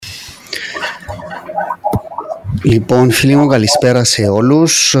Λοιπόν, φίλοι μου, καλησπέρα σε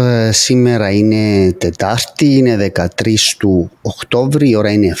όλους. Σήμερα είναι Τετάρτη, είναι 13 του Οκτώβρη, η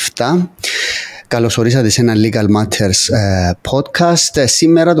ώρα είναι 7. Καλώς ορίσατε σε ένα Legal Matters podcast.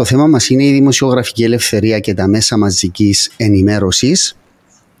 Σήμερα το θέμα μας είναι η δημοσιογραφική ελευθερία και τα μέσα μαζικής ενημέρωσης.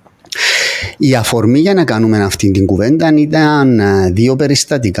 Η αφορμή για να κάνουμε αυτή την κουβέντα ήταν δύο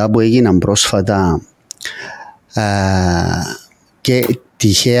περιστατικά που έγιναν πρόσφατα και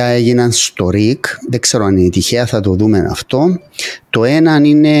τυχαία έγιναν στο ΡΙΚ. Δεν ξέρω αν είναι τυχαία, θα το δούμε αυτό. Το ένα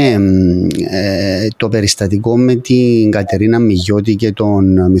είναι το περιστατικό με την Κατερίνα Μιγιώτη και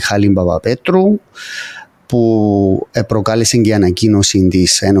τον Μιχάλη Παπαπέτρου, που προκάλεσε και η ανακοίνωση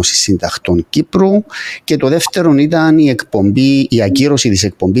της Ένωσης Συντακτών Κύπρου, και το δεύτερο ήταν η ακύρωση της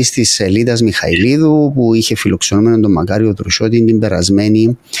εκπομπής της Ελίδας Μιχαηλίδου, που είχε φιλοξενούμενο τον Μακάριο Τρουσιώτη την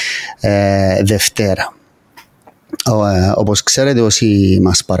περασμένη Δευτέρα. Όπως ξέρετε, όσοι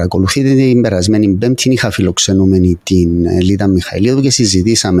μας παρακολουθείτε, την περασμένη Πέμπτη είχα φιλοξενούμενη την Ελίδα Μιχαηλίδου και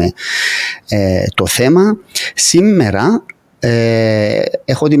συζητήσαμε το θέμα. Σήμερα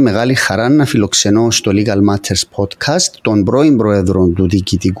έχω τη μεγάλη χαρά να φιλοξενώ στο Legal Matters podcast τον πρώην πρόεδρο του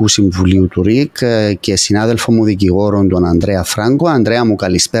Διοικητικού Συμβουλίου του ΡΙΚ και συνάδελφο μου δικηγόρο, τον Ανδρέα Φράγκο. Ανδρέα μου,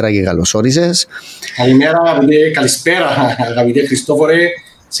 καλησπέρα και καλώς όρισες. Καλησπέρα αγαπητέ Χριστόφορε.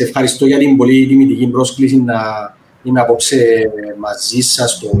 Σε ευχαριστώ για την πολύ τιμητική πρόσκληση να είμαι απόψε μαζί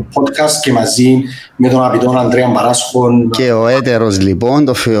σας στο podcast και μαζί με τον αγαπητό Ανδρέα Παράσχο. Και ο έτερος λοιπόν,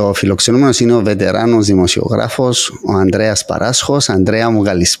 ο φιλοξενούμενος είναι ο βετεράνος δημοσιογράφος, ο Ανδρέας Παράσχος. Ανδρέα μου,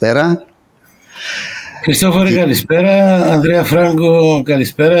 καλησπέρα. Χριστόφορε, καλησπέρα. Ανδρέα Φράγκο,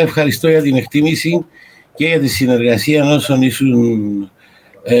 καλησπέρα. Ευχαριστώ για την εκτίμηση και για τη συνεργασία όσων ήσουν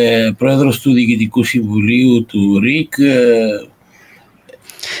πρόεδρος του Διοικητικού Συμβουλίου του ΡΙΚ.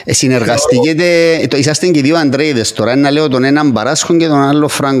 Συνεργαστήκετε, είσαστε και δύο Ανδρέιδες τώρα, να λέω τον έναν Παράσχο και τον άλλο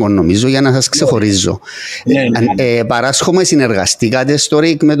Φράγκο, νομίζω, για να σας ξεχωρίζω. Ναι. Παράσχο, με συνεργαστήκατε στο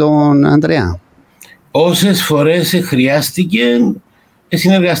ΡΙΚ με τον Ανδρέα? Όσες φορές χρειάστηκε,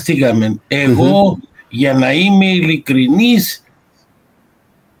 συνεργαστήκαμε. Εγώ, για να είμαι ειλικρινής,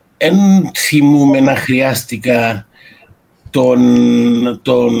 δεν θυμούμαι να χρειάστηκα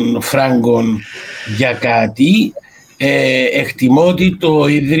τον Φράγκον για κάτι. Εκτιμώ ότι το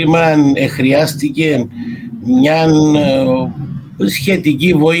Ίδρυμα χρειάστηκε μια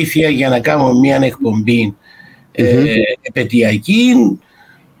σχετική βοήθεια για να κάνω μια εκπομπή επαιτειακή.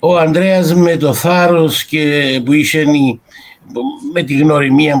 Ο Ανδρέας, με το θάρρος και που είχε, με τη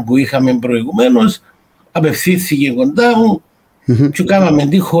γνωριμία που είχαμε προηγουμένως, απευθύνθηκε κοντά μου και κάναμε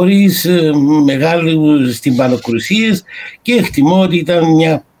τη χωρίς μεγάλες τυμπανοκρουσίες, και εκτιμώ ότι ήταν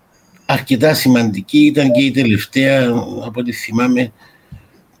μια αρκετά σημαντική. Ήταν και η τελευταία, από ό,τι θυμάμαι,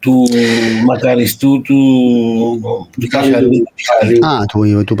 του μακαριστού του Πασαρδί.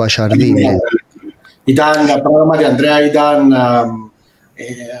 Του Πασαρδί, ναι. Ήταν πράγματι, Ανδρέα, ήταν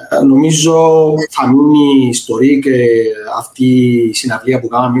νομίζω θα μείνει ιστορική αυτή η συναυλία που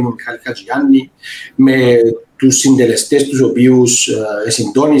κάναμε με τον Μιχάλη Χατζηγιάννη, με τους συντελεστές τους οποίους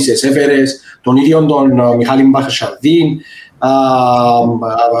συντόνισες, έφερες, τον ίδιο τον Μιχάλη Πασαρδί,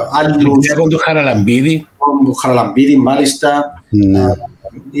 τον Χαραλαμπίδη. Τον Χαραλαμπίδη, μάλιστα.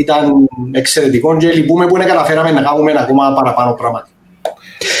 Ήταν εξαιρετικό και λυπούμε που δεν καταφέραμε να κάνουμε ακόμα παραπάνω πράγματα.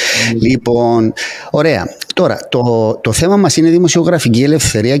 Λοιπόν, ωραία. Τώρα, το θέμα μας είναι δημοσιογραφική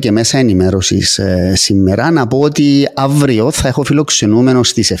ελευθερία και μέσα ενημέρωσης. Σήμερα να πω ότι αύριο θα έχω φιλοξενούμενο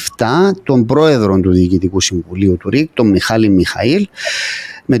στις 7 τον πρόεδρο του Διοικητικού Συμβουλίου του ΡΙΚ, τον Μιχάλη Μιχαήλ,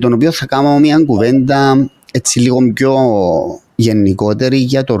 με τον οποίο θα κάνω μια κουβέντα έτσι λίγο πιο γενικότερη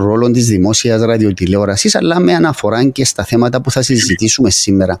για τον ρόλο της δημόσιας ραδιοτηλεόρασης, αλλά με αναφορά και στα θέματα που θα συζητήσουμε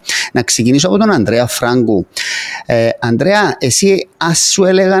σήμερα. Να ξεκινήσω από τον Ανδρέα Φράγκου. Ανδρέα, εσύ ας σου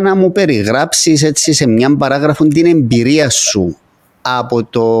έλεγα να μου περιγράψεις έτσι σε μια παράγραφο την εμπειρία σου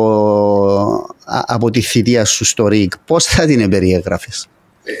από τη θητεία σου στο ΡΙΚ, πώς θα την περιεγράφεις?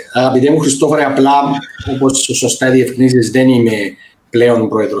 Αγαπητέ μου Χριστόφορε, απλά όπως σωστά διευκρινίζεις, δεν είμαι πλέον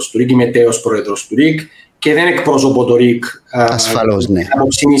πρόεδρος του ΡΙΚ, είμαι τέος πρόεδρος του ΡΙΚ και δεν εκπροσωπώ το ΡΙΚ. Ασφαλώς, ναι. Από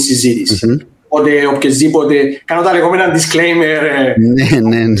ψήνη συζήτηση. Οπότε οποιοσδήποτε, κάνω τα λεγόμενα disclaimer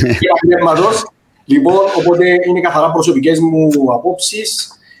για πνεύματος. Λοιπόν, οπότε είναι καθαρά προσωπικές μου απόψεις.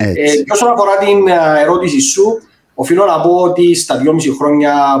 Και όσον αφορά την ερώτηση σου, οφείλω να πω ότι στα 2,5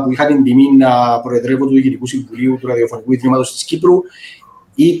 χρόνια που είχα την τιμή να προεδρεύω του Διοικητικού Συμβουλίου του Ραδιοφωνικού Ιδρύματος της Κύπρου,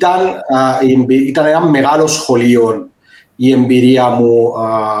 ήταν ένα μεγάλο σχολείο η εμπειρία μου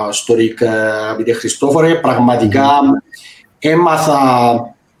στο ΡΙΚ, αγαπητέ Χριστόφορε. Πραγματικά έμαθα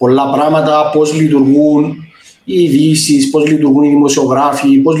πολλά πράγματα, πώς λειτουργούν οι ειδήσεις, πώς λειτουργούν οι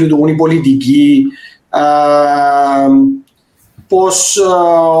δημοσιογράφοι, πώς λειτουργούν οι πολιτικοί, πώς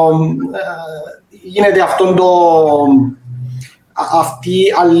γίνεται αυτή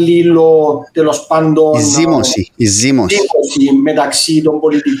τέλος πάντων η ζήμωση μεταξύ των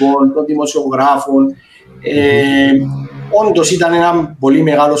πολιτικών, των δημοσιογράφων. Όντως ήταν ένα πολύ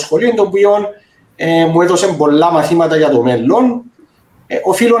μεγάλο σχολείο, το οποίο μου έδωσε πολλά μαθήματα για το μέλλον.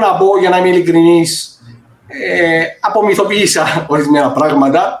 Οφείλω να πω, για να είμαι ειλικρινής, απομυθοποίησα ορισμένα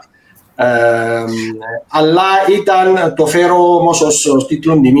πράγματα, αλλά το φέρω όμως ως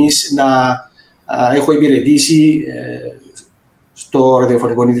τίτλο τιμής να έχω υπηρετήσει στο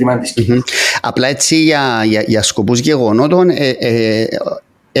Ραδιοφωνικό Ίδρυμα της Κύπρου. Απλά έτσι για σκοπούς γεγονότων,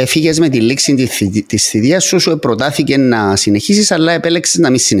 έφυγες με τη λήξη της θητείας σου, προτάθηκε να συνεχίσεις, αλλά επέλεξες να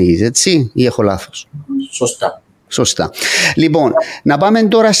μην συνεχίσεις, έτσι, ή έχω λάθος? Σωστά. Λοιπόν, να πάμε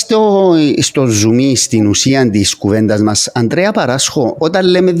τώρα στο ζουμί, στην ουσία της κουβέντας μας. Ανδρέα Παράσχο, όταν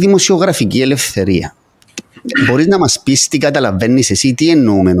λέμε δημοσιογραφική ελευθερία, μπορείς να μας πεις τι καταλαβαίνεις εσύ, τι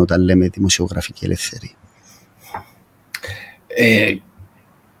εννοούμε όταν λέμε δημοσιογραφική ελευθερία?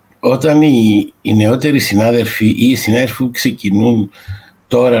 Όταν οι νεότεροι συνάδελφοι ή οι συνάδελφοι που ξεκινούν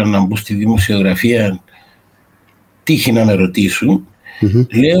τώρα να μπουν στη δημοσιογραφία τύχει να με ρωτήσουν,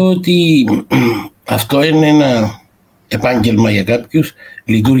 λέω ότι αυτό είναι ένα επάγγελμα για κάποιους,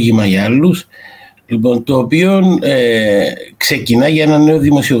 λειτουργήμα για άλλους, λοιπόν, το οποίο ξεκινά για έναν νέο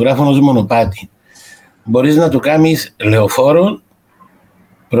δημοσιογράφο ως μονοπάτι. Μπορείς να το κάνεις λεωφόρο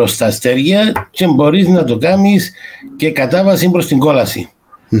προς τα αστέρια και μπορείς να το κάνεις και κατάβαση προς την κόλαση.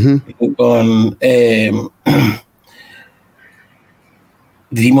 Λοιπόν,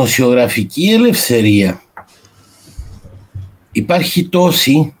 δημοσιογραφική ελευθερία υπάρχει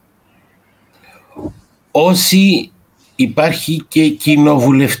τόση όσοι υπάρχει και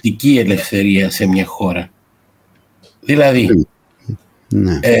κοινοβουλευτική ελευθερία σε μια χώρα. Δηλαδή,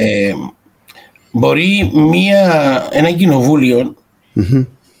 μπορεί ένα κοινοβούλιο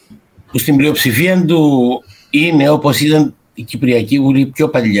που στην πλειοψηφία του είναι, όπως ήταν η Κυπριακή Βουλή πιο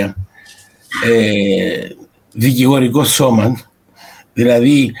παλιά, δικηγορικό σώμα,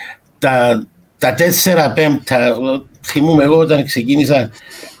 δηλαδή τα 4/5, θυμούμαι εγώ όταν ξεκίνησα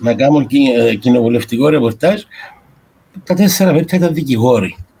να κάνω κοινοβουλευτικό ρεπορτάζ, τα 4/5 ήταν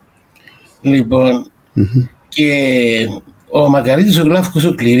δικηγόροι. Λοιπόν, και ο Μακαρίτης ο Γλάφκος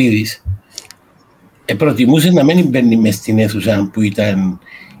ο Κληρίδης προτιμούσε να μην μπαίνει μες στην αίθουσα που ήταν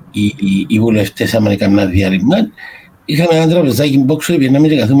οι βουλευτές άμα έκαναν διάλειμμα. Είχαμε ένα τραπεζάκι μπόξο, πήγαμε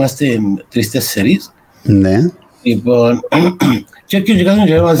και καθόμαστε 3-4. Ναι. Λοιπόν, και έρχεται και κάθομαι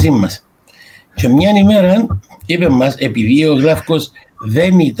και μαζί μας. Και μια ημέρα είπε μας, επειδή ο Γλάφκος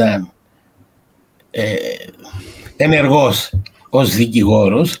δεν ήταν ενεργός ως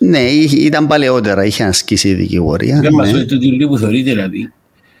δικηγόρος. Ναι, ήταν παλαιότερα, είχε ασκήσει δικηγορία. Δεν μας λέει το τυλί που θεωρείται, δηλαδή.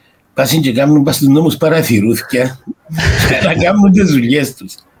 Πάσουν και κάνουν πας στους νόμους παραθυρούθηκια να κάνουν τις δουλειές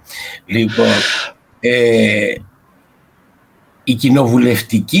τους. Λοιπόν, η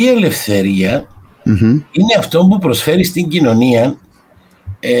κοινοβουλευτική ελευθερία είναι αυτό που προσφέρει στην κοινωνία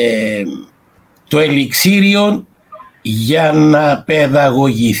το ελιξίριο για να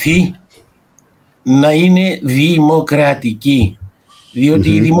παιδαγωγηθεί, να είναι δημοκρατική.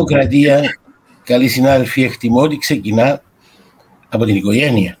 Διότι η δημοκρατία, καλοί συνάδελφοι, εκτιμώ ότι ξεκινά από την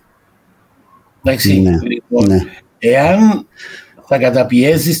οικογένεια. Εντάξει, λοιπόν, εάν θα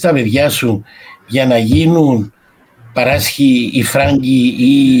καταπιέζεις τα παιδιά σου για να γίνουν Παράσχη ή Φράγκη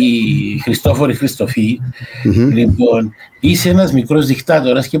ή Χριστόφοροι Χριστοφοί, λοιπόν, είσαι ένας μικρός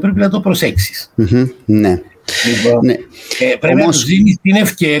δικτάτορας και πρέπει να το προσέξεις. Ναι. Λοιπόν, πρέπει να τους δίνεις την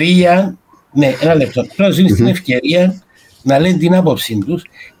ευκαιρία, πρέπει να τους δίνεις την ευκαιρία να λένε την άποψή τους,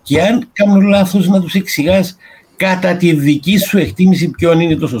 και αν κάνουν λάθος να τους εξηγάς κατά τη δική σου εκτίμηση ποιον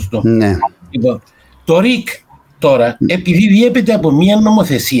είναι το σωστό. Ναι. Λοιπόν, το ΡΙΚ τώρα, επειδή διέπεται από μια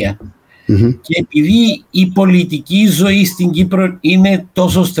νομοθεσία και επειδή η πολιτική ζωή στην Κύπρο είναι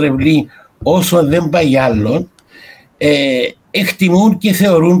τόσο στρεβλή όσο δεν πάει άλλον, εκτιμούν και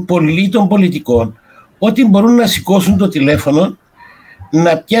θεωρούν πολλοί των πολιτικών ότι μπορούν να σηκώσουν το τηλέφωνο,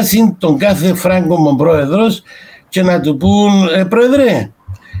 να πιάσουν τον κάθε Φράγκο πρόεδρος και να του πούν «Πρόεδρε,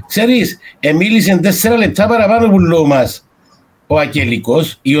 ξέρεις, μίλησε 4 λεπτά παραπάνω που λέω μας ο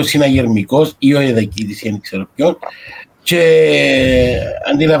Ακελικός ή ο Συναγερμικός ή ο Εδακίδης ή δεν ξέρω ποιον, και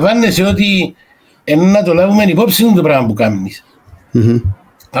αντιλαμβάνεσαι ότι να το λάβουμε υπόψη είναι το πράγμα που κάνεις».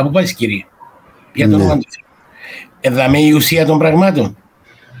 Από πού πάεις, κύριε? Για το όνομα του Θεού. Εδάμε η ουσία των πραγμάτων.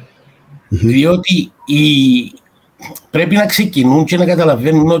 Διότι πρέπει να ξεκινούν και να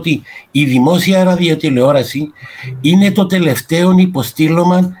καταλαβαίνουν ότι η δημόσια ραδιοτηλεόραση είναι το τελευταίο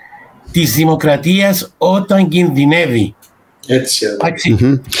υποστήλωμα της δημοκρατίας όταν κινδυνεύει. Έτσι.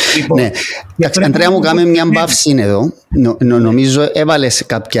 Ναι. Αντρέα μου, κάμε μια παύση εδώ. Νομίζω έβαλες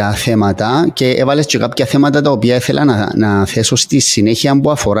κάποια θέματα και έβαλες και κάποια θέματα τα οποία ήθελα να θέσω στη συνέχεια,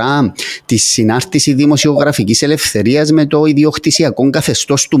 που αφορά τη συνάρτηση δημοσιογραφικής ελευθερίας με το ιδιοκτησιακό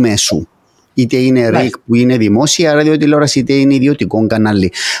καθεστώς του μέσου. Είτε είναι ΡΙΚ που είναι δημόσια ραδιοτηλεόραση, είτε είναι ιδιωτικό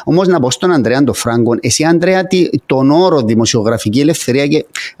κανάλι. Όμως να πω στον Ανδρέα τον Φράγκο, εσύ Ανδρέα τον όρο δημοσιογραφική ελευθερία, και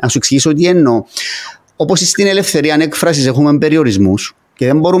να σου εξηγήσω τι εννοώ. Όπως στην ελευθερία έκφρασης έχουμε περιορισμούς και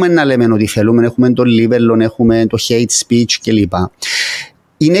δεν μπορούμε να λέμε ότι θέλουμε, έχουμε το libel, έχουμε το hate speech κλπ.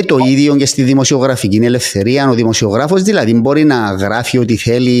 Είναι το ίδιο και στη δημοσιογραφική ελευθερία. Ο δημοσιογράφος δηλαδή μπορεί να γράφει ό,τι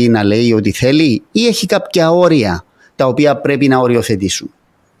θέλει, να λέει ό,τι θέλει, ή έχει κάποια όρια τα οποία πρέπει να οριοθετήσουν.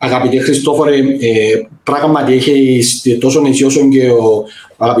 Αγαπητέ Χριστόφορε, πράγματι έχει τόσο εσύ όσο και ο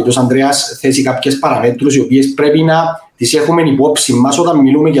αγαπητός Ανδρέας θέσει κάποιες παραμέτρους οι οποίες πρέπει να τις έχουμε υπόψη μας όταν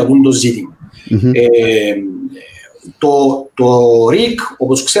μιλούμε για αυτό το ζήτημα. Το ΡΙΚ,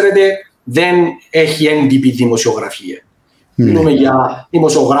 όπως ξέρετε, δεν έχει έντυπη δημοσιογραφία. Μιλούμε για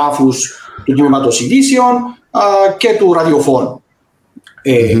δημοσιογράφους του τμήματος ειδήσεων και του ραδιοφώνου.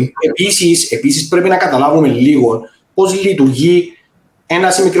 Επίσης πρέπει να καταλάβουμε λίγο πώς λειτουργεί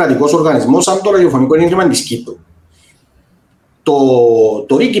ένας ημικρατικός οργανισμός σαν το Ραδιοφωνικό Ίδρυμα της Κύπρου.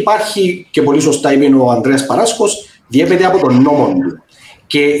 Το ΡΙΚ υπάρχει, και πολύ σωστά είπε ο Ανδρέας Παράσκος, διέπεται από τον νόμο του.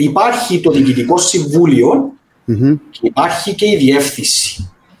 Και υπάρχει το Διοικητικό Συμβούλιο και υπάρχει και η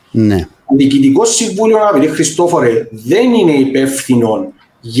Διεύθυνση. Ναι. Το Διοικητικό Συμβούλιο, αγαπητέ Χριστόφορε, δεν είναι υπεύθυνο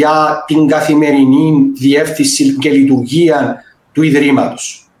για την καθημερινή διεύθυνση και λειτουργία του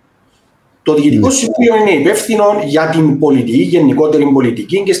Ιδρύματος. Το Διοικητικό Συμβούλιο είναι υπεύθυνο για την πολιτική, γενικότερη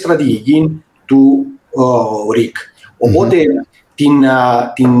πολιτική και στρατηγική του ΡΙΚ. Οπότε την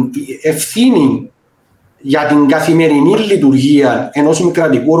ευθύνη για την καθημερινή λειτουργία ενός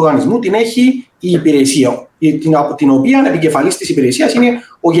ημικρατικού οργανισμού την έχει η υπηρεσία, την οποία επικεφαλής της υπηρεσίας είναι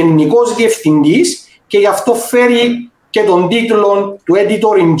ο Γενικός Διευθυντής, και γι' αυτό φέρει και τον τίτλο του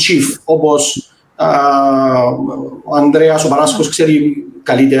Editor-in-Chief, όπως ο Ανδρέας ο Παράσκος ξέρει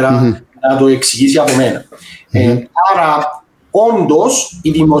καλύτερα να το εξηγήσει από μένα. Άρα, όντως,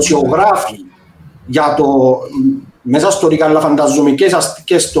 οι δημοσιογράφοι μέσα στο ΡΙΚ, αλλά φανταζομαι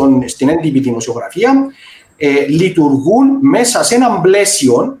και στην έντυπη δημοσιογραφία, λειτουργούν μέσα σε ένα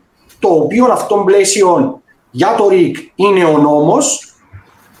πλαίσιο, το οποίο αυτό πλαίσιο για το ΡΙΚ είναι ο νόμος,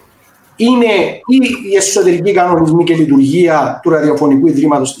 είναι η εσωτερική κανονισμοί και λειτουργία του Ραδιοφωνικού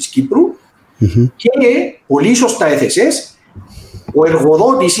Ιδρύματος της Κύπρου και πολύ σωστά έθεσες, ο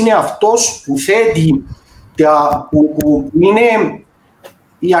εργοδότης είναι αυτός που θέτει, που είναι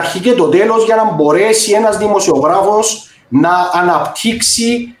η αρχή και το τέλος για να μπορέσει ένας δημοσιογράφος να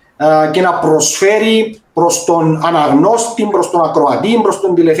αναπτύξει και να προσφέρει προς τον αναγνώστη, προς τον ακροατή, προς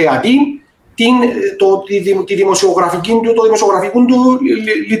τον τηλεθεατή τη δημοσιογραφική του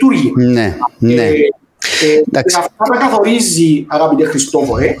λειτουργία. Ναι. Αυτά τα καθορίζει, αγαπητέ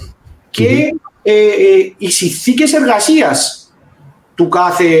Χριστόφορε, και οι συνθήκες εργασίας του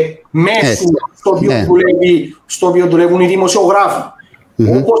κάθε μέσου στο οποίο δουλεύουν οι δημοσιογράφοι.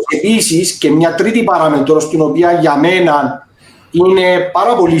 Όπως επίσης και μια τρίτη παράμετρος, την οποία για μένα είναι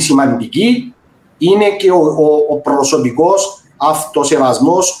πάρα πολύ σημαντική, είναι και ο προσωπικός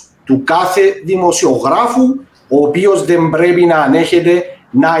αυτοσεβασμός του κάθε δημοσιογράφου, ο οποίος δεν πρέπει να ανέχεται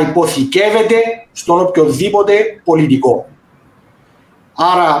να υποθηκεύεται στον οποιοδήποτε πολιτικό.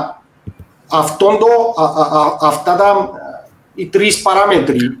 Άρα οι τρεις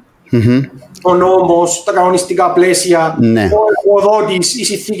παράμετροι, ο νόμος, τα κανονιστικά πλαίσια, ο εργοδότης, οι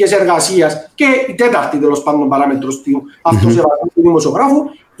συνθήκες εργασίας και η τέταρτη τέλος πάντων παράμετρος του αυτοσεβασμού του δημοσιογράφου,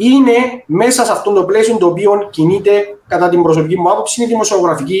 είναι μέσα σε αυτό το πλαίσιο το οποίο κινείται, κατά την προσωπική μου άποψη, η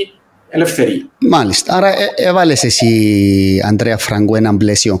δημοσιογραφική ελευθερία. Μάλιστα. Άρα έβαλες εσύ, Ανδρέα Φράγκο, έναν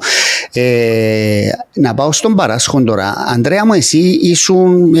πλαίσιο. Να πάω στον Παράσχον τώρα. Ανδρέα μου, εσύ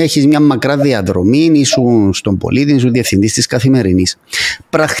έχεις μια μακρά διαδρομή, ήσουν στον Πολίτη, ήσουν διευθυντής της Καθημερινής.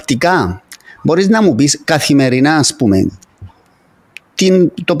 Πρακτικά, μπορείς να μου πεις καθημερινά, ας πούμε,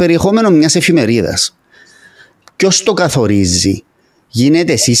 το περιεχόμενο μιας εφημερίδας, ποιος το καθορίζει?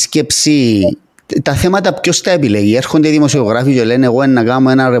 Γίνεται σύσκεψη? Τα θέματα ποιος τα επιλέγει? Έρχονται οι δημοσιογράφοι και λένε εγώ να κάνω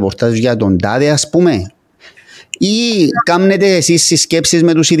ένα ρεπορτάζ για τον τάδε, ας πούμε, ή κάνετε εσείς συσκέψεις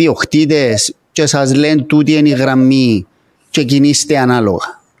με τους ιδιοκτήτες και σας λένε τούτη είναι η γραμμή και κινείστε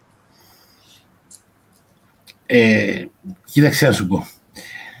ανάλογα? Κοίταξε να σου πω.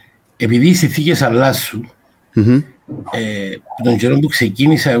 Επειδή οι συνθήκες αλλάσουν, τον καιρό που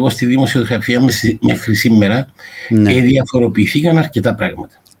ξεκίνησα εγώ στη δημοσιογραφία μέχρι σήμερα, διαφοροποιηθήκαν αρκετά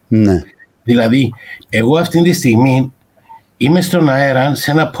πράγματα. Δηλαδή, εγώ αυτή τη στιγμή είμαι στον αέρα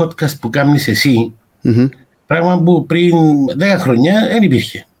σε ένα podcast που κάνεις εσύ, Πράγμα που πριν 10 χρόνια δεν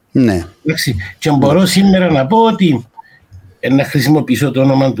υπήρχε. Ναι. Και μπορώ σήμερα να πω ότι να χρησιμοποιήσω το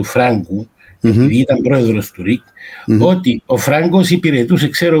όνομα του Φράγκου, επειδή ήταν πρόεδρος του ΡΙΚ, ότι ο Φράγκος υπηρετούσε,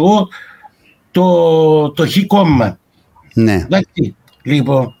 ξέρω εγώ, το Χ κόμμα. Ναι. Εντάξει.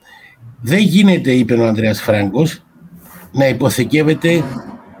 Λοιπόν, δεν γίνεται, είπε ο Ανδρέας Φράγκος, να υποθηκεύεται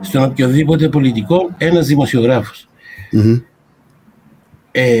στον οποιοδήποτε πολιτικό ένας δημοσιογράφος.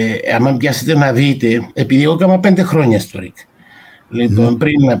 Αν πιάσετε να δείτε, επειδή εγώ έκανα 5 χρόνια στο ΡΙΚ, λοιπόν,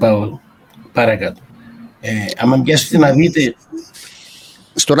 πριν να πάω παρακάτω, αν πιάσετε να δείτε.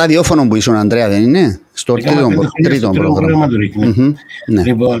 Στο ραδιόφωνο που ήσουν, Ανδρέα, δεν είναι? Στο τρίτο πρόγραμμα του ΡΙΚ. Ναι.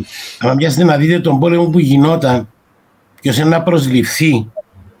 Λοιπόν, αν πιάσετε να δείτε τον πόλεμο που γινόταν, ποιος είναι να προσληφθεί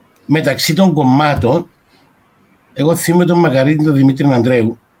μεταξύ των κομμάτων, εγώ θυμάμαι τον Μακαρίτη, τον Δημήτρη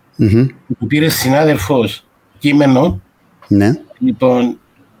Ανδρέου, που πήρε συνάδελφος κείμενο. Ναι. Λοιπόν,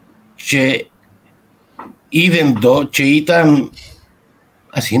 και είδεν το και ήταν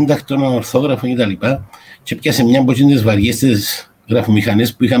ασύντακτο, ανορθόγραφο κτλ. Και πιάσε μια από τις βαριές τις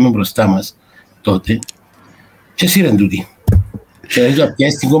γραφομηχανές που είχαμε μπροστά μας τότε και σύρεν τούτη. Και να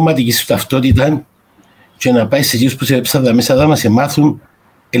πιάσει την κομματική σου ταυτότητα και να πάει σε εκείνους που σε έψαδα μέσα να σε μάθουν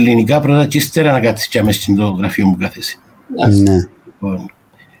ελληνικά πρώτα και ύστερα να κάτσεις και μέσα στην το γραφείο μου κάθεσαι. Ναι. Λοιπόν,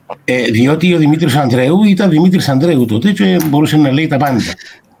 διότι ο Δημήτρης Ανδρέου ήταν Δημήτρης Ανδρέου τότε και μπορούσε να λέει τα πάντα.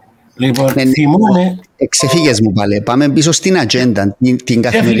 Λοιπόν, θυμούμαι. Εξεφύγες μου πάλι. Πάμε πίσω στην ατζέντα, την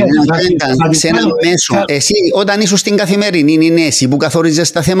καθημερινή ατζέντα, σε ένα μέσο. Εσύ, όταν ήσουν στην καθημερινή, είναι εσύ που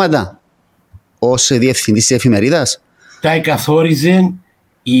καθόριζες τα θέματα ως διευθυντής της εφημερίδας? Τα καθόριζε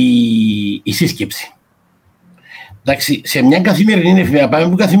η σύσκεψη. Εντάξει, σε μια καθημερινή εφημερίδα, πάμε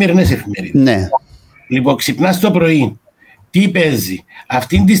από καθημερινές εφημερίδες. Ναι. Λοιπόν, ξυπνάς το πρωί. Τι παίζει?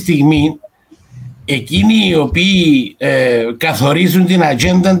 Αυτή τη στιγμή εκείνοι οι οποίοι καθορίζουν την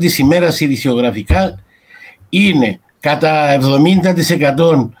ατζέντα της ημέρας ειδησιογραφικά είναι κατά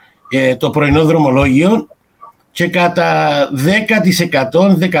 70% το πρωινό δρομολόγιο και κατά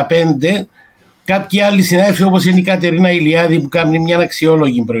 10%, 15% κάποιοι άλλοι συνάδελφοι, όπως είναι η Κατερίνα Ηλιάδη που κάνει μια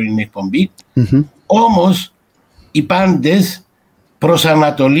αξιόλογη πρωινή εκπομπή. Όμως οι πάντες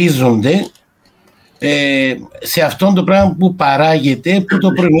προσανατολίζονται σε αυτό το πράγμα που παράγεται από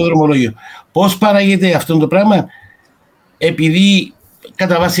το πρωινό δρομολόγιο. Πώς παράγεται αυτό το πράγμα? Επειδή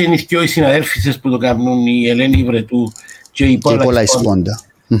κατά βάση είναι οι συναδέλφισες που το κάνουν, η Ελένη Βρετού και η Πόλα Ισπόντα.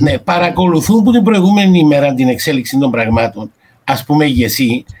 Ναι, παρακολουθούν που την προηγούμενη ημέρα την εξέλιξη των πραγμάτων. Ας πούμε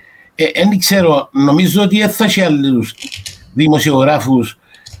ηγεσί. Δεν ξέρω, νομίζω ότι θα έχει άλλους δημοσιογράφους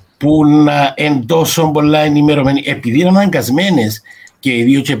που να είναι τόσο πολλά ενημερωμένοι, επειδή είναι αναγκασμένες και οι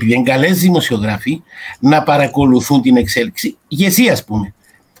δύο και επειδή είναι καλές δημοσιογράφοι να παρακολουθούν την εξέλιξη. Ηγεσί, ας πούμε.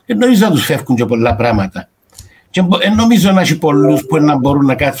 Νομίζω να τους φεύγουν και πολλά πράγματα. Και νομίζω να έχει πολλούς που να μπορούν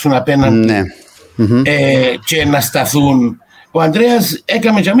να κάτσουν απέναντι και να σταθούν. Ο Ανδρέας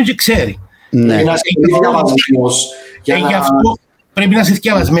έκαμε για μí και ξέρει. Ναι. Γι' αυτό πρέπει να είσαι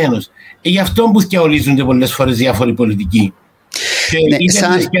θκιαβασμένος. Γι' αυτό που θκιαολίζονται πολλές φορές διάφοροι πολιτικοί. Και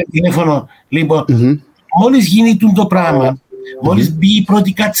είτε τηλέφωνο. Λοιπόν, μόλις γίνει το πράγμα, μόλις μπει η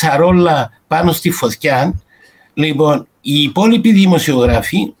πρώτη κατσαρόλα πάνω στη φωτιά, λοιπόν, οι υπόλοιποι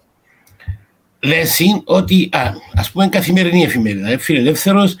δημοσιογράφοι λέσουν ότι, ας πούμε, καθημερινή εφημερίδα,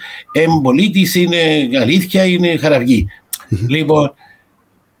 Φιλελεύθερος, Πολίτης, είναι αλήθεια, είναι Χαραυγή. Λοιπόν,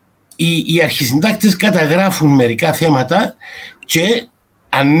 οι αρχισυντάκτες καταγράφουν μερικά θέματα και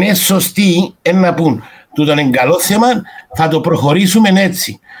αν είναι σωστοί, να πούν, τούτο είναι καλό θέμα, θα το προχωρήσουμε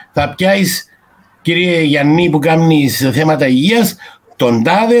έτσι. Θα πιάσεις, κύριε Γιάννη, που κάνεις θέματα υγείας, τον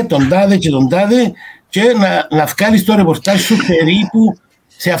τάδε και να βγάλεις το ρεπορτάζ σου περίπου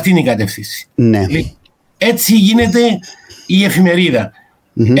σε αυτήν την κατεύθυνση. Ναι. Έτσι γίνεται η εφημερίδα.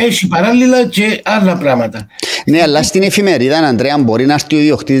 Έχει παράλληλα και άλλα πράγματα. Ναι, αλλά στην εφημερίδα, Ανδρέα, μπορεί να έρθει ο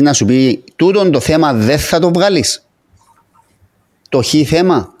ιδιοκτήτης να σου πει τούτον το θέμα δεν θα το βγάλεις. Το χ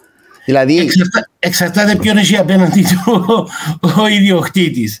θέμα. Δηλαδή... Εξαρτάται ποιον έχει απέναντι του ο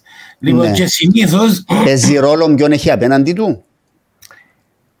ιδιοκτήτης. Λοιπόν, ναι. Και συνήθως... Παίζει ρόλο ποιον έχει απέναντι του.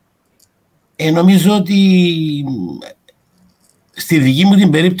 Νομίζω ότι στη δική μου την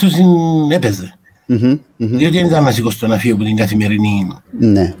περίπτωση έπαιζε. Διότι δεν ήταν να σηκώσει το να φύγει από την καθημερινή.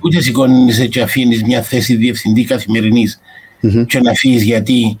 Ναι. Ούτε σηκώνεις και αφήνεις μια θέση διευθυντή καθημερινής και να φύγεις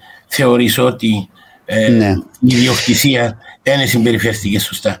γιατί θεωρείς ότι η ιδιοκτησία δεν συμπεριφέρθηκε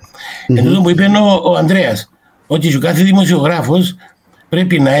σωστά. Εν τούτο που είπε ο Ανδρέας, ότι ο κάθε δημοσιογράφος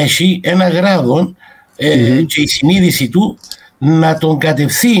πρέπει να έχει ένα γράδο και η συνείδηση του να τον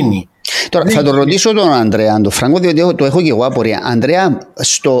κατευθύνει. Τώρα θα το ρωτήσω τον Ανδρέα, τον Φράγκο, διότι το έχω και εγώ απορία. Ανδρέα,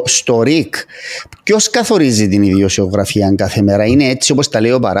 στο ΡΙΚ, ποιος καθορίζει την ιδιοσιογραφία κάθε μέρα? Είναι έτσι όπως τα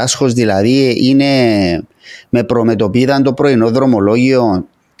λέει ο Παράσχος, δηλαδή είναι με προμετωπίδαν το πρωινό δρομολόγιο,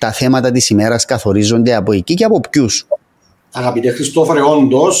 τα θέματα της ημέρας καθορίζονται από εκεί και από ποιους? Αγαπητέ Χριστόφορε,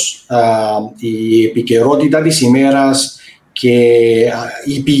 όντως η επικαιρότητα της ημέρας και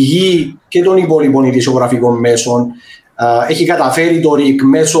η πηγή και των υπόλοιπων ειδησιογραφικών μέσων έχει καταφέρει το ΡΙΚ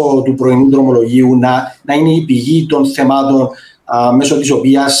μέσω του πρωινού δρομολογίου να είναι η πηγή των θεμάτων μέσω της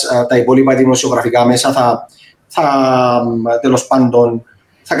οποίας τα υπόλοιπα δημοσιογραφικά μέσα τέλος πάντων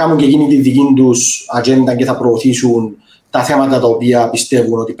θα κάνουν και εκείνη τη δική τους ατζέντα και θα προωθήσουν τα θέματα τα οποία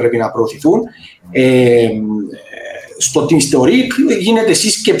πιστεύουν ότι πρέπει να προωθηθούν. Στο ΡΙΚ γίνεται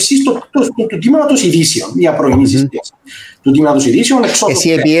σύσκεψη του τμήματος ειδήσεων, μια πρωινή σύσκεψη του τμήματος ειδήσεων. Εσύ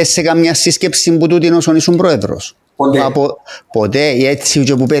επιέσαι καμιά σύσκεψη που τούτην όσον ήσουν πρόεδρος? Ποτέ ή έτσι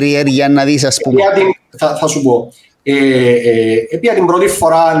και που περιέργεια να δεις, ας πούμε? Θα σου πω. Επία την πρώτη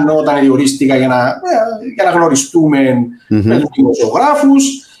φορά όταν διορίστηκα για να γνωριστούμε με τους δημοσιογράφους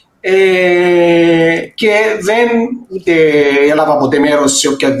και δεν ούτε έλαβα ποτέ μέρος σε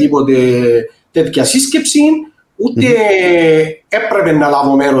οποιαδήποτε τέτοια σύσκεψη, ούτε έπρεπε να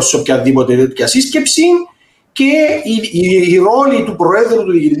λάβω μέρος σε οποιαδήποτε τέτοια σύσκεψη, και η ρόλη του Προέδρου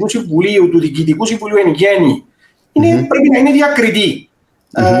του Διοικητικού Συμβουλίου εν γέννη πρέπει να είναι διακριτή.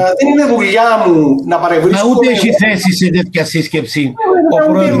 Δεν είναι δουλειά μου να παρευρίσκω. Μα ούτε έχει θέση σε τέτοια σύσκεψη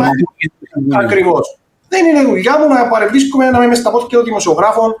ο Πρόεδρος του Διοικητικού Συμβουλίου. Ακριβώς. Δεν είναι δουλειά μου να παρευρίσκομαι, να είμαι μες στα πόδια των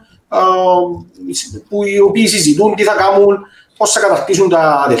δημοσιογράφων οι οποίοι συζητούν τι θα κάνουν, πώς θα κατακτήσουν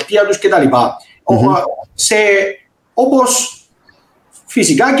τα δελτία τους κτλ. Όπως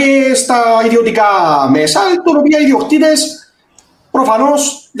φυσικά και στα ιδιωτικά μέσα, των οποίων οι ιδιοκτήτες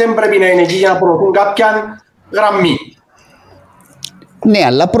προφανώς δεν πρέπει να είναι εκεί για να προωθούν κάποια γραμμή. Ναι,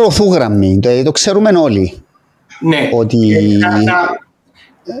 αλλά προωθούν γραμμή, το ξέρουμε όλοι. Ναι. Ότι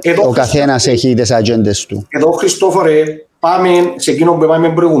ο καθένας έχει τις ατζέντες του. Εδώ, Χριστόφορε, πάμε σε εκείνο που είπαμε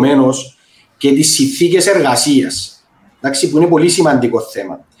προηγουμένως και τις συνθήκες εργασίας, εντάξει, που είναι πολύ σημαντικό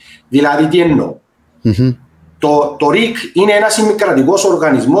θέμα. Δηλαδή, τι εννοώ? Το ΡΙΚ είναι ένας ημικρατικός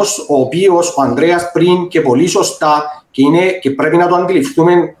οργανισμός, ο οποίος ο Ανδρέας πριν και πολύ σωστά, και πρέπει να το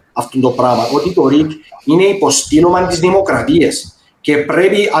αντιληφθούμε αυτό το πράγμα, ότι το ΡΙΚ είναι υποστήλωμα της δημοκρατίας και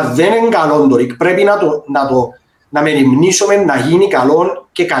πρέπει, αν δεν είναι καλό το ΡΙΚ, πρέπει να μεριμνήσουμε να γίνει καλό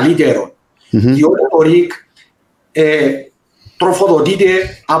και καλύτερο. Διότι το ΡΙΚ τροφοδοτείται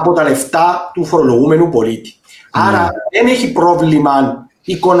από τα λεφτά του φορολογούμενου πολίτη. Άρα δεν έχει πρόβλημα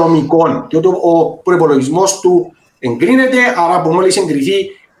οικονομικών, διότι ο προϋπολογισμός του εγκρίνεται, άρα από μόλις εγκριθεί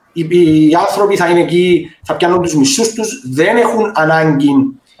οι άνθρωποι θα είναι εκεί, θα πιάνουν τους μισούς τους, δεν έχουν ανάγκη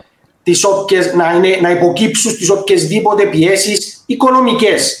να υποκύψουν στις οποιασδήποτε πιέσεις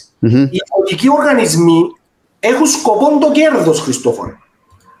οικονομικές. Οι ιδιωτικοί οργανισμοί έχουν σκοπό το κέρδος, Χριστόφορε.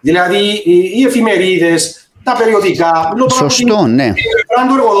 Δηλαδή οι εφημερίδες, τα περιοδικά, σωστό, ναι,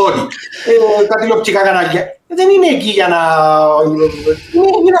 το εργοδότη, τα τηλεοπτικά κανάλια, δεν είναι εκεί για να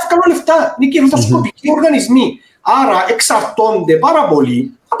βγάλουν λεφτά. Είναι κερδοσκοπικοί οργανισμοί. Άρα εξαρτώνται πάρα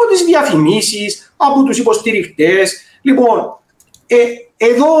πολύ από τις διαφημίσεις, από τους υποστηρικτές. Λοιπόν,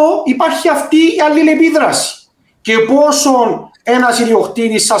 εδώ υπάρχει αυτή η αλληλεπίδραση. Και πόσον ένας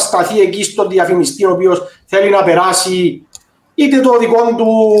ιδιοκτήτης θα σταθεί εκεί στον διαφημιστή, ο οποίος θέλει να περάσει είτε το δικό του,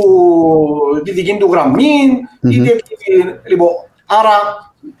 τη δική του γραμμή, είτε. Λοιπόν, άρα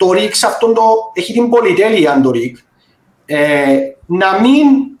το ΡΙΚ σε αυτόν έχει την πολυτέλεια το ΡΙΚ να μην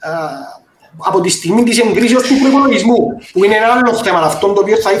από τη στιγμή της εγκρίσεως του προϋπολογισμού, που είναι ένα άλλο θέμα, αυτό το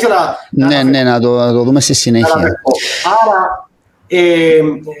οποίο θα ήθελα να το δούμε στη συνέχεια. Άρα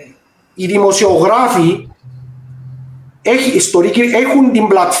οι δημοσιογράφοι στο ΡΙΚ έχουν την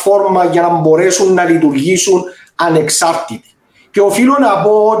πλατφόρμα για να μπορέσουν να λειτουργήσουν ανεξάρτητοι. Και οφείλω να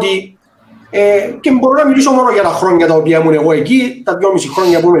πω ότι και μπορώ να μιλήσω μόνο για τα χρόνια τα οποία ήμουν εγώ εκεί, τα 2,5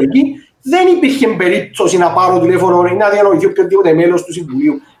 χρόνια που ήμουν εκεί, δεν υπήρχε περίπτωση να πάρω τηλέφωνο ή να διανοηθεί οποιοδήποτε μέλος του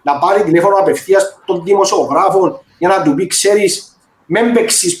Συμβουλίου να πάρει τηλέφωνο απευθείας των δημοσιογράφων για να του πει: ξέρεις, μεν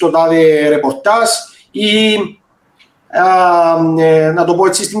παίξεις το τάδε ρεπορτάζ, ή να το πω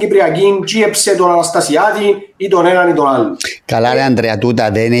έτσι στην Κυπριακή, τσίεψε τον Αναστασιάδη ή τον έναν ή τον άλλο. Καλά, ρε Ανδρέα,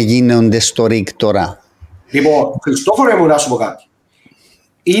 τούτα δεν γίνονται στο ΡΙΚ τώρα. Λοιπόν, Χριστόφορε μου, να σου πω κάτι.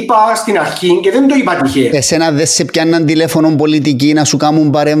 Είπα στην αρχή και δεν το είπα τυχαία. Εσένα δεν σε πιάνναν τηλέφωνο πολιτικοί να σου κάνουν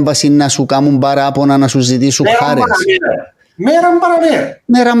παρέμβαση, να σου κάνουν παράπονα, να σου ζητήσουν χάρες?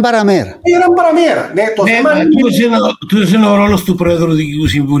 Μέραν παραμέρα. Τούτος είναι ο ρόλος του Πρόεδρου του Διοικητικού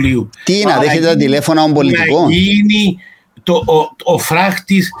Συμβουλίου. Τι να δέχεται τα τηλέφωνα των πολιτικών? Να γίνει ο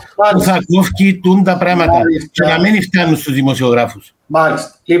φράχτης που θα κόφει τα πράγματα και να μην φτάνουν στους δημοσιογράφους.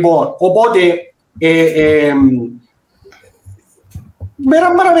 Μάλιστα. Λοιπόν, οπότε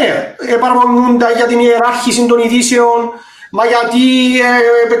μέρα παραμέρα παραπονούνται για την ιεράρχηση των ειδήσεων, Μα γιατί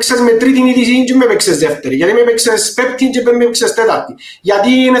έπαιξες με τρίτη είδηση και με έπαιξες δεύτερη. Γιατί με έπαιξες πέμπτη και με έπαιξες τέταρτη.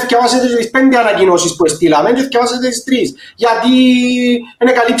 Γιατί ευκαιβάσετε τις 5 ανακοινώσεις που εστήλαμε και ευκαιβάσετε τις 3. Γιατί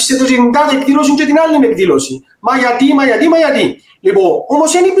καλύψετε την τάδε εκδήλωση και την άλλη εκδήλωση. Μα γιατί. Λοιπόν,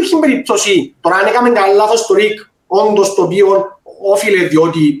 όμως δεν υπήρχε περίπτωση. Τώρα αν έκαμε καλά λάθος το ΡΙΚ, όντως το οποίο όφιλε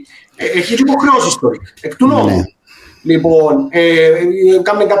διότι έχει και υποχρεώσεις το ΡΙΚ. Εκ του νόμου. Λοιπόν,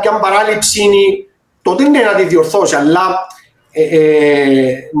 έκαμε κάποια παράληψη, τότε είναι να τη διορθώσει, αλλά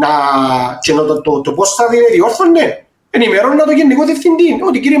το πώς θα τη διόρθωνε, ενημερώνει το γενικό διευθυντή,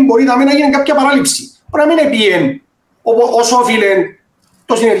 ότι κύριε μπορεί να γίνει κάποια παράληψη. Μπορεί να μην επίεν όσο όφιλε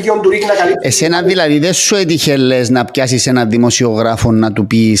το συνεργείο του ΡΙΚ να καλύψει. Εσένα δηλαδή δεν σου έτυχε λες να πιάσεις έναν δημοσιογράφο να του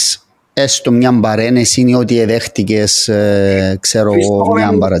πεις έστω μια παρένεση ή ότι εδέχτηκες, ξέρω εγώ,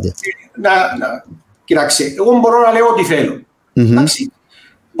 μια παράτηση. Κοιτάξτε, εγώ μπορώ να λέω ό,τι θέλω. Εντάξει.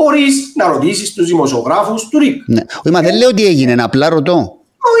 Μπορείς να ρωτήσεις τους δημοσιογράφους του ΡΙΚ. Ναι. Όχι, μα δεν λέω τι έγινε, απλά ρωτώ.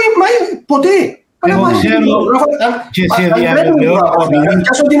 Όχι, μα ποτέ. Και σε διαβεβαιώ.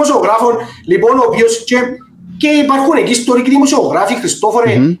 Πιάσω δημοσιογράφων, λοιπόν, ο οποίος και υπάρχουν εκεί στο ΡΙΚ δημοσιογράφοι,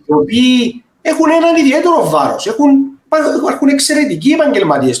 Χριστόφορε, οι οποίοι έχουν έναν ιδιαίτερο βάρος. Υπάρχουν εξαιρετικοί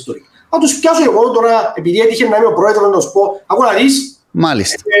επαγγελματίες στο ΡΙΚ. Θα τους πιάσω εγώ τώρα, επειδή έτυχε να είμαι ο πρόεδρος, να τους πω, ακούω να δεις.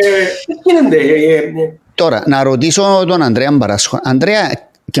 Μάλιστα. Τώρα, να ρωτήσω τον Ανδρέα Μπαράσχο. Ανδρέα,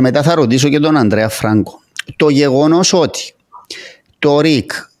 και μετά θα ρωτήσω και τον Ανδρέα Φράγκο. Το γεγονός ότι το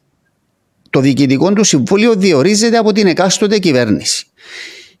ΡΙΚ, το διοικητικό του συμβούλιο διορίζεται από την εκάστοτε κυβέρνηση.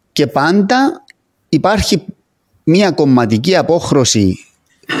 Και πάντα υπάρχει μια κομματική απόχρωση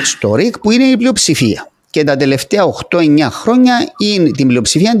στο ΡΙΚ που είναι η πλειοψηφία. Και τα τελευταία 8-9 χρόνια την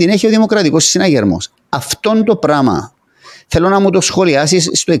πλειοψηφία την έχει ο Δημοκρατικός Συναγερμός. Αυτόν το πράγμα θέλω να μου το σχολιάσεις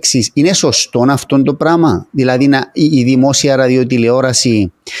στο εξής. Είναι σωστό αυτό το πράγμα? Δηλαδή η δημόσια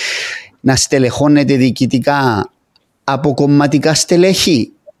ραδιοτηλεόραση να στελεχώνεται διοικητικά από κομματικά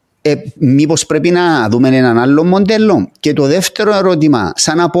στελέχη? Μήπως πρέπει να δούμε έναν άλλο μοντέλο? Και το δεύτερο ερώτημα,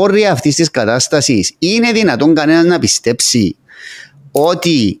 σαν απόρρια αυτής της κατάστασης, είναι δυνατόν κανένας να πιστέψει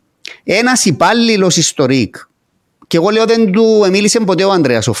ότι ένας υπάλληλος στο ΡΙΚ, και εγώ λέω δεν του μίλησε ποτέ ο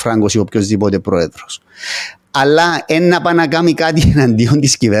Ανδρέας ο Φράγκος ή οποιοσδήποτε πρόεδρος, αλλά να πάει να κάνει κάτι εναντίον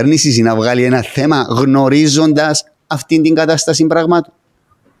της κυβέρνησης ή να βγάλει ένα θέμα γνωρίζοντας αυτήν την κατάσταση πραγμάτων?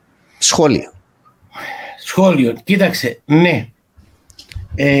 Σχόλιο. Κοίταξε, ναι.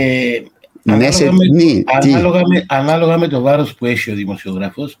 Ανάλογα με το βάρος που έχει ο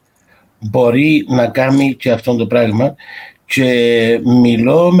δημοσιογράφος, μπορεί να κάνει και αυτό το πράγμα, και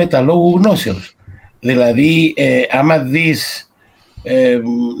μιλώ με τα λόγου γνώσεως. Δηλαδή, άμα δεις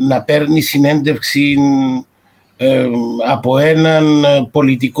να παίρνει συνέντευξη από έναν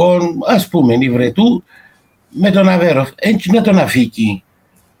πολιτικό, ας πούμε, Ιβρετού, με τον Αβέροφ, έτσι να τον αφήκει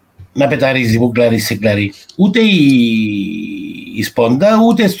να πεταρίζει που κλαρί σε κλαρί. Ούτε η Σπόντα,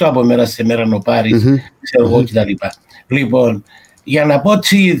 ούτε στο από μέρα σε μέρα να πάρει, ξέρω εγώ κτλ. Λοιπόν, για να πω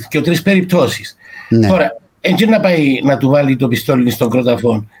και 3 περιπτώσεις. Ναι. Τώρα, έτσι να πάει να του βάλει το πιστόλι στον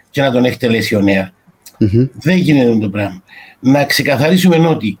κροταφόν και να τον εκτελέσει ο νέα. Δεν γίνεται το πράγμα. Να ξεκαθαρίσουμε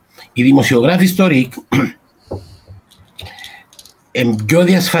ότι οι δημοσιογράφοι στο ΡΙΚ είναι πιο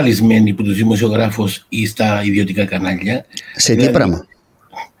διασφαλισμένοι από τους δημοσιογράφους ή στα ιδιωτικά κανάλια. Σε τι πράγμα?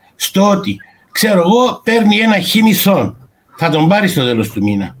 Στο ότι, ξέρω εγώ, παίρνει ένα χ-μισό, θα τον πάρει στο τέλος του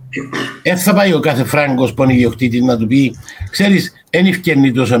μήνα. Θα πάει ο κάθε Φράγκος που είναι ιδιοκτήτης να του πει, ξέρεις, δεν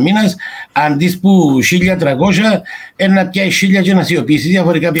ευκαιρνεί τόσο μήνας, αντί που 1.300 να πιάει 1.000 και να σιωπήσει,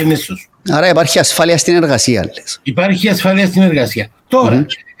 διαφορετικά πιένεσος. Άρα υπάρχει ασφάλεια στην εργασία, λες. Υπάρχει ασφάλεια στην εργασία. Τώρα,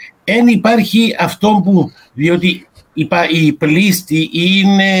 δεν υπάρχει αυτό που, διότι οι πλήστοι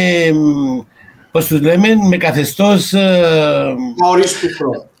είναι, πώς τους λέμε, με καθεστώς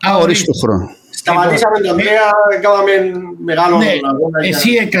αορίστου χρόνου. Σταματήσαμε τον Ανδρέα, έκαναμε μεγάλο αγώνα. Εσύ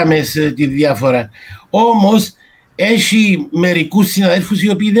έκαμες τη διάφορα. Όμως, έχει μερικούς συναδέλφους οι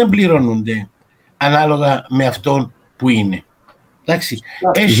οποίοι δεν πληρώνονται ανάλογα με αυτόν που είναι. Εντάξει.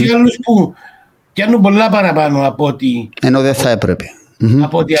 Έχει άλλους που πιάνουν πολλά παραπάνω από ό,τι... Ενώ δεν θα έπρεπε.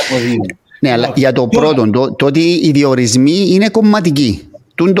 Από ό,τι αποδίδουν. Ναι, αλλά για το πρώτο, το ότι οι διορισμοί είναι κομματικοί.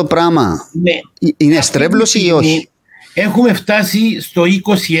 Τούν το πράγμα είναι στρέβλωση ή όχι? Έχουμε φτάσει στο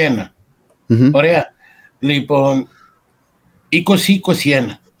 21. Ωραία. Λοιπόν, 2021.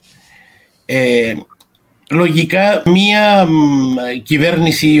 Λογικά μια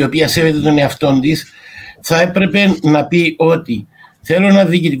κυβέρνηση η οποία σέβεται τον εαυτό της θα έπρεπε να πει ότι θέλω ένα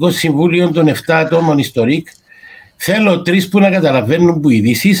διοικητικό συμβούλιο των 7 ατόμων στο ΡΙΚ, θέλω 3 που να καταλαβαίνουν που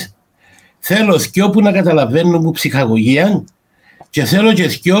ειδήσεις, θέλω 2 που να καταλαβαίνουν που ψυχαγωγία και θέλω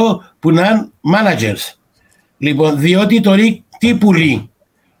και 2 που να είναι managers. Λοιπόν, διότι το ΡΙΚ τι πουλεί?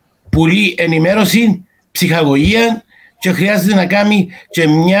 Πουλεί ενημέρωση, ψυχαγωγία και χρειάζεται να κάνει και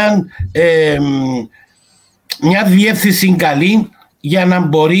μια διεύθυνση καλή για να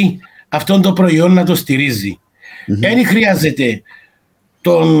μπορεί αυτό το προϊόν να το στηρίζει. Δεν χρειάζεται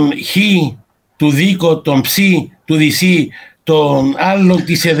τον Χ του Δίκο, τον Ψ του Δυσί, τον άλλον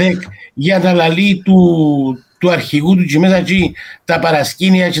της ΕΔΕΚ για να λαλεί του αρχηγού του και μέσα εκεί τα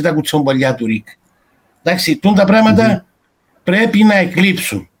παρασκήνια και τα κουτσομπολιά του ΡΙΚ. Εντάξει, τα πράγματα πρέπει να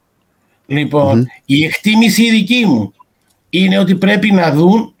εκλείψουν. Λοιπόν, η εκτίμηση δική μου είναι ότι πρέπει να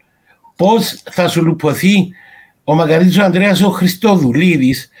δουν πώς θα σου λουποθεί ο μακαρίτης ο Ανδρέας ο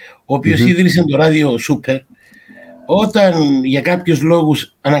Χριστοδουλίδης, ο οποίος ίδρυσε το ράδιο Σούπερ, όταν για κάποιους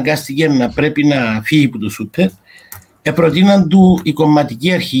λόγους αναγκάστηκε να πρέπει να φύγει από το Σούπερ, προτείναν του η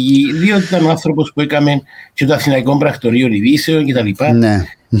κομματική αρχηγή, διότι ήταν ο άνθρωπος που έκαμε και το Αθηναϊκό Πρακτορείο Ειδήσεων κτλ.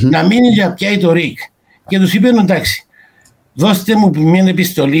 Να μείνει για πιάει το ΡΙΚ. Και τους είπε: εντάξει, δώστε μου μια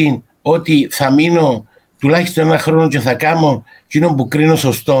επιστολή ότι θα μείνω τουλάχιστον ένα χρόνο και θα κάνω εκείνο που κρίνω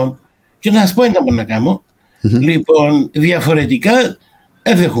σωστό, και να σας πω ένα που να κάνω. Λοιπόν, διαφορετικά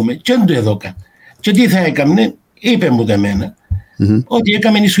δέχομαι. Και δεν το έδωκα. Και τι θα έκαμνε, είπε μου τα μένα, ότι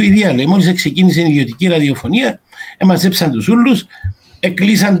έκαμε η Σουηδία. Λέει, μόλις ξεκίνησε η ιδιωτική ραδιοφωνία, μαζέψαν τους ούλους,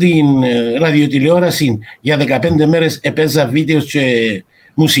 εκλείσαν την ραδιοτηλεόραση για 15 μέρες, επέζα βίντεο και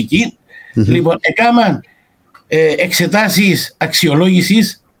μουσική. Λοιπόν, έκαναν εξετάσεις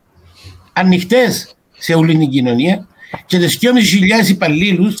αξιολόγησης ανοιχτές σε όλη την κοινωνία και τις 2.500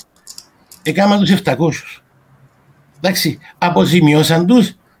 υπαλλήλους έκαναν τους 700. Εντάξει, αποζημιώσαν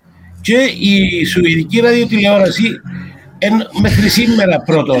τους και η Σουηδική ραδιοτηλεόραση μέχρι σήμερα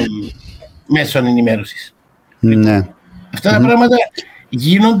πρώτων μέσων ενημέρωσης. Ναι. Αυτά τα πράγματα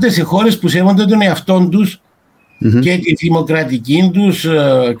γίνονται σε χώρες που σέβονται τον εαυτόν τους και τη δημοκρατική τους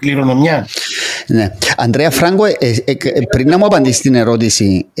κληρονομιά. Ναι. Αντρέα Φράγκο, πριν να μου απαντήσει την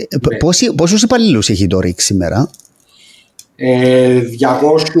ερώτηση, πόσους υπαλλήλους έχει το ΡΙΚ σήμερα?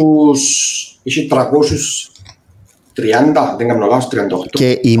 330, δεν κάνω λάθος, 38.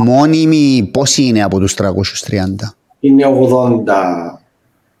 Και οι μόνιμοι πόσοι είναι από τους 330? Είναι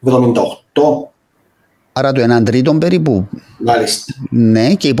 78. Άρα το 1/3 περίπου. Μάλιστα.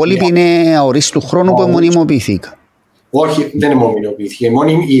 Ναι, και οι υπόλοιποι είναι αορίστου χρόνου που μονιμοποιηθήκαν. Όχι, δεν μονιμοποιήθηκε.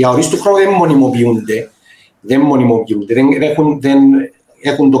 Οι αορίστου χρόνου δεν μονιμοποιούνται. Δεν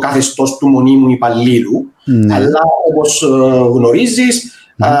έχουν το καθεστώς του μονίμου υπαλλήλου. Αλλά όπως γνωρίζεις,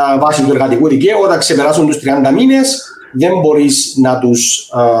 βάσει του εργατικού δικαίου, όταν ξεπεράσουν τους 30 μήνες, δεν μπορείς να τους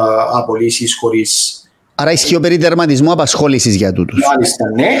απολύσεις χωρίς. Άρα ισχύει ο περιτερματισμό απασχόλησης για τούτους. Μάλιστα,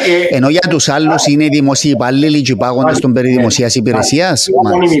 ναι. Ενώ για τους άλλους είναι οι δημοσίοι υπάλληλοι και υπάγοντες των περί δημοσίας υπηρεσίας.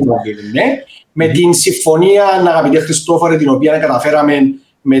 Ναι. Με την συμφωνία, αγαπητέ Χριστόφορε, την οποία καταφέραμε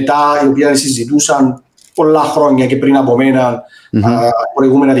μετά, η οποία συζητούσαν πολλά χρόνια και πριν από μένα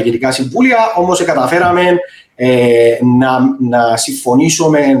προηγούμενα διοικητικά συμβούλια, όμως καταφέραμε να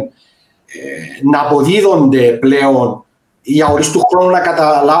συμφωνήσουμε να αποδίδονται πλέον οι αορίστου χρόνου, να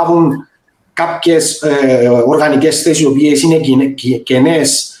καταλάβουν κάποιες οργανικές θέσεις οι οποίες είναι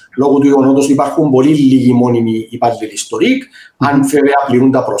κενές λόγω του γεγονότος ότι υπάρχουν πολύ λίγοι μόνιμοι υπάλληλοι στο ΡΙΚ, αν βέβαια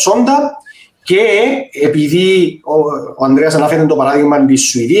πληρούν τα προσόντα. Και επειδή ο Ανδρέας αναφέρει το παράδειγμα της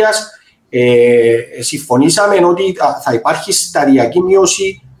Σουηδίας, συμφωνήσαμε ότι θα υπάρχει σταδιακή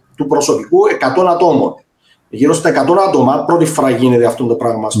μείωση του προσωπικού 100 ατόμων. Γύρω στα 100 άτομα, πρώτη φορά γίνεται αυτό το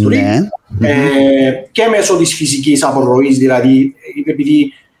πράγμα στο ΡΙΚ, και μέσω της φυσικής απορροής, δηλαδή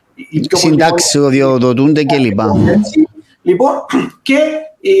επειδή συνταξιοδοτούνται και λοιπά. Λοιπόν, και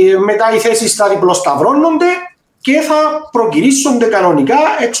μετά οι θέσεις θα διπλοσταυρώνονται και θα προκυρήσονται κανονικά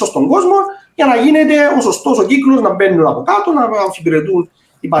έξω στον κόσμο για να γίνεται ο σωστός ο κύκλος, να μπαίνουν από κάτω, να αμφιπηρετούν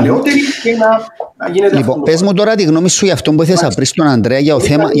οι παλαιότεροι και να γίνεται. Λοιπόν, πες μου τώρα τη γνώμη σου για αυτό που θες να βρεις στον Ανδρέα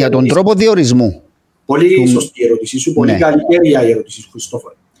για τον τρόπο διορισμού. Πολύ σωστή η ερώτησή σου, πολύ καλύτερη η ερώτησή σου,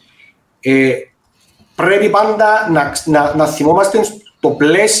 Χριστόφορε. Πρέπει πάντα να θυμόμαστε το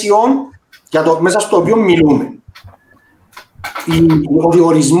πλαίσιο μέσα στο οποίο μιλούμε. Ο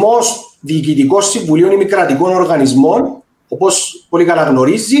διορισμός διοικητικών συμβουλίων ή μη κρατικών οργανισμών, όπως πολύ καλά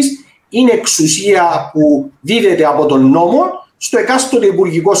γνωρίζεις, είναι εξουσία που δίδεται από τον νόμο στο εκάστοτε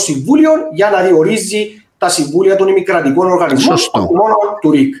Υπουργικό Συμβούλιο για να διορίζει τα συμβούλια των ημικρατικών οργανισμών μόνο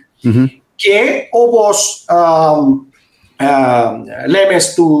του ΡΙΚ. Και όπως λέμε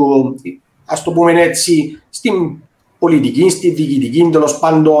ας το πούμε έτσι, στην πολιτική, στη διοικητική τέλος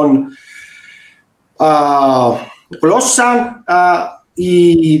πάντων γλώσσα,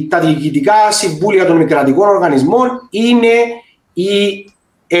 τα διοικητικά συμβούλια των ημικρατικών οργανισμών είναι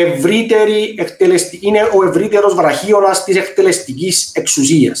είναι ο ευρύτερος βραχίωνας της εκτελεστικής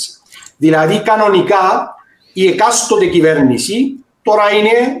εξουσίας. Δηλαδή, κανονικά, η εκάστοτε κυβέρνηση τώρα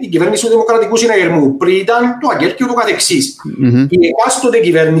είναι η κυβέρνηση του Δημοκρατικού Συναγερμού. Πριν ήταν το ΑΚΕΛ και ούτω καθεξής. Η εκάστοτε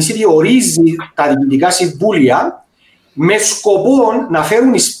κυβέρνηση διορίζει τα διοικητικά συμβούλια με σκοπό να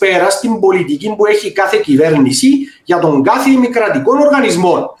φέρουν εις πέρα στην πολιτική που έχει κάθε κυβέρνηση για τον κάθε ημικρατικό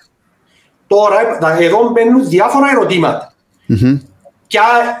οργανισμό. Τώρα εδώ μπαίνουν διάφορα ερωτήματα. Και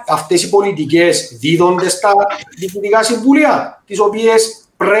αυτές οι πολιτικές δίδονται στα διοικητικά συμβούλια, τις οποίες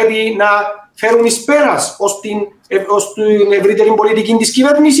πρέπει να φέρουν εις πέρας ως την ευρύτερη πολιτική της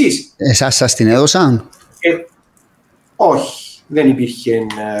κυβέρνησης. Εσάς σας την έδωσαν? Όχι. Δεν υπήρχε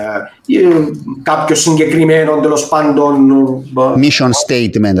κάποιο συγκεκριμένο, τέλος πάντων. Mission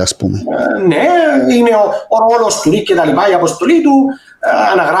statement, ας πούμε. Ναι, είναι ο ρόλος του ΡΙΚ και τα λοιπά, η αποστολή του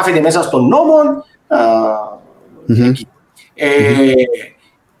αναγράφεται μέσα στον νόμο.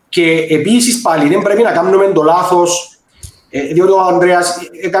 Και επίσης πάλι δεν πρέπει να κάνουμε το λάθος, διότι ο Ανδρέας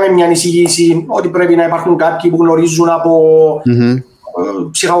έκανε μια εισήγηση ότι πρέπει να υπάρχουν κάποιοι που γνωρίζουν από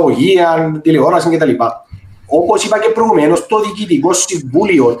ψυχαγωγία, τηλεόραση κτλ. Όπως είπα και προηγουμένως, το Διοικητικό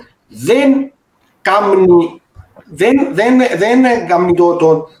Συμβούλιο δεν κάνει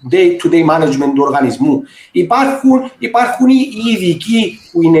το day-to-day management του οργανισμού. Υπάρχουν οι ειδικοί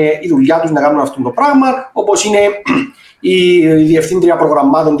που είναι η δουλειά τους να κάνουν αυτό το πράγμα, όπως είναι η Διευθύντρια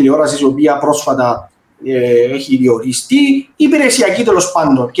Προγραμμάτων Τηλεόρασης, η οποία πρόσφατα έχει διοριστεί, υπηρεσιακή τέλος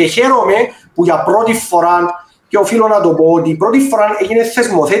πάντων. Και χαίρομαι που για πρώτη φορά, και οφείλω να το πω, ότι η πρώτη φορά έγινε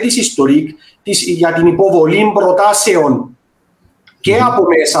θεσμοθέτηση στο ΡΙΚ για την υποβολή προτάσεων και από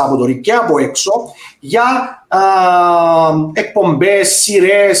μέσα από το ΡΙΚ και από έξω για εκπομπές,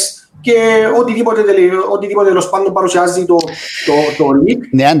 σειρές και οτιδήποτε τέλος πάντων παρουσιάζει το ΡΙΚ.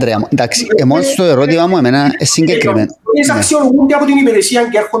 Ναι, Ανδρέα, εντάξει, εμείς το ερώτημα μου εμένα συγκεκριμένο. Είναι αξιολογούνται από την υπηρεσία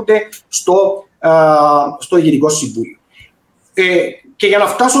και έρχονται στο Διοικητικό Συμβούλιο. Και για να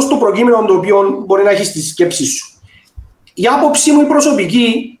φτάσω στο προκείμενο το οποίο μπορεί να έχει στη σκέψη σου. Η άποψή μου η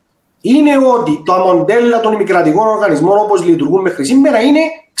προσωπική είναι ότι τα μοντέλα των ημικρατικών οργανισμών όπως λειτουργούν μέχρι σήμερα είναι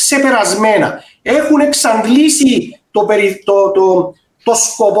ξεπερασμένα. Έχουν εξαντλήσει το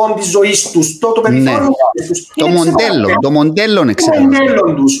σκοπό της ζωής τους, το περιθώριο τους. Το μοντέλο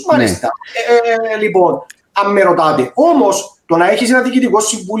τους, μάλιστα. Λοιπόν, αν με ρωτάτε, όμως το να έχεις ένα διοικητικό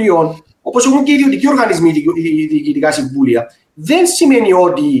συμβούλιο, όπως έχουν και οι ιδιωτικοί οργανισμοί διοικητικά συμβούλια, δεν σημαίνει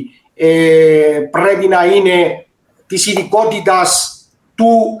ότι πρέπει να είναι της ειδικότητας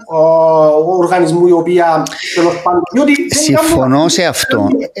του οργανισμού η οποία τέλος πάντων. Συμφωνώ σε αυτό.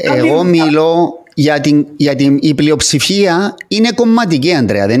 Εγώ μιλώ για η πλειοψηφία είναι κομματική,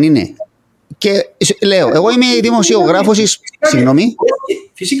 Ανδρέα, δεν είναι? Και λέω, εγώ είμαι δημοσιογράφος. Συγγνώμη.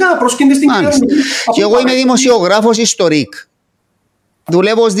 Φυσικά, προσκύνται στην κυβέρνηση. Και εγώ είμαι δημοσιογράφος στο ΡΙΚ.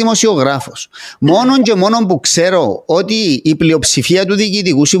 Δουλεύω ως δημοσιογράφος. Μόνον και μόνον που ξέρω ότι η πλειοψηφία του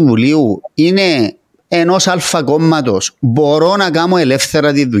Διοικητικού Συμβουλίου είναι ενός αλφα κόμματος, μπορώ να κάνω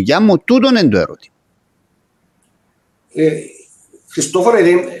ελεύθερα τη δουλειά μου? Τούτον είναι το ερώτημα. Χριστόφορε,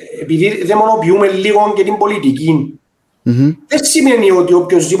 επειδή δεν μονοποιούμε λίγο και την πολιτική, δεν σημαίνει ότι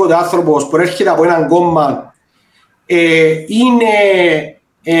οποιοσδήποτε άνθρωπος που έρχεται από έναν κόμμα είναι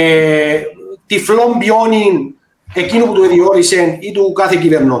τυφλόν πιόνι εκείνου που το διόρισε ή του κάθε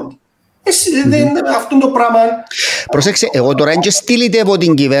κυβερνώντη. Αυτό το πράγμα. Προσέξτε, εγώ τώρα δεν στείλετε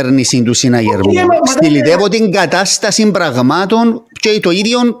την κυβέρνηση του συναγερμού. Στείλετε την κατάσταση πραγμάτων και το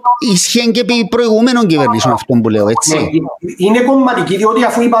ίδιο ισχύει και επί προηγούμενων κυβερνήσεων, αυτό που λέω, έτσι. Είναι κομματική, διότι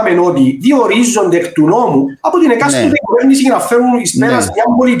αφού είπαμε ότι διορίζονται εκ του νόμου από την εκάστοτε κυβέρνηση για να φέρουν εις πέρας μια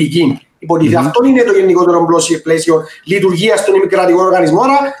πολιτική. Υποτίθεται. Αυτό είναι το γενικότερο πλαίσιο λειτουργίας των ημικρατικών οργανισμών.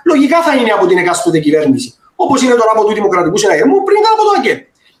 Άρα, λογικά θα είναι από την εκάστοτε κυβέρνηση. Όπως είναι τώρα από του Δημοκρατικού Συναγερμού, πριν ήταν από το ΑΚΕ.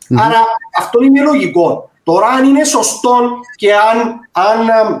 Άρα αυτό είναι λογικό. Τώρα αν είναι σωστό και αν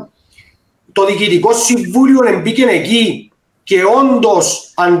το Διοικητικό Συμβούλιο εμπήκε εκεί και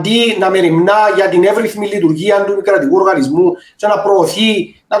όντως αντί να μεριμνά για την εύρυθμη λειτουργία του κρατικού οργανισμού, και να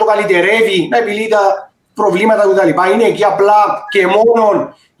προωθεί, να το καλυτερεύει, να επιλύει τα προβλήματα κτλ. Είναι εκεί απλά και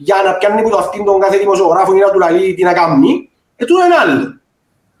μόνο για να πιάνει που το αυτήν τον κάθε δημοσιογράφο ή να του λαλεί τι να κάνει, τούτο είναι άλλο.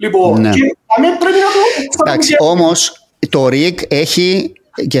 Λοιπόν, και πρέπει να το... Εντάξει, όμως το ΡΙΚ έχει,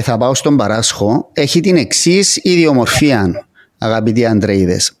 και θα πάω στον Παράσχο, έχει την εξής ιδιομορφία, αγαπητοί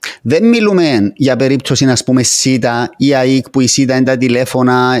Αντρέιδες. Δεν μιλούμε για περίπτωση, να πούμε, ΣΥΤΑ ή ΑΕΚ, που η ΣΥΤΑ είναι τα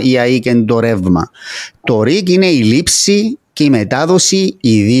τηλέφωνα, η ΑΕΚ είναι το ρεύμα. Το ΡΙΚ είναι η λήψη και η μετάδοση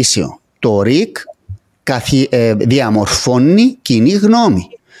ειδήσεων. Το ΡΙΚ διαμορφώνει κοινή γνώμη,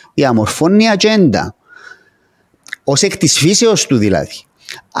 διαμορφώνει ατζέντα, ως εκ της φύσεως του δηλαδή.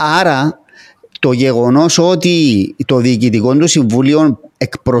 Άρα το γεγονός ότι το Διοικητικό του Συμβούλιο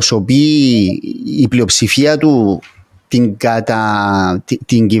εκπροσωπεί η πλειοψηφία του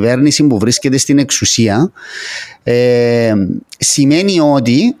την κυβέρνηση που βρίσκεται στην εξουσία, σημαίνει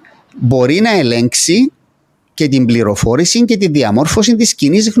ότι μπορεί να ελέγξει και την πληροφόρηση και τη διαμόρφωση της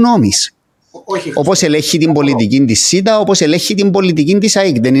κοινής γνώμης. Όπως ελέγχει την πολιτική της ΣΥΤΑ, όπως ελέγχει την πολιτική της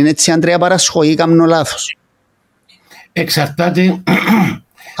ΑΕΚ. Δεν είναι έτσι, Ανδρέα Παρασχοή, ή κάνω λάθος? Εξαρτάται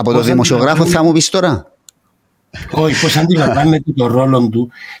από το δημοσιογράφο, θα μου πεις τώρα. Όχι, πώς αντιλαμβάνεται το ρόλο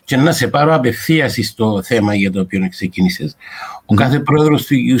του, και να σε πάρω απευθείας στο θέμα για το οποίο ξεκίνησες. Ο κάθε πρόεδρος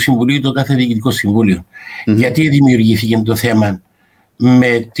του Συμβουλίου, το κάθε διοικητικό συμβούλιο. Γιατί δημιουργήθηκε το θέμα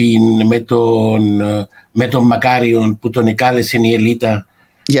με τον Μακάριον που τον εκάλεσε η Ελίτα?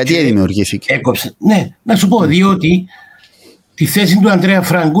 Γιατί δημιουργήθηκε? Έκοψε. Ναι, να σου πω, διότι τη θέση του Ανδρέα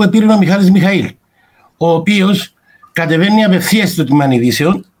Φράγκου επήρε ο Μιχάλης Μιχαήλ, ο οποίος κατεβαίνει απευθείας στο τμήμα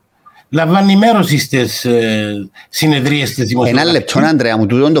ειδήσεων, λαμβάνει μέρος στις συνεδρίες της δημοσιογραφίας. Ένα λεπτό, Ανδρέα μου,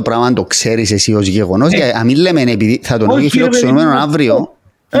 τούτο το πράγμα το ξέρεις εσύ ως γεγονός, αν μην λέμε επειδή θα τον έχει φιλοξενούμενο αύριο.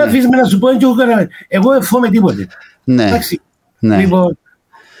 Αφήσου με να σου πω, εγώ εφόμαι τίποτε. Ναι. Λοιπόν,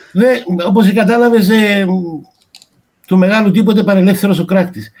 όπως κατάλαβες, του μεγάλου τίποτε παρελεύθερος ο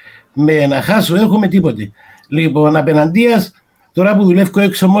κράκτης. Με να χάσω έχουμε τίποτε. Λοιπόν, απέναντίας, τώρα που δουλεύω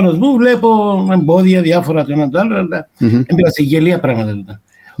έξω μόνος μου, βλέπω εμπόδια διάφορα το ένα το άλλο, αλλά έμπαιξε γελία πράγματα.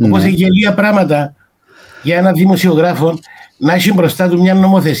 Όπως γελία πράγματα για έναν δημοσιογράφο να έχει μπροστά του μια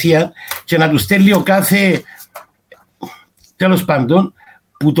νομοθεσία και να του στέλνει ο κάθε, τέλος πάντων,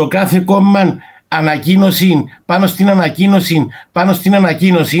 που το κάθε κόμμα ανακοίνωση πάνω στην ανακοίνωση πάνω στην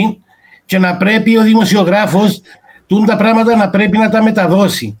ανακοίνωση, και να πρέπει ο δημοσιογράφος τα πράγματα να πρέπει να τα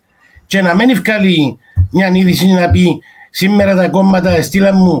μεταδώσει και να μην ευκάλει μια είδηση να πει σήμερα τα κόμματα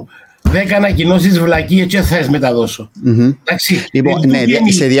στείλαν μου 10 ανακοινώσεις βλακίες και θα τις μεταδώσω. Εντάξει, λοιπόν,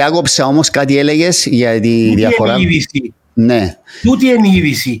 ναι, σε διάκοψα όμως, κάτι έλεγες για τη διαφορά. Είναι η είδηση. Ναι. Τούτη είναι η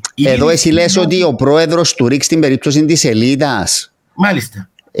είδηση. Εδώ εσύ λες ότι ο πρόεδρος του ΡΙΚ στην περίπτωση της Ελίτας, μάλιστα,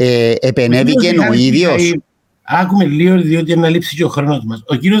 επενέβηκε ο ίδιος. Άκουμε λίγο, διότι να λείψει και ο χρόνος μας.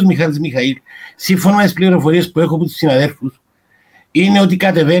 Ο κύριος Μιχάλης Μιχαήλ, σύμφωνα με τις πληροφορίες που έχω από τους συναδέλφους, είναι ότι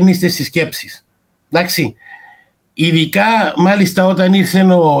κατεβαίνει στις σκέψεις. Εντάξει. Ειδικά, μάλιστα, όταν ήρθε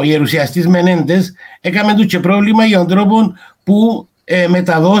ο ιερουσιαστής Μενέντες, έκαμε του και πρόβλημα για τον τρόπο που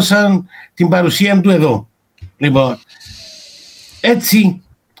μεταδώσαν την παρουσία του εδώ. Λοιπόν, έτσι,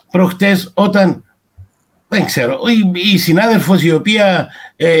 προχτές, όταν, δεν ξέρω, η συνάδελφος η οποία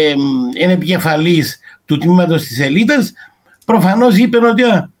είναι επικεφαλής του τμήματος της Ελίτας, προφανώς είπε ότι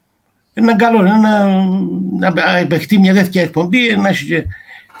είναι καλό να επεχτεί μια τέτοια εκπομπή,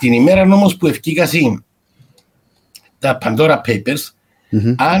 την ημέρα όμως που ευκήκασαν τα Pandora Papers,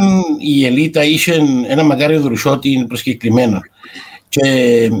 αν η Ελίτα είχε ένα Μακάριο Δρουσότη προσκεκλημένο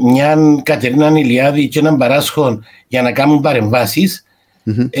και μια Κατερίνα Ηλιάδη και έναν Παράσχον για να κάνουν παρεμβάσεις,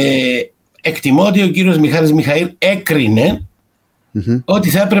 εκτιμώ ότι ο κύριος Μιχάλης Μιχαήλ έκρινε ότι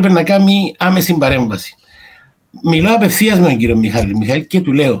θα έπρεπε να κάνει άμεση παρέμβαση. Μιλάω απευθείας με τον κύριο Μιχάλη Μιχαήλ και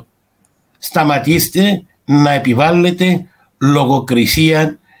του λέω, σταματήστε να επιβάλλετε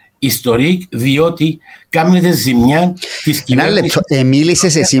λογοκρισία ιστορική, διότι κάνετε ζημιά της κυβέρνησης.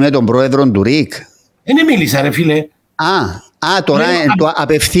 Μίλησες εσύ με τον πρόεδρο του ΡΙΚ? Δεν μίλησα, ρε φίλε. Τώρα το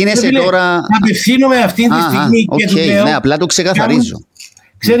απευθύνεσαι τώρα. Απευθύνομαι αυτή τη στιγμή και του λέω. Ναι, απλά το ξεκαθαρίζω.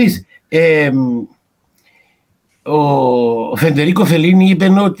 Ξέρεις, ο Φεντερίκο Φελίνη είπε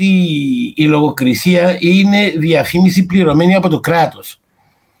ότι η λογοκρισία είναι διαφήμιση πληρωμένη από το κράτος.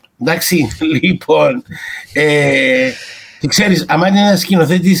 Εντάξει, λοιπόν, ξέρεις, άμα είναι ένας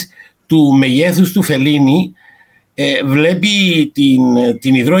σκηνοθέτης του μεγέθους του Φελίνη, βλέπει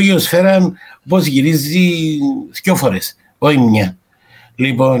την υδρόγειο σφαίρα πώς γυρίζει δυο φορές, όχι μια.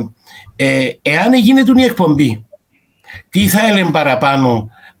 Λοιπόν, εάν γίνεται η εκπομπή, τι θα έλεγε παραπάνω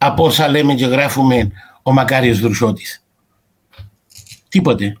από όσα λέμε και γράφουμε ο Μακάριος Δρουσότης?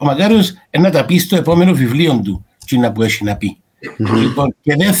 Τίποτε. Ο Μακάριος να τα πει στο επόμενο βιβλίο του, εκείνα που έχει να πει. Λοιπόν,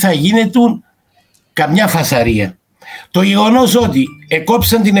 και δεν θα γίνεται καμιά φασαρία. Το γεγονός ότι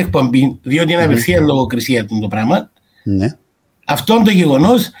εκόψαν την εκπομπή, διότι είναι απευθεία λογοκρισία το πράγμα, αυτό το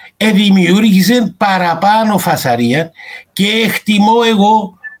γεγονός δημιούργησε παραπάνω φασαρία και εκτιμώ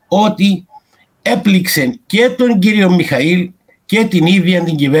εγώ ότι έπληξε και τον κύριο Μιχαήλ και την ίδια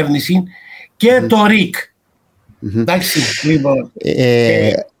την κυβέρνηση και το ΡΙΚ. Εντάξει, λοιπόν.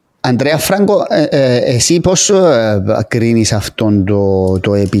 Ανδρέα Φράγκο, εσύ πώς κρίνεις αυτόν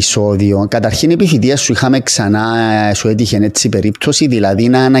το επεισόδιο? Καταρχήν, επί θητείας σου είχαμε ξανά, σου έτυχε έτσι περίπτωση, δηλαδή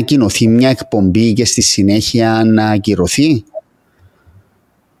να ανακοινωθεί μια εκπομπή και στη συνέχεια να ακυρωθεί?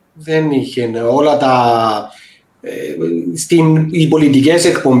 Δεν είχε. Όλα οι πολιτικές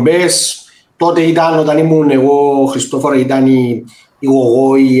εκπομπές τότε ήταν, όταν ήμουν εγώ, Χριστόφορα, ήταν η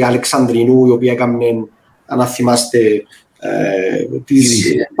Γογό, η Αλεξανδρινού, η οποία έκαμε αν θυμάστε,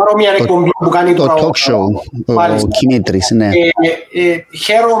 παρόμοια εκπομπή που κάνει το talk show, ο Κιμήτρης, ναι.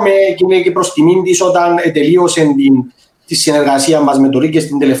 Χαίρομαι και είναι και προς τιμήν της όταν τελείωσε τη συνεργασία μας με το ΡΙΚ και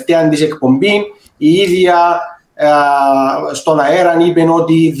στην τελευταία της εκπομπή η ίδια στον αέρα είπε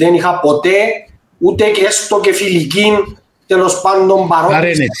ότι δεν είχα ποτέ ούτε και έστω και φιλική τέλος πάντων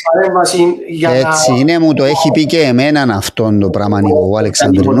παρόμοιση παρέμβαση. Έτσι είναι, μου το έχει πει και εμέναν αυτόν το πράγμα ο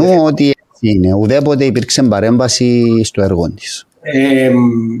Αλεξανδρινού, ότι έτσι είναι, ουδέποτε υπήρξε παρέμβαση στο έργο της.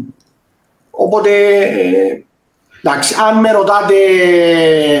 Οπότε, εντάξει, αν με ρωτάτε...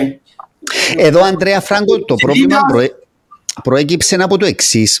 Εδώ, Ανδρέα Φράγκο, το πρόβλημα προέκυψε από το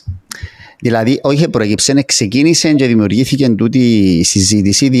εξής. Δηλαδή, όχι προέκυψε, ξεκίνησε και δημιουργήθηκε τούτη η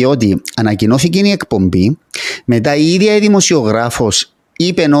συζήτηση, διότι ανακοινώθηκε η εκπομπή, μετά η ίδια η δημοσιογράφος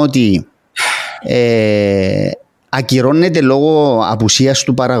είπε ότι ακυρώνεται λόγω απουσίας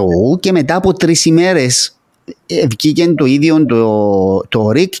του παραγωγού και μετά από 3 ημέρες βγήκε το ίδιο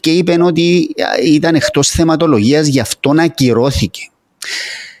το ΡΙΚ και είπε ότι ήταν εκτός θεματολογίας, γι' αυτό ακυρώθηκε.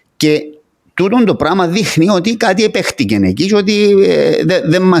 Και τούτο το πράγμα δείχνει ότι κάτι επέχτηκε εκεί και ότι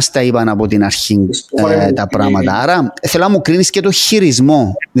δεν μας τα είπαν από την αρχή τα πράγματα. Άρα θέλω να μου κρίνεις και το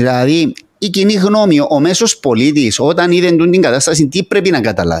χειρισμό. Δηλαδή η κοινή γνώμη, ο μέσος πολίτης όταν είδε την κατάσταση τι πρέπει να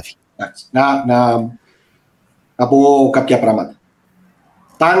καταλάβει. Να πω κάποια πράγματα.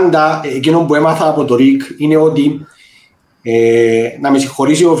 Πάντα εκείνο που έμαθα από το ΡΙΚ είναι ότι να με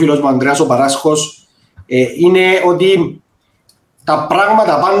συγχωρήσει ο φίλος μου Ανδρέας ο Παράσχος, είναι ότι τα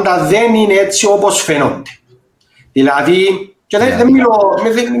πράγματα πάντα δεν είναι έτσι όπως φαίνονται. Δηλαδή, και δεν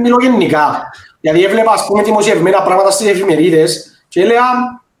μιλώ γενικά. Δηλαδή έβλεπα ας πούμε δημοσιευμένα πράγματα στις εφημερίδες και έλεγα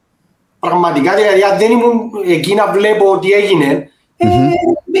πραγματικά, δηλαδή αν δεν ήμουν εκεί να βλέπω τι έγινε,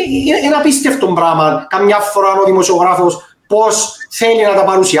 είναι απίστευτο πράγμα. Καμιά φορά ο δημοσιογράφος πώς θέλει να τα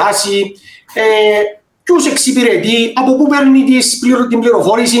παρουσιάσει, ποιους εξυπηρετεί, από πού παίρνει την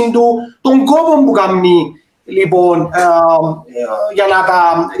πληροφόρηση του, τον κόπο που κάνει λοιπόν, για να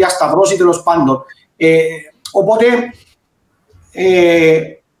τα διασταυρώσει τέλος πάντων. Οπότε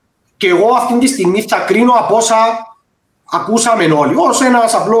και εγώ αυτή τη στιγμή θα κρίνω από όσα ακούσαμε όλοι, ως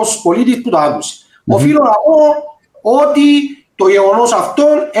ένας απλός πολίτης που το άκουσε. Οφείλω να πω ότι το γεγονός αυτό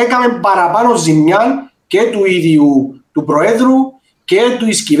έκαμε παραπάνω ζημιά και του ίδιου του Προέδρου και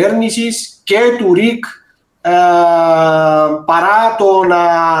της κυβέρνησης και του ΡΙΚ παρά το να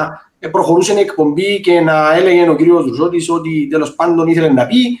προχωρούσε η εκπομπή και να έλεγε ο κύριος Δουσότης ότι τέλος πάντων ήθελε να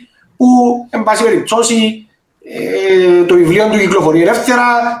πει, που εν πάση περιπτώσει το βιβλίο του κυκλοφορεί ελεύθερα,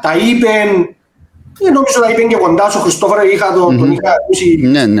 τα είπε, νομίζω τα είπε και κοντά σου Χριστόφορε, τον είχα ακούσει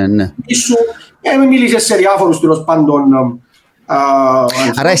ίσου, μίλησε σε διάφορους τέλος πάντων.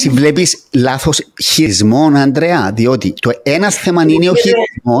 Άρα εσύ βλέπεις λάθος χειρισμό, Ανδρέα, διότι το ένα θέμα είναι ο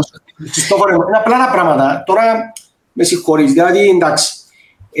χειρισμός. Χριστόφορε, είναι απλά τα πράγματα, τώρα με συγχωρείς, δηλαδή εντάξει.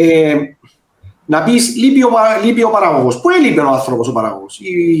 Να πεις λείπει ο παραγωγός. Πού έλειπε ο άνθρωπος ο παραγωγός,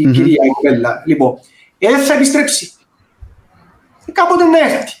 η κυρία η κοπέλα. Λοιπόν, θα επιστρέψει. Κάποτε να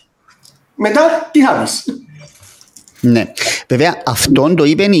έρθει. Μετά τι θα πεις. Ναι. Βέβαια αυτόν το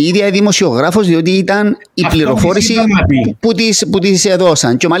είπε η ίδια η δημοσιογράφος, διότι ήταν η πληροφόρηση που της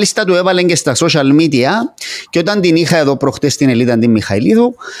έδωσαν. Και μάλιστα το έβαλε και στα social media. Και όταν την είχα εδώ προχτές στην Ελίτα την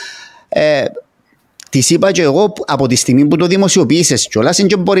Μιχαηλίδου, της είπα και εγώ από τη στιγμή που το δημοσιοποίησες κιόλας,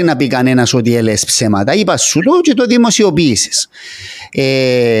 δεν μπορεί να πει κανένας ότι έλες ψέματα. Είπα σου το και το δημοσιοποίησες.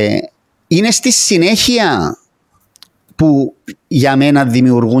 Είναι στη συνέχεια που για μένα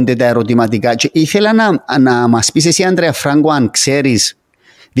δημιουργούνται τα ερωτηματικά. Και ήθελα να μας πεις εσύ, Ανδρέα Φράγκο, αν ξέρεις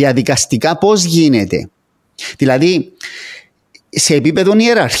διαδικαστικά πώς γίνεται. Δηλαδή, σε επίπεδο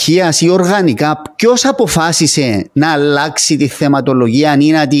ιεραρχίας ή οργανικά, ποιος αποφάσισε να αλλάξει τη θεματολογία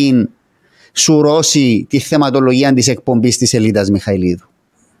ή να την σουρώσει τη θεματολογία της εκπομπής της Ελίτας Μιχαηλίδου?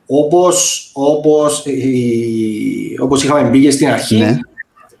 Όπως είχαμε μπει και στην αρχή, ναι.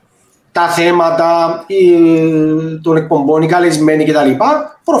 Τα θέματα των εκπομπών, οι καλεσμένοι κτλ.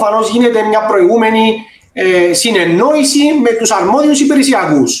 Προφανώς γίνεται μια προηγούμενη συνεννόηση με τους αρμόδιους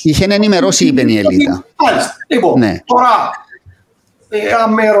υπηρεσιακούς. Είχε ενημερώσει, είπε η Ελίτα. Μάλιστα. Λοιπόν, ναι. Τώρα,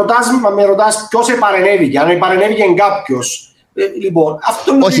 αν με ρωτάς ποιος επαρενέβηκε, αν επαρενέβηκε κάποιος. Λοιπόν,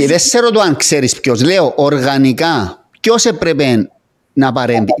 όχι, δεν σε ρωτώ αν ξέρεις ποιος. Λέω οργανικά ποιος έπρεπε να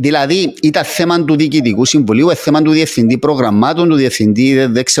παρέμβει. Δηλαδή, ήταν θέμα του Διοικητικού Συμβουλίου, θέμα του Διευθυντή Προγραμμάτων, του Διευθυντή,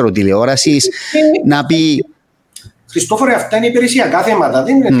 δεν ξέρω, τηλεόρασης, να πει. Χριστόφορε, αυτά είναι υπηρεσιακά θέματα.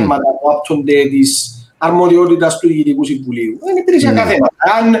 Δεν είναι θέματα που άπτονται της αρμοδιότητας του Διοικητικού Συμβουλίου. Δεν είναι υπηρεσιακά θέματα.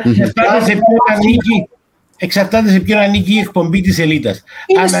 Εξαρτάται σε ποιον ανήκει η εκπομπή της Ελίτας.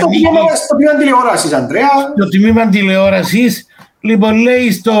 Είναι στο τμήμα τηλεόρασης, Ανδρέα. Στο τμήμα τηλεόρασης Λοιπόν,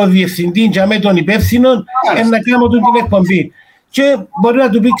 λέει στο διευθυντή και με τον υπεύθυνο να κάνω την εκπομπή. Και μπορεί να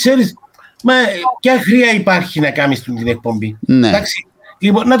του πει, ξέρεις, μα ποια χρειά υπάρχει να κάνεις την εκπομπή. Ναι. Εντάξει.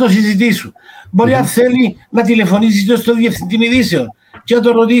 Λοιπόν, να το συζητήσουν. Μπορεί αν θέλει να τηλεφωνήσει στο διευθυντή ειδήσεων και να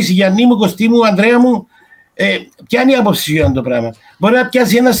το ρωτήσει, Γιάννη μου, Κωστή μου, Ανδρέα μου, ποια είναι η άποψη για το πράγμα. Μπορεί να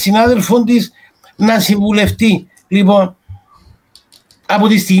πιάσει ένα συνάδελφο τη να συμβουλευτεί. Λοιπόν, από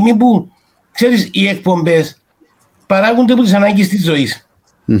τη στιγμή που ξέρεις, οι εκπομπές παράγονται από τις ανάγκες της ζωής.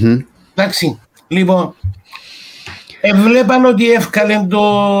 Εντάξει. Λοιπόν, βλέπαν ότι έφκαλεν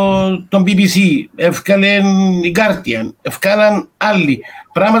τον BBC, έφκαλεν η Guardian, έφκαλαν άλλοι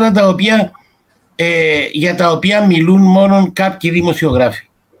πράγματα τα οποία, για τα οποία μιλούν μόνο κάποιοι δημοσιογράφοι.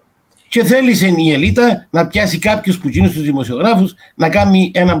 Και θέλησε η ελίτα να πιάσει κάποιους που γίνουν στους δημοσιογράφους να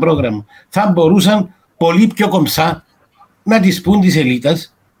κάνει ένα πρόγραμμα. Θα μπορούσαν πολύ πιο κομψά να τις πούν της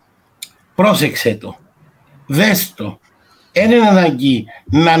ελίτας, πρόσεξε το, δες το, δεν είναι ανάγκη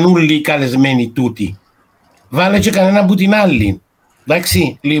να νουλli οι καλεσμένοι τούτοι. Βάλε και κανένα από την άλλη.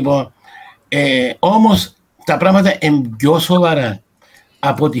 Εντάξει, λοιπόν, όμως τα πράγματα είναι πιο σοβαρά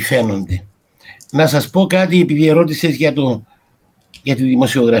από ό,τι φαίνονται. Να σας πω κάτι, επειδή ερώτησες για τη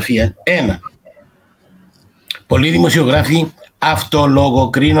δημοσιογραφία. Ένα, πολλοί δημοσιογράφοι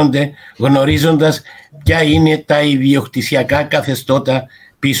αυτολογοκρίνονται γνωρίζοντας ποια είναι τα ιδιοκτησιακά καθεστώτα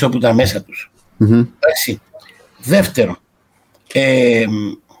πίσω από τα μέσα τους. Εντάξει. Δεύτερο,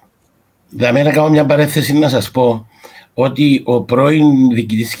 για μένα κάνω μια παρέθεση να σας πω ότι ο πρώην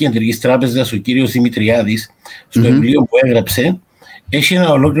διοικητής της Κεντρικής Τράπεζας, ο κύριος Δημητριάδης, στο βιβλίο που έγραψε, έχει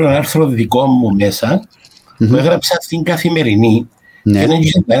ένα ολόκληρο άρθρο δικό μου μέσα, που έγραψα στην Καθημερινή, και δεν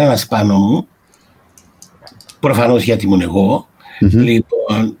είχε κανένας πάνω μου, προφανώς γιατί ήμουν εγώ,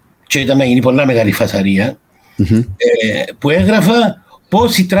 λοιπόν, και ήταν να γίνει πολλά μεγάλη φασαρία, που έγραφα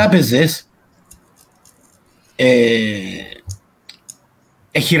πώς οι τράπεζες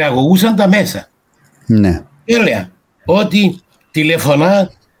χειραγωγούσαν τα μέσα. Ναι. Έλεγα ότι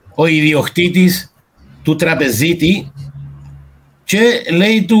τηλεφωνά ο ιδιοκτήτης του τραπεζίτη και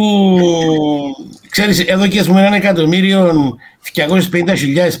λέει του, ξέρεις, εδώ και πούμε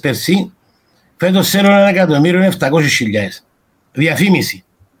 1.250.000 πέρσι, φέτος σε 1.700.000. Διαφήμιση.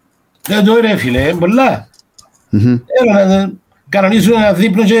 Δεν το ρε φίλε, πολλά. Έλα να κανονίζουν ένα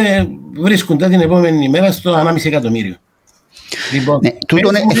δείπνο και βρίσκουν τα την επόμενη ημέρα στο 1,5 εκατομμύριο. Λοιπόν, ναι,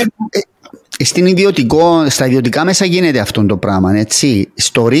 στα ιδιωτικά μέσα γίνεται αυτό το πράγμα, έτσι.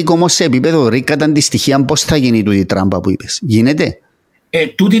 Στο ΡΙΚ όμως, σε επίπεδο ΡΙΚ, κατά τη στοιχεία, πώς θα γίνει τούτη τράμπα που είπες? Γίνεται?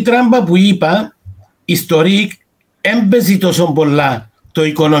 Τούτη τράμπα που είπα, στο ΡΙΚ έμπαιζε τόσο πολλά το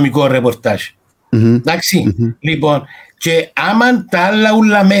οικονομικό ρεπορτάζ. Εντάξει. Λοιπόν, και άμα τα άλλα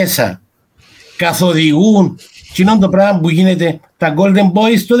ούλα μέσα καθοδηγούν κοινό το πράγμα που γίνεται, τα Golden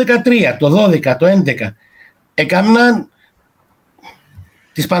Boys το 13, το 12, το 11 έκαναν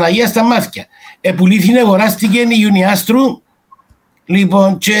της Παναγίας στα μάτια. Επουλήθη, αγοράστηκε η Ιουνιάστρου,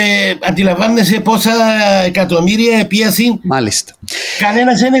 λοιπόν, και αντιλαμβάνεσαι πόσα εκατομμύρια επίαση. Μάλιστα.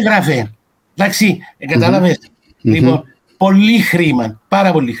 Κανένας δεν έγραφε. Εντάξει, κατάλαβες. Λοιπόν, πολύ χρήμα,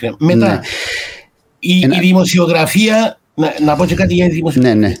 πάρα πολύ χρήμα. Μετά, η δημοσιογραφία, να πω και κάτι για τη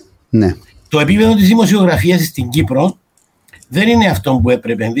δημοσιογραφία. Ναι. Το επίπεδο της δημοσιογραφίας στην Κύπρο δεν είναι αυτό που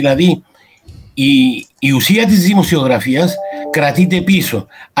έπρεπε. Δηλαδή, η ουσία της δημοσιογραφίας κρατείται πίσω.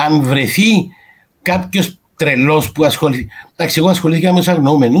 Αν βρεθεί κάποιος τρελός που ασχοληθεί. Εντάξει, εγώ ασχολήθηκα με τους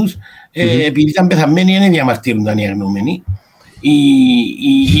αγνοούμενους, επειδή ήταν πεθαμένοι, δεν διαμαρτύρονταν οι αγνοούμενοι.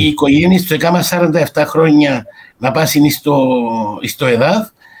 Οι οικογένειες του έκαναν 47 χρόνια να πάσουν στο ΕΔΑΔ,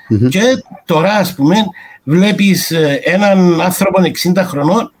 και τώρα, ας πούμε, βλέπεις έναν άνθρωπο 60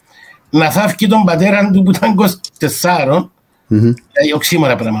 χρονών να θαύκει τον πατέρα του που ήταν 24,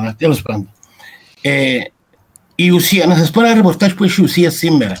 οξύμορα πράγματα, τέλος πάντων. Η ουσία, να σας πω ένα ρεπορτάζ που έχει ουσία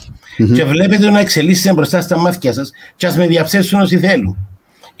σήμερα, και βλέπετε να εξελίσσεται μπροστά στα μάτια σας, και ας με διαψεύσουν όσοι θέλουν.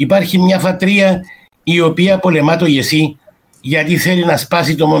 Υπάρχει μια φατρία η οποία πολεμά το ΓΕΣΥ γιατί θέλει να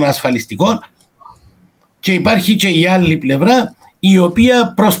σπάσει το μονοασφαλιστικό, και υπάρχει και η άλλη πλευρά η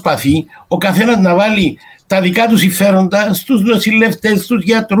οποία προσπαθεί ο καθένας να βάλει τα δικά του συμφέροντα στους νοσηλευτές, στους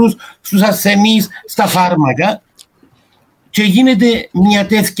γιατρούς, στους ασθενείς, στα φάρμακα, και γίνεται μια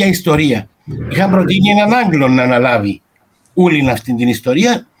τέτοια ιστορία. Είχα προτείνει έναν Άγγλο να αναλάβει όλη αυτή την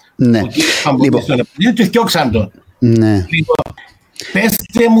ιστορία. Ναι. Και φτιάξαν τον. Ναι. Λοιπόν,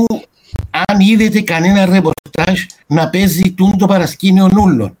 πέστε μου αν είδετε κανένα ρεπορτάζ να παίζει το παρασκήνιο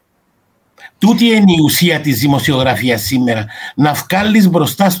νουλών. Τούτη είναι η ουσία της δημοσιογραφίας σήμερα. Να βγάλεις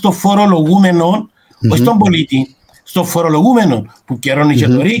μπροστά στο φορολογούμενο, όχι στον πολίτη, στο φορολογούμενο που καιρώνει και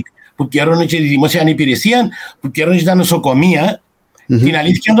το ΡΙΚ, που καιρώνει και τη δημόσια υπηρεσία, που καιρώνει και τα νοσοκομεία, την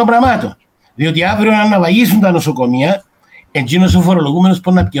αλήθεια των πραγμάτων. Διότι αύριο να αναβαγίσουν τα νοσοκομεία, Εκείνος ο φορολογούμενος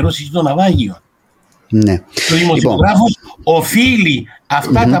που να πληρώσει το ναυάγιο. Ναι. Ο δημοσιογράφος οφείλει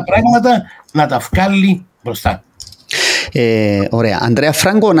αυτά τα πράγματα να τα βγάλει μπροστά. Ωραία. Ανδρέα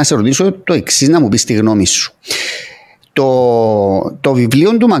Φράγκο, να σε ρωτήσω το εξής, να μου πεις τη γνώμη σου. Το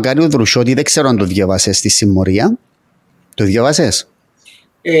βιβλίο του Μακάριου Δρουσιώτη, δεν ξέρω αν το διαβάσες στη συμμορία. Το διαβάσες?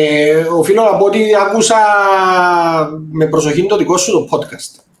 Οφείλω να πω ότι άκουσα με προσοχή το δικό σου το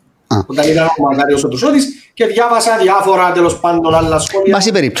podcast. Όταν ήταν ο Μακάριος ο Δρουσιώτης και διάβασα διάφορα τέλος πάντων άλλα σχόλια.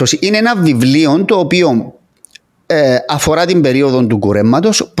 Βάση περίπτωση. Είναι ένα βιβλίο το οποίο αφορά την περίοδο του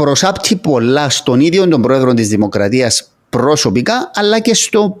κουρέμματος, προσάπτει πολλά στον ίδιο τον πρόεδρο της Δημοκρατίας προσωπικά, αλλά και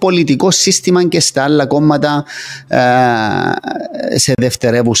στο πολιτικό σύστημα και στα άλλα κόμματα σε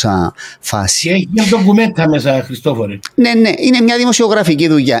δευτερεύουσα φάση. Και έχει μια ντοκουμέντα μέσα, Χριστόφορε. Ναι, είναι μια δημοσιογραφική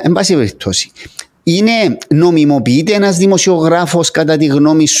δουλειά, εν πάση περιπτώσει. Νομιμοποιείται ένας δημοσιογράφος, κατά τη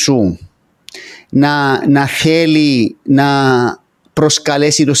γνώμη σου, να θέλει να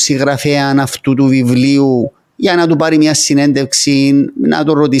προσκαλέσει τον συγγραφέα αυτού του βιβλίου για να του πάρει μια συνέντευξη, να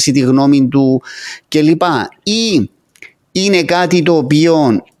του ρωτήσει τη γνώμη του κλπ. Ή είναι κάτι το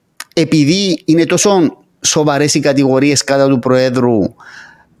οποίο, επειδή είναι τόσο σοβαρές οι κατηγορίες κατά του Προέδρου,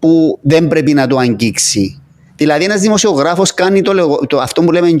 που δεν πρέπει να το αγγίξει. Δηλαδή ένας δημοσιογράφος κάνει αυτό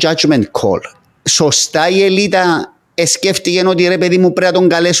που λέμε judgment call. Σωστά η ελίτα σκέφτηκε ότι ρε παιδί μου πρέπει να τον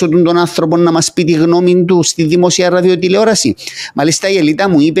καλέσω τον άνθρωπο να μας πει τη γνώμη του στη δημόσια ραδιοτηλεόραση. Μάλιστα η ελίτα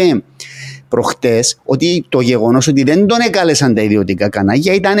μου είπε προχτές ότι το γεγονός ότι δεν τον εκάλεσαν τα ιδιωτικά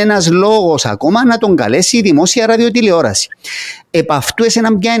κανάλια ήταν ένας λόγος ακόμα να τον καλέσει η δημόσια ραδιοτηλεόραση. Επ' αυτού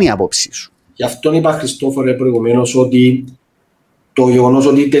εσένα ποια είναι η άποψή σου? Γι' αυτόν είπα, Χριστόφορε, προηγουμένως ότι το γεγονός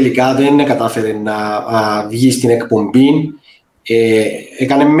ότι τελικά δεν κατάφερε να βγει στην εκπομπή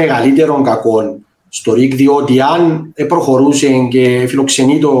έκανε μεγαλύτερο κακό στο ΡΙΚ, διότι αν προχωρούσε και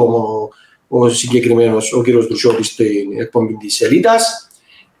φιλοξενεί ο συγκεκριμένος, ο κ. Δρουσιώτης, στην εκπομπή της Ελίτας,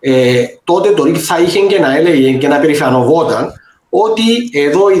 τότε το ΡΙΚ θα είχε και να έλεγε και να περηφανευόταν ότι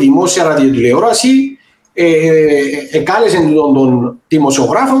εδώ η δημόσια ραδιοτηλεόραση εκάλεσε τον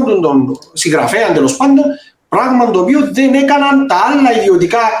δημοσιογράφο, τον συγγραφέα τέλος πάντων, πράγμα το οποίο δεν έκαναν τα άλλα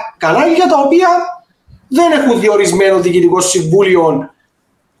ιδιωτικά κανάλια, τα οποία δεν έχουν διορισμένο διοικητικό συμβούλιο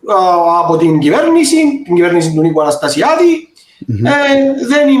από την κυβέρνηση του Νίκου Αναστασιάδη.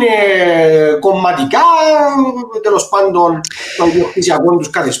 Δεν είναι κομματικά, τέλος πάντων, των ιδιοκτησιακών τους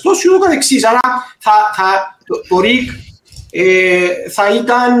καθεστώς και ούτω καθεξής. Άρα το ΡΙΚ θα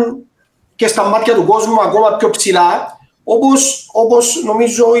ήταν και στα μάτια του κόσμου ακόμα πιο ψηλά, όπως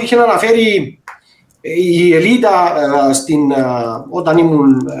νομίζω είχε αναφέρει η Ελίτα όταν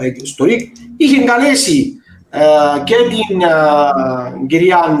ήμουν στο ΡΙΚ. Είχε καλέσει και την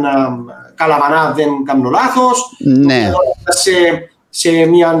κυρία Καλαβανά, δεν κάνω λάθος, ναι, σε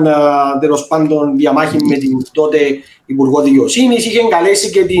μια τέλος πάντων διαμάχη με την τότε Υπουργό Δικαιοσύνης. Είχε καλέσει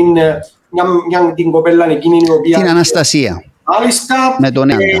και την κοπέλα εκείνη, η οποία... την Αναστασία. Μάλιστα, με τον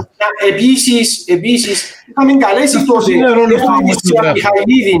Νέαντα. Επίσης είχαμε καλέσει τότε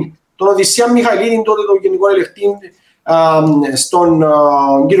τον Οδυσσέα Μιχαηλίδη, τότε τον Γενικό Ελεκτή, στον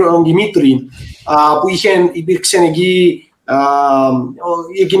κύριο Δημήτρη, που υπήρξε εκεί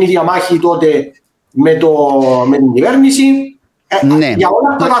εκείνη η διαμάχη τότε με την κυβέρνηση. Ναι. Για όλα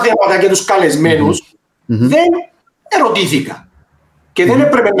αυτά τα θέματα και τους καλεσμένους δεν ερωτήθηκα. Και δεν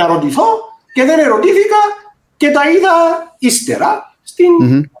έπρεπε να ρωτηθώ και δεν ερωτήθηκα και τα είδα ύστερα στην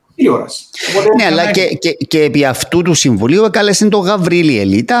τηλεόραση. Ναι, αλλά και επί αυτού του συμβουλίου έκαλεσε τον Γαβρίλη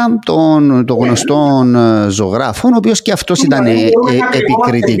Ελίτα, τον γνωστό ζωγράφο, ο οποίος και αυτός ήταν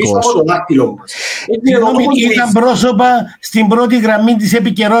επικριτικός. Ήταν πρόσωπα στην πρώτη γραμμή της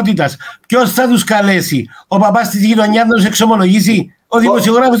επικαιρότητας. Ποιος θα τους καλέσει? Ο παπάς της γειτονιάς να τους εξομολογήσει? Ο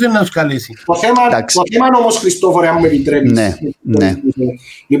δημοσιογράφος δεν να τους καλέσει. Το θέμα όμως, Χριστόφορε, αν μου επιτρέπεις,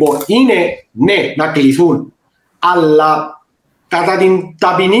 λοιπόν, είναι ναι να κληθούν, αλλά κατά την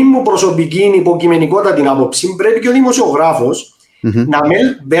ταπεινή μου προσωπική υποκειμενικότητα την άποψη, πρέπει και ο δημοσιογράφος να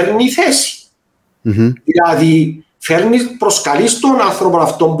παίρνει θέση. Δηλαδή, προσκαλείς τον άνθρωπο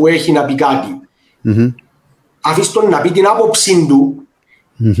αυτόν που έχει να πει κάτι. Αφήσεις τον να πει την άποψη του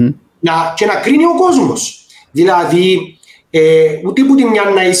και να κρίνει ο κόσμος. Δηλαδή, ούτε από τη μια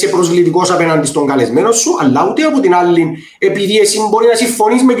να είσαι προσβλητικός απέναντι στον καλεσμένο σου, αλλά ούτε από την άλλη, επειδή εσύ μπορεί να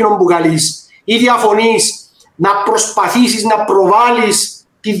συμφωνείς με εκείνον που καλείς ή διαφωνείς, να προσπαθήσεις να προβάλλεις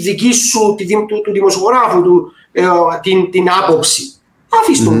τη δική σου, του δημοσιογράφου, την άποψη.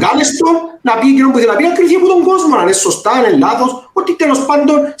 Αφήσεις τον κάλεστο να πει εκείνο που θέλει να πει, να κρυθεί από τον κόσμο, αν είναι σωστά, αν είναι λάθος, ότι τέλος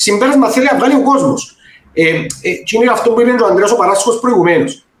πάντων συμπέρασμα θέλει να βγάλει ο κόσμος. Και είναι αυτό που είπε ο Ανδρέας ο Παράσχος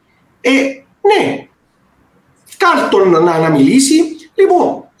προηγουμένως. Ναι, κάλ' τον να μιλήσει,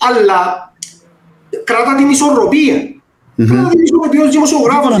 λοιπόν, αλλά κράτα την ισορροπία. Ο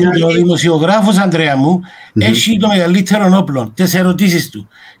δημοσιογράφος, Ανδρέα μου, έχει το μεγαλύτερο όπλο, τις ερωτήσεις του.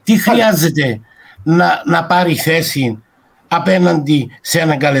 Τι χρειάζεται να πάρει θέση απέναντι σε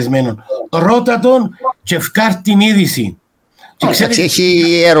έναν καλεσμένο? Ρώτα τον και φκάρ την είδηση.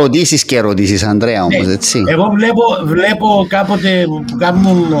 Έχει ερωτήσεις και ερωτήσεις, Ανδρέα, όμως, έτσι. Εγώ βλέπω κάποτε που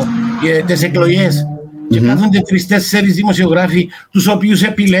κάνουν τις εκλογές και κάθονται 3-4 δημοσιογράφοι, τους οποίους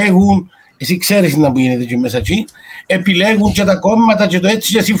επιλέγουν. Εσύ ξέρεις να που γίνεται και μέσα εκεί. Επιλέγουν και τα κόμματα και το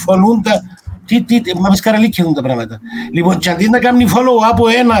έτσι και συμφωνούν τα. Μα με σκαραλίκιαν τα πράγματα. Λοιπόν, και αντί να κάνει follow-up ο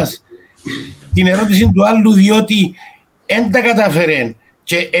ένας την ερώτηση του άλλου, διότι δεν τα κατάφερε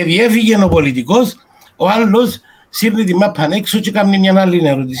και διέφυγε ο πολιτικός, ο άλλος σύρνει τη μάπα έξω και κάνει μια άλλη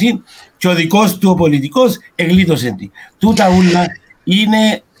ερώτηση και ο δικός του ο πολιτικός εγλίτωσε τη. Τούτα ούλα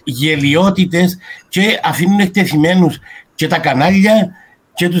είναι γελιότητες και αφήνουν εκτεθειμένους και τα κανάλια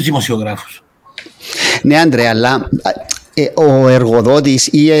και τους δημοσιογράφους. Ναι, Ανδρέα, αλλά ο εργοδότης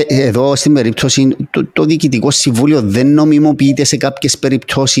ή εδώ στην περίπτωση το Διοικητικό Συμβούλιο δεν νομιμοποιείται σε κάποιες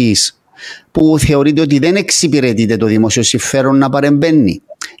περιπτώσεις που θεωρείται ότι δεν εξυπηρετείται το δημόσιο συμφέρον να παρεμβαίνει.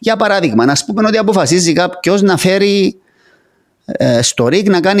 Για παράδειγμα, να πούμε ότι αποφασίζει κάποιος να φέρει στο ΡΙΚ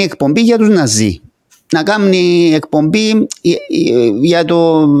να κάνει εκπομπή για τους Ναζί. Να κάνει εκπομπή για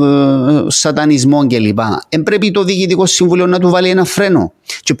το σατανισμό κλπ. Πρέπει το Διοικητικό Συμβούλιο να του βάλει ένα φρένο.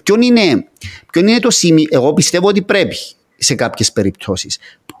 Και ποιο είναι το σημείο? Εγώ πιστεύω ότι πρέπει σε κάποιες περιπτώσεις.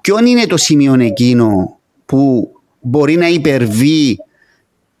 Ποιο είναι το σημείο εκείνο που μπορεί να υπερβεί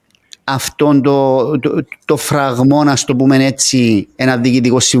αυτόν το φραγμό, να το πούμε έτσι, ένα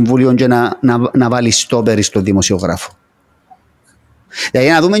Διοικητικό Συμβούλιο και να βάλει στόπερ στο δημοσιογράφο? Δηλαδή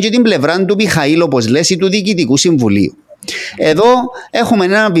να δούμε και την πλευρά του Μιχαήλ, όπως λες, ή του Διοικητικού Συμβουλίου. Εδώ έχουμε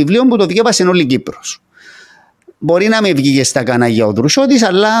ένα βιβλίο που το διάβασε όλη η Κύπρος. Μπορεί να με βγήκε στα κανάλια ο Δρουσότης,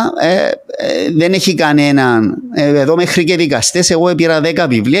 αλλά δεν έχει κανέναν. Εδώ μέχρι και δικαστές, εγώ πήρα 10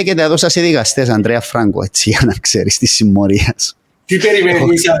 βιβλία και τα έδωσα σε δικαστές, Ανδρέα Φράγκο, έτσι, για να ξέρεις τη συμμορία. Τι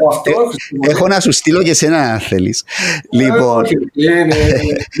περιμένεις από αυτό? Έχω να σου στείλω και εσένα αν θέλεις. Λοιπόν.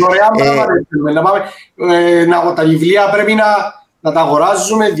 Τα βιβλία πρέπει να τα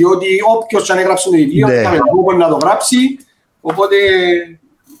αγοράζουμε, διότι όποιος αν έγραψε το βιβλίο μπορεί να το γράψει. Οπότε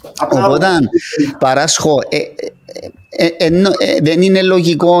παράσχω. Δεν είναι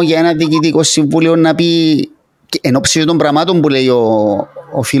λογικό για ένα Διοικητικό Συμβούλιο να πει, εν ώψη των πραγμάτων που λέει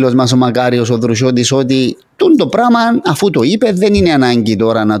ο φίλος μας ο Μακάριος ο Δρουσιώτης, ότι το πράγμα αφού το είπε δεν είναι ανάγκη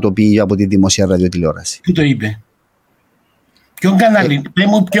τώρα να το πει από τη δημόσια ραδιοτηλεόραση. Πού το είπε?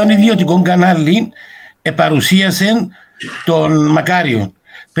 Ποιον ιδιωτικό κανάλι παρουσίασε τον Μακάριο?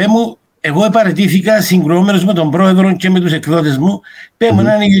 Εγώ επαρετήθηκα συγκρουόμενος με τον πρόεδρο και με τους εκδότες μου. Πες μου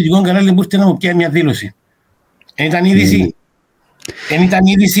έναν ιδιωτικό κανάλι που ήρθε να μου πιάσει μια δήλωση. Εν ήταν είδηση? Εν ήταν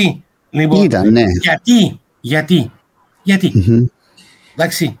είδηση? Λοιπόν, ήταν, ναι. Γιατί?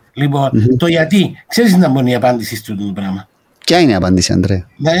 Εντάξει, λοιπόν, το γιατί. Ξέρεις να μπορεί η απάντηση στο πράγμα? Ποια είναι η απάντηση, Ανδρέα?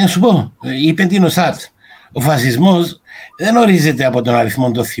 Να σου πω, είπε την ο ΣΑΤ. Ο φασισμός δεν ορίζεται από τον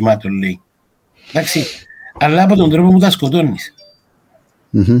αριθμό των θυμάτων, λέει. Εντάξει, αλλά από τον τρόπο που τα σκοτώνεις.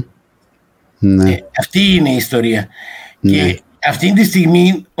 Ναι. Αυτή είναι η ιστορία. Ναι. Και αυτή τη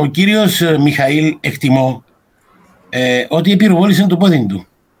στιγμή ο κύριος Μιχαήλ εκτιμώ ότι επιρροβόλησε το πόδι του.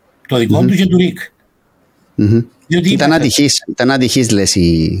 Το δικό του και του ΡΙΚ. Ήταν ατυχής, λες.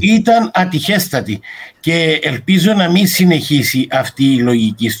 Ήταν ατυχέστατη. Και ελπίζω να μην συνεχίσει αυτή η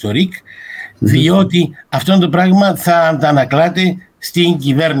λογική στο ΡΙΚ, διότι αυτό το πράγμα θα αντανακλάται στην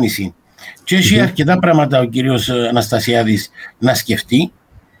κυβέρνηση. Και έχει αρκετά πράγματα ο κύριος Αναστασιάδης να σκεφτεί.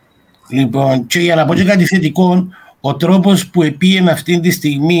 Λοιπόν, και για να πω και κάτι θετικό, ο τρόπος που επήγαινε αυτή τη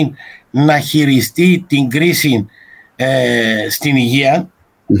στιγμή να χειριστεί την κρίση στην υγεία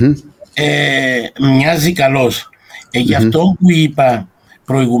μοιάζει καλός. Γι' αυτό που είπα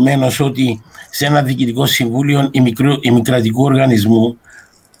προηγουμένως ότι σε ένα Διοικητικό Συμβούλιο ημικρατικού οργανισμού,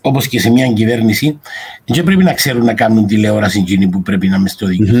 όπως και σε μια κυβέρνηση, δεν πρέπει να ξέρουν να κάνουν τηλεόραση εκείνη που πρέπει να είμαι στο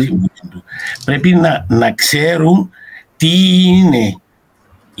Διοικητικό Συμβούλιο του. Πρέπει να ξέρουν τι είναι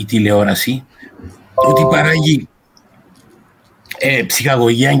η τηλεόραση, ότι παράγει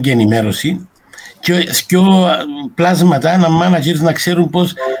ψυχαγωγία και ενημέρωση, και πλάσματα, ένα μάνατζερ να ξέρουν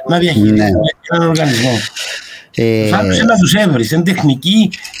πώς να διαχειριστούν έναν οργανισμό. Θα να τους έβρεις, εν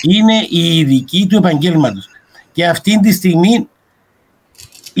τεχνική είναι η ειδική του επαγγέλματος. Και αυτή τη στιγμή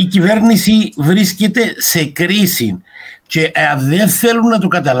η κυβέρνηση βρίσκεται σε κρίση και αν δεν θέλουν να το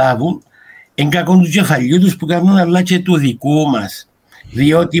καταλάβουν, εν κακόν του κεφαλιού τους που κάνουν, αλλά και του δικού μας.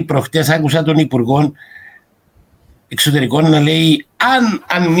 Διότι προχτές άκουσα τον Υπουργό Εξωτερικών να λέει αν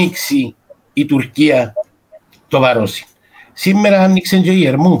ανοίξει η Τουρκία το Βαρόσι. Σήμερα άνοιξε και η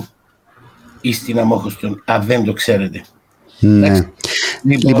Ερμού ή στην Αμόχωστον, αν δεν το ξέρετε. Ναι.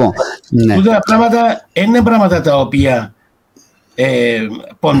 Λοιπόν, τούτα πράγματα είναι πράγματα τα οποία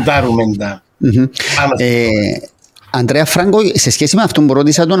ποντάρουμε τα. Αντρέα Φράγκο, σε σχέση με αυτό που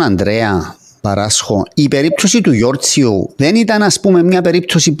ρώτησα τον Ανδρέα Παράσχο, η περίπτωση του Γιόρτσιου δεν ήταν, ας πούμε, μια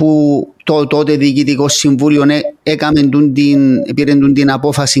περίπτωση που το τότε Διοικητικό Συμβούλιο πήρε την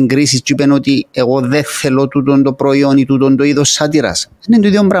απόφαση κρίσης και είπε ότι εγώ δεν θέλω τούτον το προϊόν ή τούτον το είδος σάτυρας? Είναι το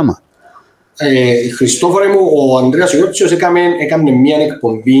ίδιο πράγμα. Χριστόφορε μου, ο Ανδρέας Γιόρτσιος έκανε μια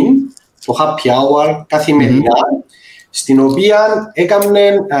εκπομπή, το Happy Hour, καθημερινά, στην οποία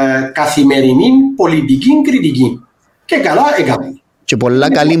έκανε καθημερινή πολιτική κριτική. Και καλά έκανε. Και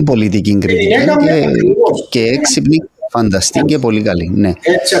πολλά καλή πολιτική κριτική και έξυπνη, φανταστική και πολύ καλή. Ναι.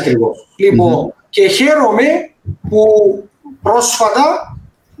 Έτσι ακριβώς. Λοιπόν, και χαίρομαι που πρόσφατα,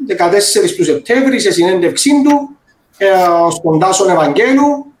 14 του Σεπτέμβρη, σε συνέντευξή του, στον Τάσον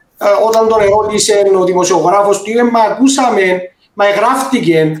Ευαγγέλου, όταν τον ερώτησε ο δημοσιογράφος του, είπε, μα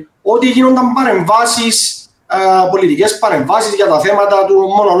εγγράφτηκε ότι γίνονταν παρεμβάσεις, πολιτικές παρεμβάσεις για τα θέματα του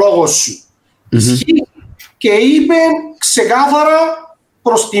μονολόγου σου. Και είπε ξεκάθαρα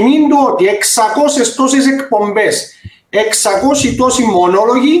προς τιμήν του ότι 600 τόσες εκπομπές, 600 τόσοι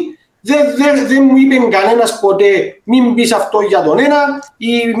μονόλογοι, δεν μου είπε κανένας ποτέ μην πεις αυτό για τον ένα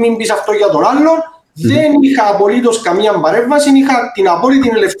ή μην πεις αυτό για τον άλλον. Δεν είχα απολύτως καμία παρέμβαση, είχα την απόλυτη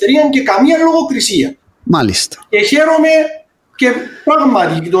ελευθερία και καμία λογοκρισία. Μάλιστα. Και χαίρομαι και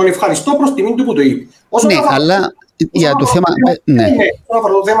πράγματι τον ευχαριστώ προς τιμήν του που το είπε. Ναι, αλλά για το θέμα...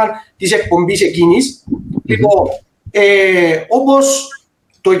 το θέμα της εκπομπής εκείνης, λοιπόν, όπως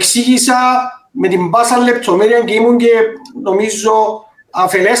το εξήγησα με την πάσα λεπτομέρεια και ήμουν και νομίζω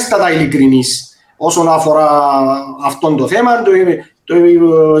αφελέστατα ειλικρινής όσον αφορά αυτόν το θέμα.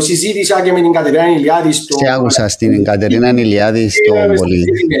 Το συζήτησα και με την Κατερίνα Ηλιάδη. Σε άκουσα στην Κατερίνα Ηλιάδη στο πολύ.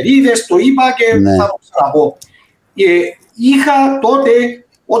 Στις εφημερίδες, το είπα και θα το ξαναπώ. Είχα τότε,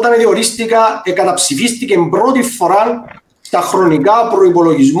 όταν διορίστηκα, καταψηφίστηκε πρώτη φορά στα χρονικά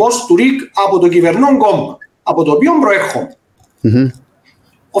προϋπολογισμός του ΡΙΚ από το κυβερνών κόμμα, από το οποίο προέρχομαι.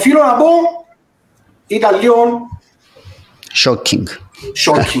 Οφείλω να πω, ήταν λίγο shocking.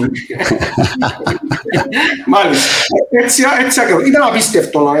 Μάλιστα. Έτσι ακριβώς. Ήταν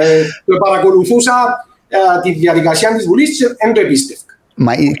απίστευτο. Παρακολουθούσα τη διαδικασία της Βουλής και δεν το επίστευκα.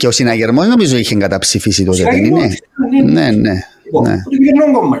 Μα και ο συναγερμός νομίζω είχε καταψηφίσει τότε, δεν είναι? Ναι. Το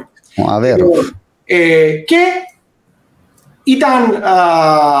κυβερνών κόμμα. Ο Αβέροφ. Και ήταν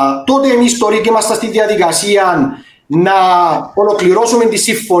τότε εμείς στο ΡΙΚ ήμασταν στη διαδικασία να ολοκληρώσουμε τις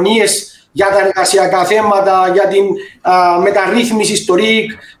συμφωνίες για τα εργασιακά θέματα, για την μεταρρύθμιση στο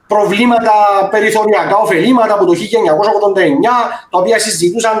ΡΙΚ, προβλήματα περιθωριακά, ωφελήματα από το 1989, τα οποία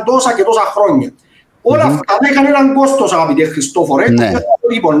συζητούσαν τόσα και τόσα χρόνια. Όλα αυτά είχαν έναν κόστος, αγαπητέ Χριστόφορε,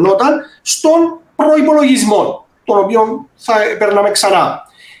 που υπονόταν στον προϋπολογισμό, τον οποίο θα περνάμε ξανά.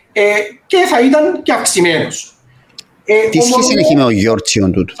 Και θα ήταν και αυξημένος. Τι σχέση έχει με ο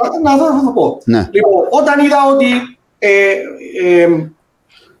Γιόρτσιον τούτο? Να το πω. Λοιπόν, όταν είδα ότι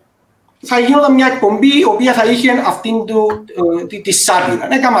θα γινόταν μια εκπομπή η οποία θα είχε αυτήν τη σάτυρα.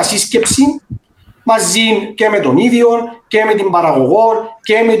 Έκανα σύσκεψη μαζί και με τον ίδιο και με την παραγωγό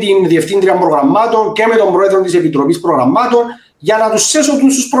και με την διευθύντρια προγραμμάτων και με τον πρόεδρο της Επιτροπής Προγραμμάτων για να τους θέσω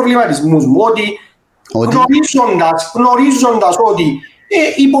τους προβληματισμούς μου ότι γνωρίζοντας ότι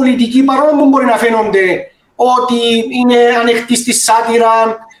οι πολιτικοί, παρόλο που μπορεί να φαίνονται ότι είναι ανοιχτοί στη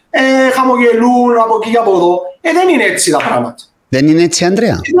σάτυρα, χαμογελούν από εκεί και από εδώ, δεν είναι έτσι τα πράγματα. Δεν είναι έτσι,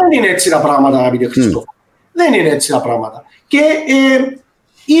 Ανδρέα? Δεν είναι έτσι τα πράγματα, αγαπητέ Χριστό. Δεν είναι έτσι τα πράγματα. Και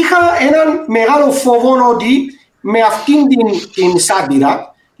είχα έναν μεγάλο φόβο ότι με αυτήν την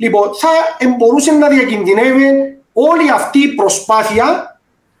σάτυρα, λοιπόν, θα μπορούσε να διακινδυνεύει όλη αυτή η προσπάθεια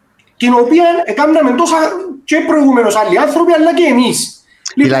την οποία έκαναμε τόσα και προηγουμένως άλλοι άνθρωποι, αλλά και εμείς.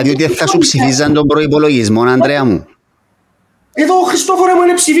 Δηλαδή ότι θα σου ψηφίζαν τον προϋπολογισμό, Ανδρέα μου? Εδώ ο Χριστόφορε μου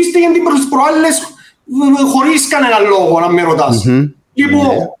είναι ψηφίστε για την προάλλες χωρίς κανένα λόγο, να με ρωτάς.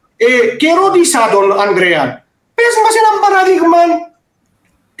 Λοιπόν, και ρώτησα τον Ανδρέα, πες μας ένα παράδειγμα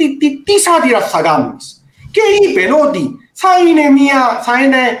τι σάτυρα θα κάνεις. Και είπε ότι θα είναι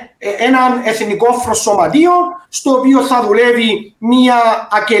ένα εθνικό φροσωματείο στο οποίο θα δουλεύει μια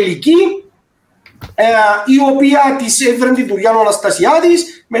ακελική η οποία της έφερε τη δουλειά ο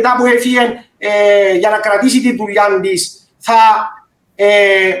Αναστασιάδης, μετά που έφυγε για να κρατήσει τη δουλειά της θα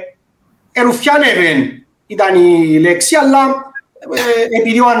ερουφιάνευε ήταν η λέξη, αλλά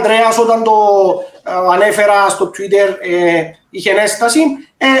επειδή ο Ανδρέας όταν το ανέφερα στο Twitter είχε ένσταση,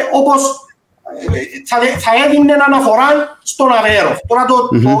 όπως θα έδινε αναφορά στον Αβέροφ. Τώρα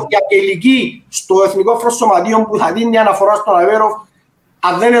η ακελική στο Εθνικό Φροσωματείο που θα δίνει αναφορά στον Αβέροφ,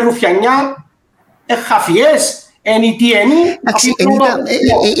 αν δεν είναι ρουφιανιά, χαφιές,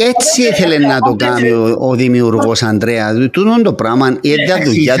 Έτσι ήθελε να το κάνει ο δημιουργός Ανδρέα. Τούτο το πράγμα, η ίδια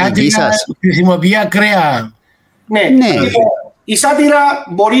δουλειά δική σας. Χρησιμοποιεί ακραία. Ναι. Η σάτυρα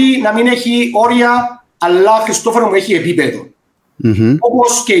μπορεί να μην έχει όρια, αλλά Χριστόφορο μου έχει επίπεδο.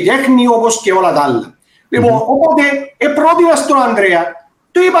 Όπως και η τέχνη, όπως και όλα τα άλλα. Λοιπόν, οπότε πρότεινα στον Ανδρέα,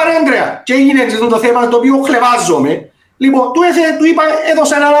 του είπα ρε Ανδρέα, και έγινε το θέμα το οποίο χλεβάζομαι. Λοιπόν, του είπα,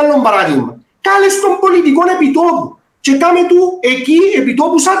 έδωσα έναν άλλο παράδειγμα. Κάλε στον πολιτικό επιτόπου και κάμε του εκεί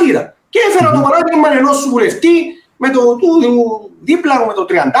επιτόπου σάτυρα. Και έφερα το παράδειγμα ενός βουλευτή με το δίπλα με το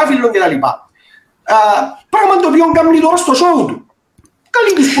τριαντάφυλλο κτλ. Πράγμα το οποίο κάνει τώρα στο σόου του.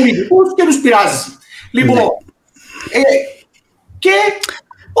 Καλεί τους πολιτικούς και τους πειράζει. Λοιπόν, και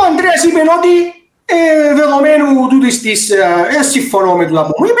ο Ανδρέας είπε ότι δεδομένου τούτης της συμφωνώ με τούτα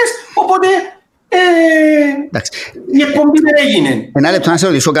που μου είπες, οπότε η εκπομπή δεν έγινε. Ένα λεπτό να σε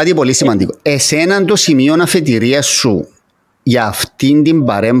ρωτήσω κάτι πολύ σημαντικό. Εσέναν το σημείο αφετηρίας σου για αυτήν την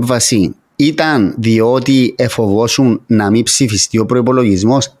παρέμβαση ήταν διότι εφοβόσουν να μην ψηφιστεί ο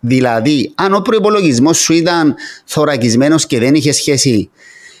προϋπολογισμός? Δηλαδή, αν ο προϋπολογισμός σου ήταν θωρακισμένος και δεν είχε σχέση,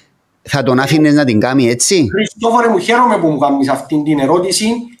 θα τον άφηνες να την κάνει έτσι? Χριστόφορε μου, χαίρομαι που μου κάνεις αυτή την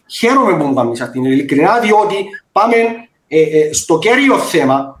ερώτηση. Χαίρομαι που μου κάνεις αυτή την ειλικρινά, διότι πάμε στο κέριο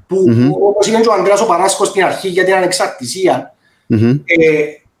θέμα που όπως είπε ο Ανδρέας ο Παράσκος στην αρχή για την ανεξαρτησία.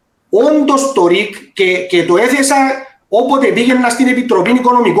 Όντως το ΡΙΚ και το έθεσα όποτε πήγαινα στην Επιτροπή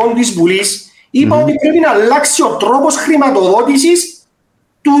Οικονομικών της Βουλής, είπα ότι πρέπει να αλλάξει ο τρόπος χρηματοδότησης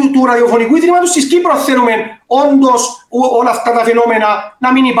του ραδιοφωνικού ιδρύματος της Κύπρου. Θέλουμε όντως όλα αυτά τα φαινόμενα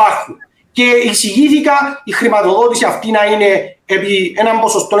να μην υπάρχουν. Και εισηγήθηκα η χρηματοδότηση αυτή να είναι επί έναν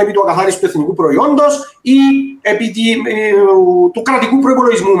ποσοστό επί του ακαθάριστου εθνικού προϊόντος ή επί του κρατικού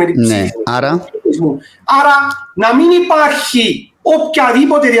προϋπολογισμού με την ψήφιση. Άρα να μην υπάρχει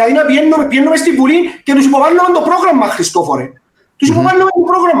οποιαδήποτε, δηλαδή να πηγαίνουμε στη Βουλή και τους υποβάλλουμε το πρόγραμμα, Χριστόφορε. Τους υποβάλλουμε το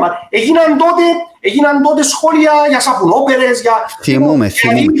πρόγραμμα. Έγιναν τότε σχόλια για σαπουνόπερες, για... Θυμούμε.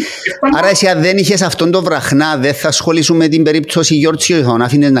 Άρα εσύ αν δεν είχες αυτόν τον βραχνά, δεν θα ασχολήσουν με την περίπτωση Γιόρτσιο, θα τον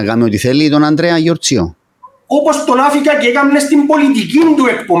άφηνες να κάνει ό,τι θέλει τον Ανδρέα Γιόρτσιο? Όπως τον άφηκα και έκαμε στην πολιτική του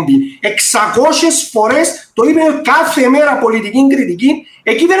εκπομπή. 600 φορές το είπε κάθε μέρα πολιτική κριτική.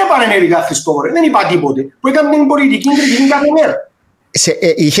 Εκεί δεν επανενέβηκα, Χριστόφορε. Δεν είπα τίποτε. Που έκαμε την πολιτική κριτική κάθε μέρα.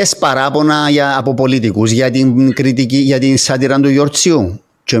 Είχες παράπονα από πολιτικούς για την κριτική, για την σάτυρα του Γιόρτσιου?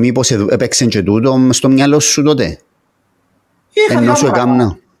 Και μήπως έπαιξε και τούτο στο μυαλό σου τότε?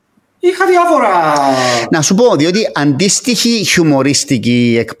 Είχα διάφορα. Να σου πω, διότι αντίστοιχη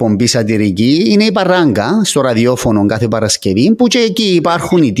χιουμοριστική εκπομπή σατυρική είναι η Παράγκα στο ραδιόφωνο κάθε Παρασκευή, που και εκεί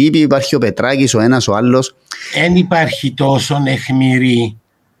υπάρχουν οι τύποι, υπάρχει ο Πετράκης, ο ένας, ο άλλος. Δεν υπάρχει τόσο αιχμηρή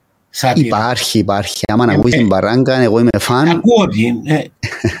σάτυρα. Υπάρχει. Άμα να ακούεις την Παράγκα, εγώ είμαι φαν. Ακούω την.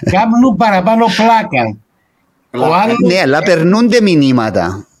 Κάνουν παραπάνω πλάκα. Ναι, αλλά περνούνται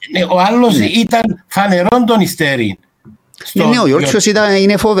μηνύματα. Ο άλλος ήταν φανερόν τον υστέρι. Ναι, ο Γιόρτσιος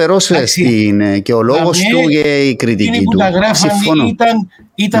είναι φοβερός και ο λόγος του και η κριτική του. Που τα γράφαν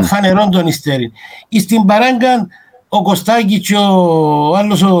ήταν φανερόν τον υστέρι. Στην Παράγκα ο Κωστάκης και ο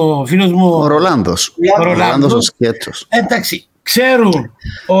άλλος ο φίλος μου... Ο Ρολάνδος ο σκέτος. Εντάξει, ξέρουν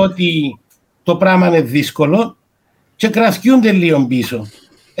ότι το πράγμα είναι δύσκολο και κρατιούνται λίγο πίσω.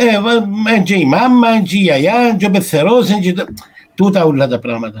 Και η μάμα, και η γιαγιά, και ο πεθερός, τούτα όλα τα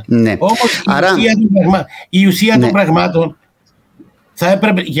πράγματα. Ναι. Όμως η ουσία των πραγμάτων θα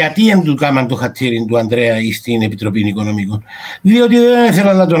έπρεπε, γιατί δεν του κάμαν το χατήρι του Ανδρέα ή στην Επιτροπή Οικονομικών? Διότι δεν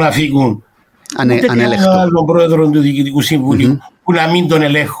ήθελαν να τον αφήκουν ανέλεκτο άλλον πρόεδρο του Διοικητικού Συμβουλίου που να μην τον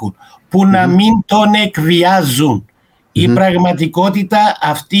ελέγχουν, που να μην τον εκβιάζουν. Η πραγματικότητα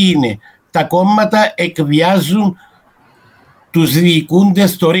αυτή είναι. Τα κόμματα εκβιάζουν τους διοικούντες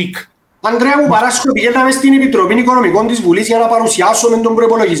στο ΡΙΚ. Ανδρέα μου, Παράσκο, πηγαίναμε στην Επιτροπή Οικονομικών της Βουλής για να παρουσιάσουμε τον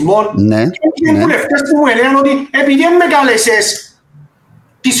προϋπολογισμό. Ναι. Και οι βουλευτές που μου έλεγαν ότι επειδή με καλέσες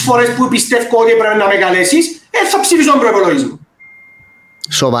τις φορές που πιστεύω ότι πρέπει να με καλέσεις, θα ψηφίσω τον προϋπολογισμό.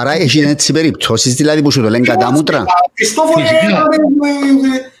 Σοβαρά, έχει έτσι περιπτώσεις δηλαδή που σου το λένε κατά μούτρα? Χριστόφορε,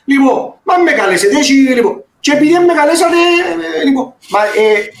 λοιπόν, μα με καλέσετε, και επειδή με καλέσατε, λοιπόν,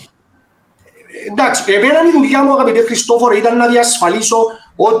 εντάξει, εμένα η δουλειά μου, αγαπητέ Χριστόφορε, ήταν να διασφαλίσω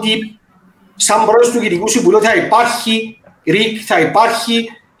ότι σαν πρόεδρος του Διοικητικού Συμβουλίου θα υπάρχει ΡΙΚ, θα υπάρχει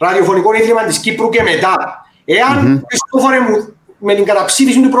ραδιοφωνικό ίδρυμα της Κύπρου και μετά. Εάν, Χριστόφορε μου, με την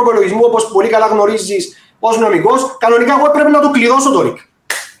καταψήφιση του προπολογισμού, όπως πολύ καλά γνωρίζεις ως νομικός, κανονικά εγώ πρέπει να το κλειδώσω το ΡΙΚ.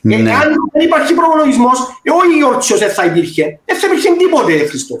 Εάν δεν υπάρχει προπολογισμός, ο Γιόρτσιος δεν θα υπήρχε. Δεν θα υπήρχε τίποτε,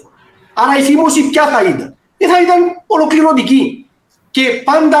 Χριστόφορε. Άρα η θύμωση ποια θα ήταν? Θα ήταν ολοκληρωτική. Και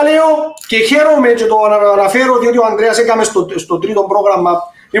πάντα λέω και χαίρομαι και το αναφέρω, διότι ο Ανδρέας έκαμε στο τρίτο πρόγραμμα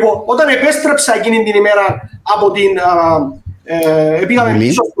Λοιπόν, όταν επέστρεψα εκείνη την ημέρα από την. Πήγαμε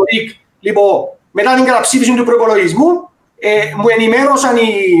πίσω στο ΡΙΚ. Λοιπόν, μετά την καταψήφιση του προϋπολογισμού, μου ενημέρωσαν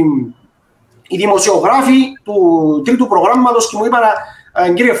οι δημοσιογράφοι του τρίτου προγράμματος και μου είπαν,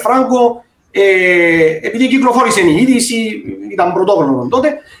 κύριε Φράγκο, επειδή κυκλοφόρησε η είδηση, ήταν πρωτόγνωρο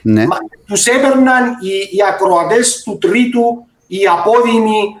τότε, ναι. Τους έπαιρναν οι ακροατές του τρίτου, οι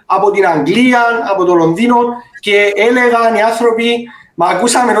απόδημοι από την Αγγλία, από το Λονδίνο και έλεγαν οι άνθρωποι, μα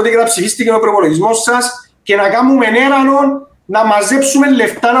ακούσαμε ότι καταψηφίστηκε ο προϋπολογισμός σας και να κάνουμε έρανο να μαζέψουμε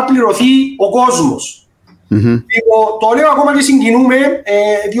λεφτά να πληρωθεί ο κόσμος. Το λέω ακόμα και συγκινούμε,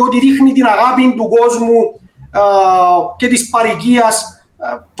 διότι δείχνει την αγάπη του κόσμου και της παροικίας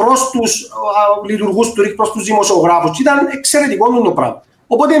προς τους λειτουργούς του ΡΙΚ, προς τους δημοσιογράφους. Ήταν εξαιρετικό το πράγμα.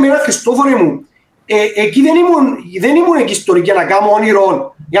 Οπότε εμένα, Χριστόφορε μου, εκεί δεν ήμουν εκεί στο ΡΙΚ για να κάνω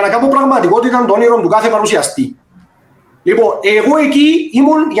όνειρο, για να κάνω πραγματικότητα το όνειρο του κάθε παρουσιαστή. Λοιπόν, εγώ εκεί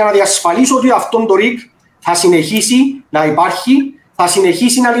ήμουν για να διασφαλίσω ότι αυτό το ΡΙΚ θα συνεχίσει να υπάρχει, θα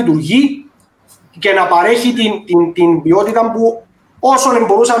συνεχίσει να λειτουργεί και να παρέχει την ποιότητα που όσο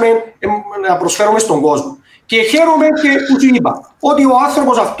μπορούσαμε να προσφέρουμε στον κόσμο. Και χαίρομαι και που του είπα ότι ο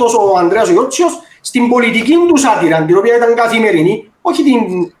άνθρωπος αυτός, ο Ανδρέας ο Γιώργιος, στην πολιτική του σάτυρα, την οποία ήταν καθημερινή, όχι την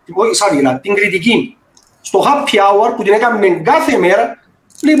σάτυρα, την κριτική, στο happy hour που την έκαμε κάθε μέρα,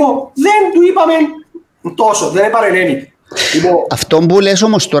 λοιπόν, δεν του είπαμε τόσο, δεν επαρενέμει. Λοιπόν, αυτό που λες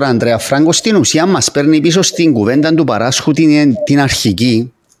όμως τώρα, Ανδρέα Φράγκο, στην ουσία μας παίρνει πίσω στην κουβέντα του Παράσχου την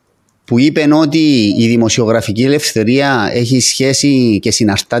αρχική, που είπε ότι η δημοσιογραφική ελευθερία έχει σχέση και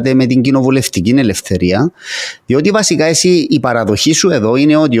συναρτάται με την κοινοβουλευτική ελευθερία, διότι βασικά εσύ η παραδοχή σου εδώ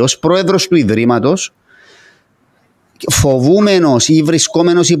είναι ότι ως πρόεδρος του Ιδρύματος, φοβούμενος ή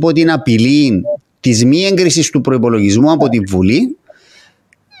βρισκόμενος υπό την απειλή της μη έγκρισης του προϋπολογισμού από τη Βουλή,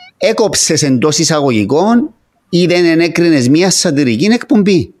 έκοψες εντός εισαγωγικών ή δεν ενέκρινες μια σατυρική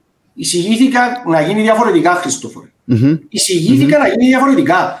εκπομπή. Εισηγήθηκα να γίνει διαφορετικά, Χριστόφορε. Εισηγήθηκα να γίνει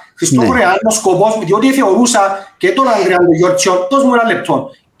διαφορετικά. Χριστόφορε, αν ο σκοπός μου, διότι θεωρούσα και τον Ανδρέα τον Γιώργιο, τόσο μου ένα λεπτό,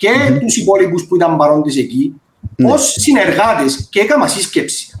 και τους υπόλοιπους που ήταν παρόντες εκεί, ως συνεργάτες και έκανα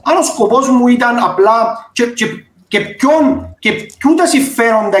σύσκεψη. Αν ο σκοπός μου ήταν απλά και ποιου τα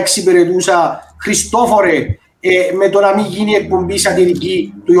συμφέροντα εξυπηρετούσα, Χριστόφορε, με το να μην γίνει εκπομπή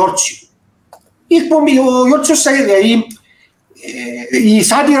σατυρική του Γιώργιου. Ο Γιώργιος, δηλαδή, η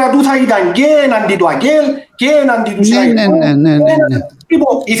σάτυρα του θα ήταν και εναντί του Αγγέλ και εναντί του Σαϊτού.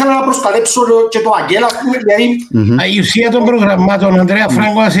 Λοιπόν, ήθελα να προστατέψω και το Αγγέλ, ας πούμε, δηλαδή. Η ουσία των προγραμμάτων, Ανδρέα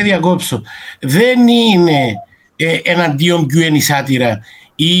Φράγκο, να σε διακόψω, δεν είναι εναντίον ποιου είναι η σάτυρα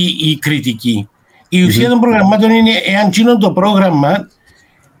ή η κριτική. Η ουσία των προγραμμάτων είναι εάν εκείνο το πρόγραμμα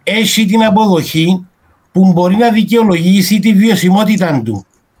έχει την αποδοχή που μπορεί να δικαιολογήσει τη βιωσιμότητα του.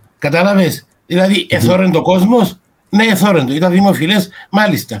 Κατάλαβες? Δηλαδή, εθώρεν το κόσμος, ναι, εθώρεν το. Ήταν δημοφιλές,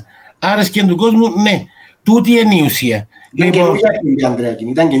 μάλιστα. Άρεσκε του κόσμου, ναι. Τούτη είναι η ουσία. Ήταν καινούργια η Ανδρέα,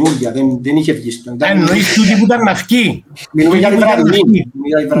 ήταν καινούργια, δεν είχε βγει. Εννοείς τούτη που ήταν ναυκή. Μιλούμε για την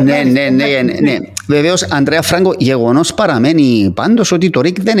Ναι. Βεβαίως, Ανδρέα Φράγκο, γεγονός παραμένει πάντως ότι το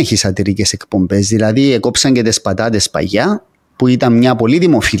ΡΙΚ δεν έχει σατυρικές εκπομπές. Δηλαδή, εκόψαν και τις πατάτες παγιά, που ήταν μια πολύ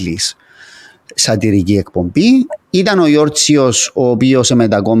δημοφιλής σατυρική εκπομπή. Ήταν ο Γιώργιος, ο οποίος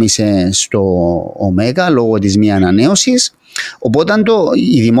μετακόμισε στο Ωμέγα λόγω της μη ανανέωσης. Οπότε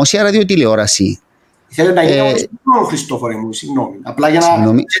η δημόσια ραδιοτηλεόραση. Θέλετε να γίνει ο Χριστόφορε μου, συγγνώμη. Απλά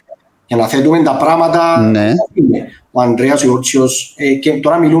για να θέτουμε τα πράγματα. Ναι. Ο Ανδρέας ο Γιώργιος, και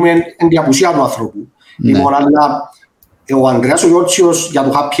τώρα μιλούμε εν τη απουσία του ανθρώπου. Λοιπόν, αλλά ο Ανδρέας ο Γιώργιος για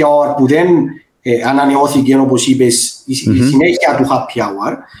το happy hour που δεν ανανεώθηκε, όπως είπες, η συνέχεια του happy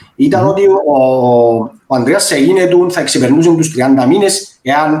hour, ήταν ότι ο Ανδρέας θα εξεπερνούσε τους 30 μήνες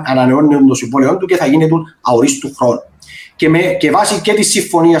εάν ανανεώνουν το συμβόλαιο του και θα γίνεται αορίστου χρόνου. Και βάσει και της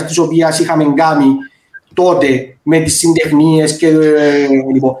συμφωνίας της οποίας είχαμε κάνει τότε με τις συντεχνίες και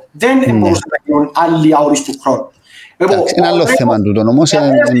λοιπόν, δεν μπορούσαν να γίνουν άλλοι αορίστου χρόνου. Είναι άλλο θέμα του όμως.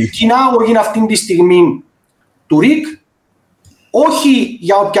 Είναι αυτή τη στιγμή του ΡΙΚ, όχι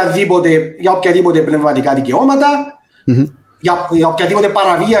για οποιαδήποτε πνευματικά δικαιώματα, για οποιαδήποτε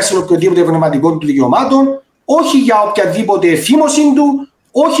παραβίαση οποιοδήποτε πνευματικών του δικαιωμάτων, όχι για οποιαδήποτε εφήμωση του,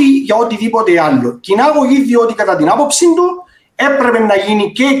 όχι για οτιδήποτε άλλο. Κοινάγωγη διότι κατά την άποψη του έπρεπε να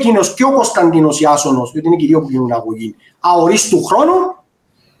γίνει και εκείνος και ο Κωνσταντίνος Ιάσονος, διότι είναι και οι δύο που γίνουν αγωγή, αορίστου χρόνου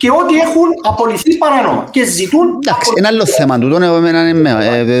και ότι έχουν απολυθεί παράνομα και ζητούν. Εντάξει, ένα άλλο θέμα του,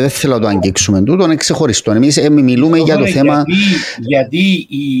 δεν θέλω να το αγγίξουμε, τούτο είναι ξεχωριστό. Εμείς μιλούμε για το θέμα. Γιατί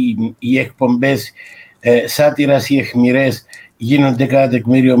οι εκπομπές σάτυρας ή αιχμηρές γίνονται κατά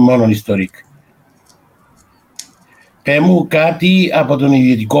τεκμήριο μόνο ιστορικ. Πες μου κάτι από τον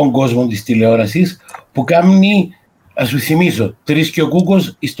ιδιωτικό κόσμο της τηλεόρασης που κάνει ας σου θυμίσω, 3 και ο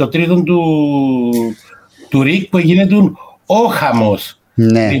Κούκος στο τρίτο του Ρικ που γίνεται ο χαμός.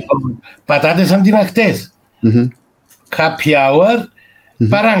 Ναι. Λοιπόν, πατάτες αντιναχτές. Happy hour,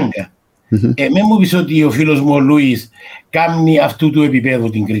 παράγκα. Με μου πεις ότι ο φίλος μου ο Λούις κάνει αυτού του επίπεδου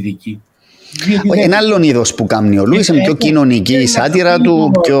την κριτική. Ένα άλλον είδος που κάνει ο Λούις, είναι πιο κοινωνική η σάτυρα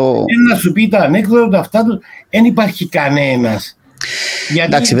του. Να σου πει τα ανέκδοτα αυτά του, δεν υπάρχει κανένας.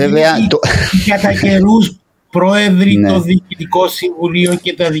 Εντάξει, βέβαια. Κατά καιρούς πρόεδροι των διοικητικών συμβουλίων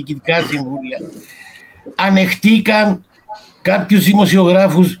και τα διοικητικά συμβούλια ανεχτήκαν κάποιους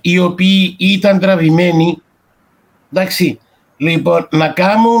δημοσιογράφους οι οποίοι ήταν τραβημένοι, εντάξει, λοιπόν, να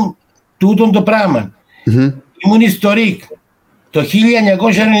κάνουν τούτον το πράγμα. Ήμουν ιστορικ το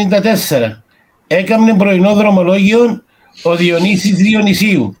 1994. Έκαμνε πρωινό δρομολόγιο ο Διονύσης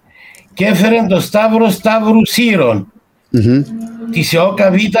Διονυσίου και έφερε το Σταύρο Σταύρου Σύρων της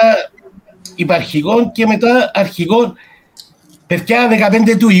ΕΟΚΑ Β υπαρχηγών και μετά αρχηγών παιδιά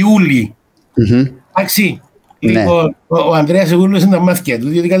 15 του Ιούλη. Εντάξει. Λοιπόν, ο Ανδρέας Εγούλος είναι τα μάτια του,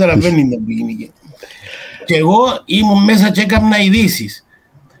 διότι καταλαβαίνει να πήγαινε. Και εγώ ήμουν μέσα και έκανα ειδήσεις.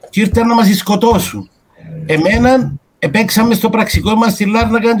 Και ήρθαν να μας σκοτώσουν. Εμένα επέξαμε στο πραξικό μας στη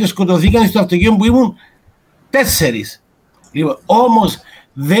Λάρνακα και σκοτωθήκαν στο αυτοκίνητο που ήμουν 4. Λοιπόν, όμως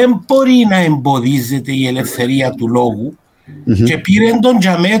δεν μπορεί να εμποδίζεται η ελευθερία του λόγου. Και πήρε τον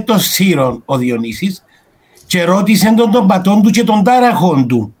Τζαμέ το Σύρον ο Διονύσης και ρώτησε τον πατόν του και τον τάραχον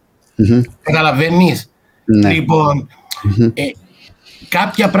του. Καταλαβαίνεις? Λοιπόν,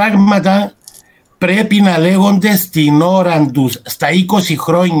 κάποια πράγματα πρέπει να λέγονται στην ώρα τους. Στα 20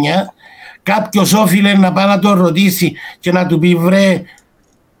 χρόνια κάποιος όφιλε να πάει να τον ρωτήσει και να του πει βρε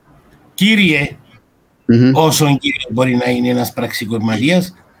κύριε, όσον κύριε μπορεί να είναι ένας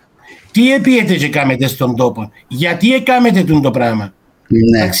πραξικοπηματίας, τι επίετε και κάμετε στον τόπο, γιατί έκαμετε το πράγμα.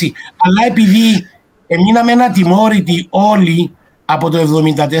 Εντάξει, αλλά επειδή εμείναμε ατιμόρυτοι όλοι από το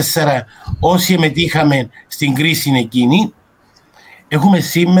 1974 όσοι μετήχαμε στην κρίση εκείνη, έχουμε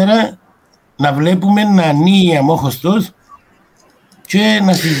σήμερα να βλέπουμε να ανοίγει αμόχωστος και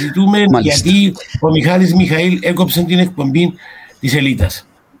να συζητούμε γιατί ο Μιχάλης Μιχαήλ έκοψε την εκπομπή της Ελίτας.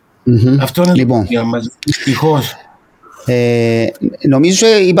 Αυτό είναι λοιπόν το μας, δυστυχώς. Νομίζω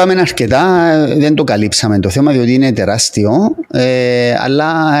είπαμε αρκετά, δεν το καλύψαμε το θέμα διότι είναι τεράστιο,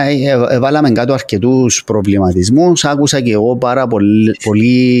 αλλά βάλαμε κάτω αρκετούς προβληματισμούς. Άκουσα και εγώ πάρα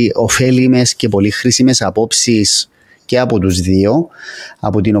πολύ ωφέλιμες και πολύ χρήσιμες απόψεις και από τους δύο,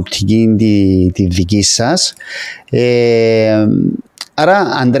 από την οπτική τη δική σας. Άρα,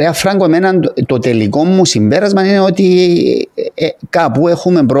 Ανδρέα Φράγκο, εμένα το τελικό μου συμπέρασμα είναι ότι κάπου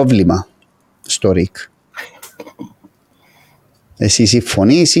έχουμε πρόβλημα στο ΡΙΚ. Εσύ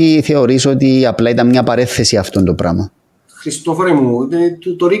συμφωνείς ή θεωρείς ότι απλά ήταν μια παρέθεση αυτό το πράγμα? Χριστόφορε μου,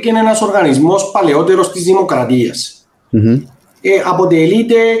 το ΡΙΚ είναι ένας οργανισμός παλαιότερος της δημοκρατίας.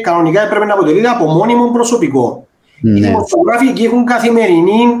 Αποτελείται, κανονικά πρέπει να αποτελείται από μόνιμο προσωπικό. Οι δημοσιογράφοι εκεί έχουν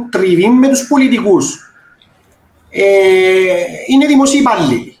καθημερινή τριβή με τους πολιτικούς. Είναι δημοσίοι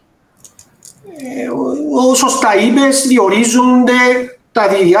υπάλληλοι. Σωστά είπες, διορίζονται τα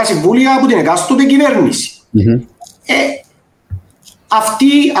διοικητικά συμβούλια από την εκάστοτε κυβέρνηση.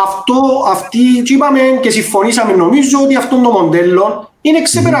 Αυτοί είπαμε και συμφωνήσαμε νομίζω ότι αυτό το μοντέλο είναι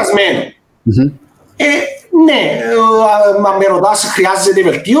ξεπερασμένο. Ναι, αν με ρωτάς χρειάζεται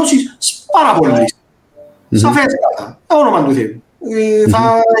βελτίωση, πάρα πολύ. Σαφέστατα, το όνομα του Θεού.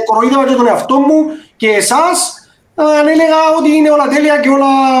 Θα κοροϊδεύα και τον εαυτό μου και εσάς αν έλεγα ότι είναι όλα τέλεια και όλα...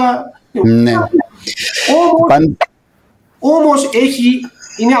 Ναι. Όμως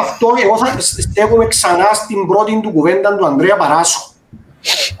είναι αυτό, εγώ θα στέκομαι ξανά στην πρώτη του κουβέντα του Ανδρέα Παράσχου.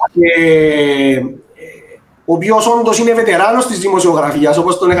 Ο οποίος όντως είναι βετεράνος της δημοσιογραφίας,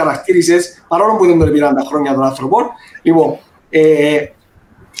 όπως τον χαρακτήρισες, παρόλο που δεν τον πήραν τα χρόνια των άνθρωπων. Λοιπόν,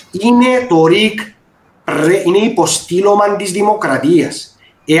 είναι το ΡΙΚ, είναι υποστήλωμα της δημοκρατίας.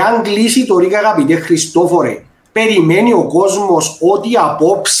 Εάν κλείσει το ΡΙΚ, αγαπητέ Χριστόφορε, περιμένει ο κόσμος ότι οι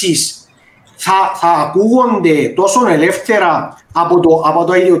απόψεις θα ακούγονται τόσο ελεύθερα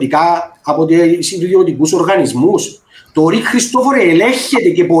από τους ιδιωτικούς οργανισμούς? Το ΡΙΚ, Χριστόφορε, ελέγχεται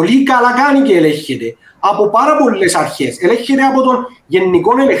και πολύ καλά κάνει και ελέγχεται από πάρα πολλές αρχές. Ελέγχεται από τον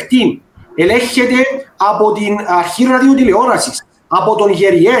Γενικό Ελεκτή, ελέγχεται από την Αρχή Ραδιοτηλεόρασης, από τον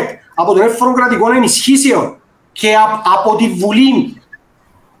ΓΕΡΙΕΤ, από τον Εύφορο Κρατικών Ενισχύσεων και από τη Βουλή.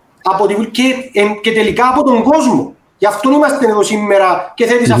 Και τελικά από τον κόσμο. Γι' αυτό είμαστε εδώ σήμερα και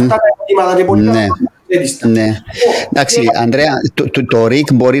θέτεις αυτά τα ερωτήματα και πολύ Ναι. Εντάξει, Ανδρέα, το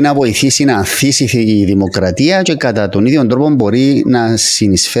ΡΙΚ μπορεί να βοηθήσει να ανθίσει η δημοκρατία και κατά τον ίδιο τρόπο μπορεί να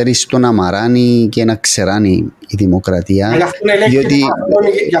συνεισφέρει στο να μαράνει και να ξεράνει η δημοκρατία.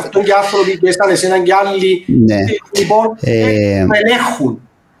 Γι' αυτό και άνθρωποι που έστανε σε έναν και άλλοι λοιπόν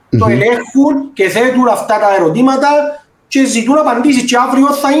το ελέγχουν και θέτουν αυτά τα ερωτήματα και ζητούν απαντήσεις και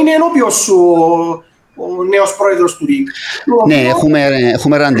αύριο θα είναι ενώπιος σου ο νέος πρόεδρος του ΡΙΚ. Ναι,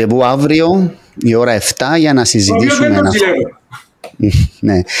 έχουμε ραντεβού αύριο η ώρα 7 για να συζητήσουμε.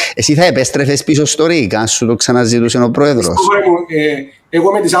 Ναι. Εσύ θα επέστρεφες πίσω στο ΡΙΚ, αν σου το ξαναζητούσε ο πρόεδρος?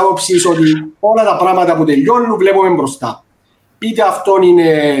 Εγώ με τις άποψεις ότι όλα τα πράγματα που τελειώνουν βλέπουμε μπροστά. Είτε αυτό είναι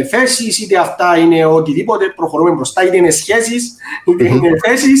θέσεις, είτε αυτά είναι οτιδήποτε, προχωρούμε μπροστά, είτε είναι σχέσεις, είτε είναι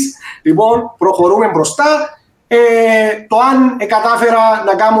θέσεις. Λοιπόν, προχωρούμε μπροστά. Το αν κατάφερα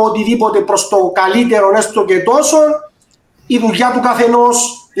να κάνω οτιδήποτε προς το καλύτερο, έστω και τόσο, η δουλειά του καθενός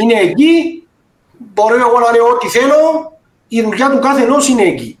είναι εκεί. Μπορώ εγώ να λέω ό,τι θέλω, η δουλειά του καθενός είναι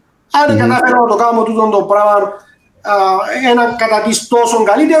εκεί. Αν κατάφερα να το κάνω τούτο το πράγμα ένα κατά της τόσο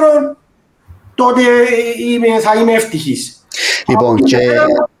καλύτερο, τότε θα είμαι ευτυχής. Λοιπόν, αν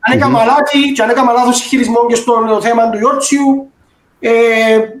έκανα λάθος χειρισμό και στο θέμα του Ιόρτσιου,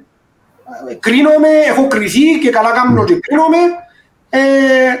 κρίνομαι, έχω κριθεί και καλά κάνω και κρίνομαι.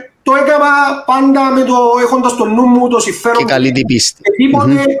 Το έκανα πάντα έχοντας στο νου μου το συμφέρον και καλή την πίστη. Και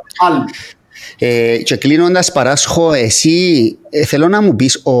τίποτε άλλο. Και κλείνοντας, Παράσχο, εσύ θέλω να μου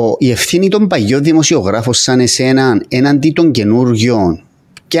πεις η ευθύνη των παγιών δημοσιογράφων σαν εσένα έναντι των καινούριων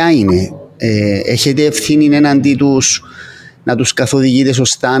ποια είναι? Έχετε ευθύνη έναντι τους να τους καθοδηγείτε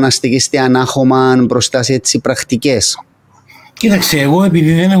σωστά, να στεκεστε ανάχωμα μπροστά σε έτσι πρακτικές? Κοίταξε, εγώ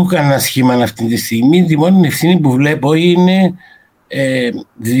επειδή δεν έχω κανένα σχήμα αυτή τη στιγμή, τη μόνη ευθύνη που βλέπω είναι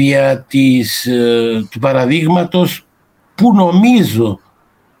δια του παραδείγματος που νομίζω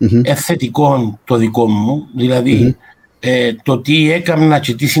θετικών το δικό μου, δηλαδή το τι έκανα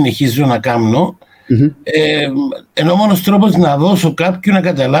και τι συνεχίζω να κάνω, ενώ μόνος τρόπος να δώσω κάποιον να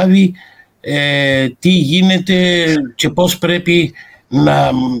καταλάβει τι γίνεται και πώς πρέπει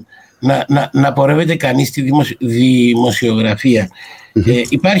να πορεύεται κανείς στη δημοσιογραφία.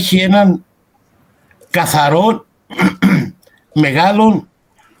 Υπάρχει έναν καθαρό μεγάλο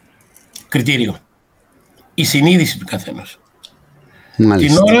κριτήριο, η συνείδηση του καθένας.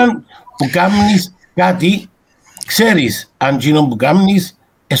 Την ώρα που κάνεις κάτι, ξέρεις αν εκείνο που κάνεις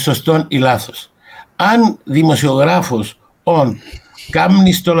σωστό ή λάθος. Αν δημοσιογράφος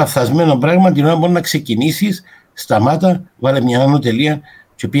κάνεις το λαθασμένο πράγμα, την ώρα μπορεί να ξεκινήσεις, σταμάτα, βάλε μια άνω τελεία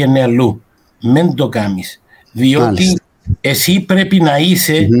και πήγαινε αλλού. Μεν το κάνεις. Διότι εσύ πρέπει να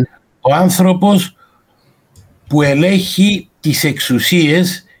είσαι ο άνθρωπος που ελέγχει τις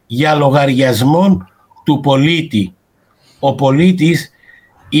εξουσίες για λογαριασμό του πολίτη. Ο πολίτης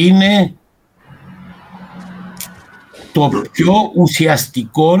είναι το πιο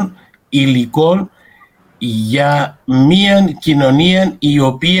ουσιαστικό υλικό για μια κοινωνία η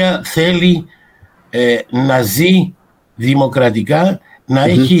οποία θέλει να ζει δημοκρατικά, να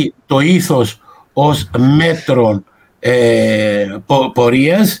έχει το ήθος ως μέτρο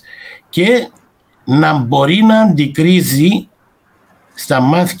πορείας και να μπορεί να αντικρίζει στα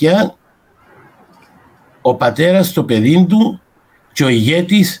μάτια ο πατέρας το παιδί του και ο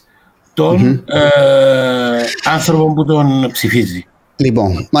ηγέτης των άνθρωπων που τον ψηφίζει.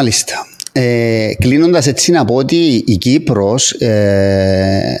 Λοιπόν, μάλιστα. Κλείνοντας έτσι να πω ότι η Κύπρος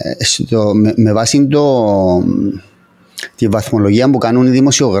με βάση τη βαθμολογία που κάνουν οι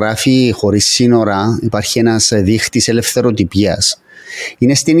δημοσιογράφοι χωρίς σύνορα, υπάρχει ένας δείχτης ελευθεροτυπίας.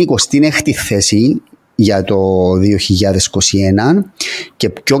 Είναι στην 26η θέση για το 2021 και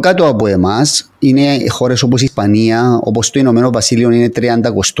πιο κάτω από εμάς είναι χώρες όπως η Ισπανία, όπως το Ηνωμένο Βασίλειο είναι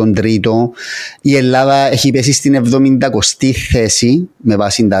 33ο, η Ελλάδα έχει πέσει στην 70η θέση με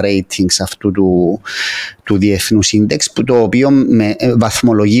βάση τα ratings αυτού του Διεθνούς Ίντεξ, το οποίο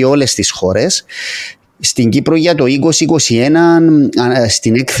βαθμολογεί όλες τις χώρες. Στην Κύπρο για το 2021,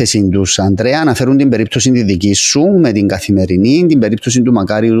 στην έκθεση τους, Ανδρέα, αναφέρουν την περίπτωση τη δική σου με την Καθημερινή, την περίπτωση του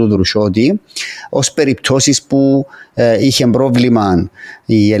Μακάριου του Δρουσιώτη, ως περιπτώσεις που είχε πρόβλημα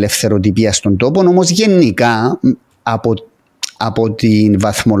η ελευθεροτυπία στον τόπο. Όμως γενικά από την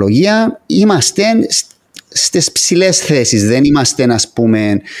βαθμολογία είμαστε στις ψηλές θέσεις, δεν είμαστε, ας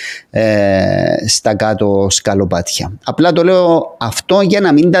πούμε, στα κάτω σκαλοπάτια. Απλά το λέω αυτό για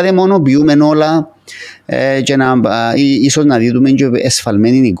να μην τα δαιμονοποιούμε όλα και ίσως να δούμε και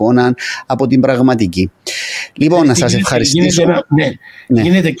εσφαλμένη εικόνα από την πραγματική. Λοιπόν, να σας ευχαριστήσω.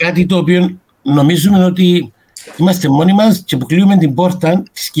 Γίνεται κάτι το οποίο νομίζουμε ότι είμαστε μόνοι μας και που κλείνουμε την πόρτα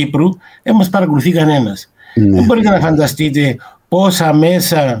της Κύπρου δεν μας παρακολουθεί κανένας. Δεν μπορείτε να φανταστείτε πόσα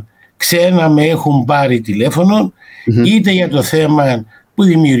μέσα ξένα με έχουν πάρει τηλέφωνο, είτε για το θέμα που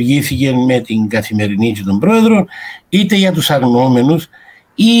δημιουργήθηκε με την Καθημερινή και τον Πρόεδρο, είτε για τους αγνοούμενους,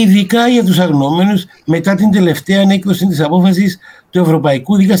 ή ειδικά για τους αγνοούμενους μετά την τελευταία έκδοση της απόφασης του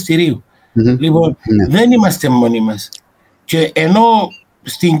Ευρωπαϊκού Δικαστηρίου. Λοιπόν, δεν είμαστε μόνοι μας. Και ενώ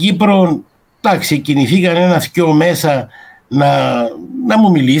στην Κύπρο, εντάξει, κινηθήκαν ένα-δυο μέσα να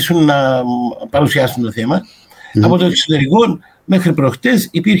μου μιλήσουν, να παρουσιάσουν το θέμα, από το εξωτερικό μέχρι προχτές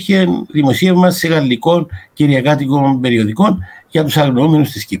υπήρχε δημοσίευμα σε γαλλικών κυριακάτικων περιοδικών για τους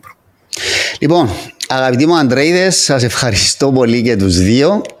αγνοούμενους της Κύπρου. Λοιπόν, αγαπητοί μου Αντρέιδες, σας ευχαριστώ πολύ και τους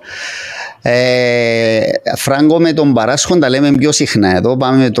δύο. Φράγκο, με τον Παράσχον τα λέμε πιο συχνά εδώ,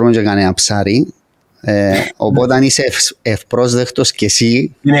 πάμε με τρώμε και κανένα ψάρι. Οπότε αν είσαι ευπρόσδεκτος και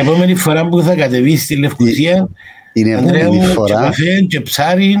εσύ, την επόμενη φορά που θα κατεβείς στη Λευκοσία, την επόμενη φορά, και καφέ και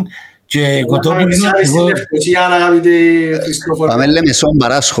ψάρι και κοτόπουλο, πάμε λέμε σον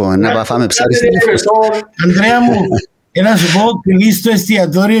Παράσχο να φάμε ψάρι στη Λευκοσία. Ανδρέα μου, να σου πω, κλείς το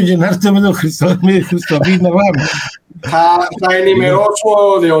εστιατόριο και να έρθω με τον Χριστοφή να πάμε. Θα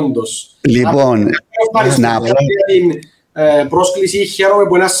ενημερώσω δεόντως. Λοιπόν, να πω για την πρόσκληση. Χαίρομαι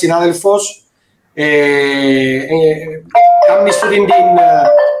που ένας συνάδελφος κάνει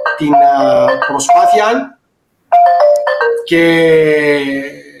την προσπάθεια και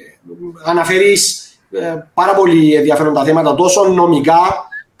αναφέρεις πάρα πολύ ενδιαφέροντα θέματα, τόσο νομικά,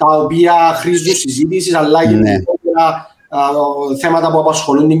 τα οποία χρήζουν συζήτησης, αλλά και θέματα που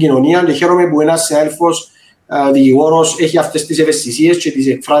απασχολούν την κοινωνία. Και χαίρομαι που ένας συνάδελφος δικηγόρος έχει αυτές τις ευαισθησίες και τις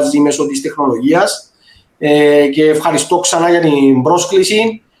εκφράζει μέσω της τεχνολογίας. Και ευχαριστώ ξανά για την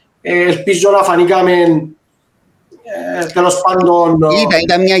πρόσκληση. Ελπίζω να φανήκαμε τέλος πάντων.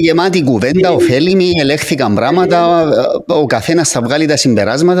 Ήταν μια γεμάτη κουβέντα, ωφέλιμη, ελέγχθηκαν πράγματα. Ο καθένας θα βγάλει τα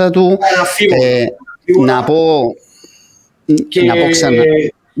συμπεράσματα του. Να πω ξανά.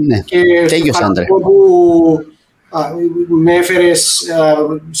 Ναι, τέλειωσε, Άντρε. Με έφερες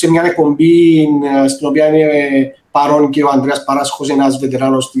σε μια εκπομπή στην οποία είναι παρόν και ο Ανδρέας Παράσχος, ένας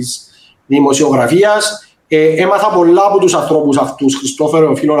βετεράνος της δημοσιογραφίας. Έμαθα πολλά από τους ανθρώπους αυτούς,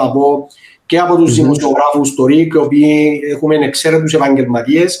 Χριστόφερο, οφείλω να πω, και από τους δημοσιογράφους του ΡΙΚ, οι οποίοι έχουμε εξαίρετους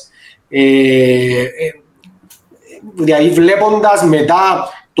επαγγελματίες. Δηλαδή, βλέποντας μετά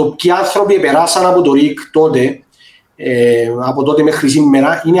το ποιοι άνθρωποι περάσαν από το ΡΙΚ τότε, από τότε μέχρι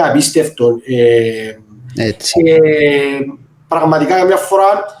σήμερα, είναι απίστευτο. Πραγματικά καμιά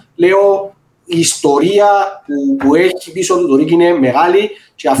φορά λέω η ιστορία που έχει πίσω του το ΡΙΚ είναι μεγάλη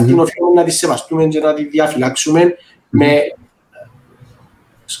και αυτήν οφείλουμε να τη σεβαστούμε και να τη διαφυλάξουμε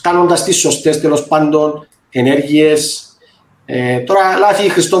κάνοντας τις σωστές τέλος πάντων ενέργειες. Τώρα λάθη,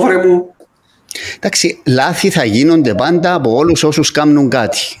 Χριστόφορε μου. Εντάξει, λάθη θα γίνονται πάντα από όλους όσους κάνουν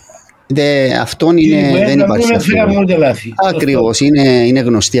κάτι. Αυτό είναι, δεν υπάρχει αμφιβολία. Ακριβώς, είναι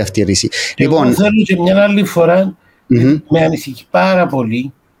γνωστή αυτή η ρίση. Λοιπόν, θέλω και μια άλλη φορά, με ανησυχεί πάρα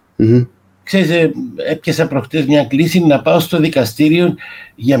πολύ. Ξέρετε, έπιασα προχτές μια κλήση να πάω στο δικαστήριο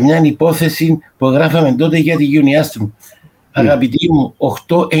για μια υπόθεση που γράφαμε τότε για τη Γιουνιάστρου. Αγαπητοί μου,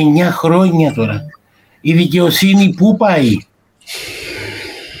 8-9 χρόνια τώρα. Η δικαιοσύνη πού πάει?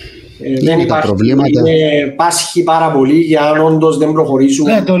 Δεν υπάρχει, πάσχει πάρα πολύ για αν όντως δεν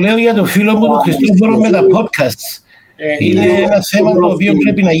προχωρήσουμε. Ναι, το λέω για το φίλο μου τον Χριστόφορο με τα podcasts. Είναι ένα θέμα το οποίο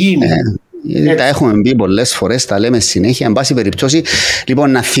πρέπει να γίνει. Τα έχουμε πει πολλές φορές, τα λέμε συνέχεια. Εν πάση περιπτώσει,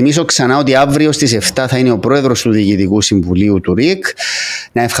 λοιπόν, να θυμίσω ξανά ότι αύριο στις 7 θα είναι ο πρόεδρος του Διοικητικού Συμβουλίου του ΡΙΚ.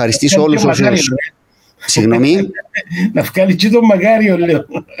 Να ευχαριστήσω όλους όσους. Συγγνώμη. Να βγάλει και τον Μακάριο, λέω.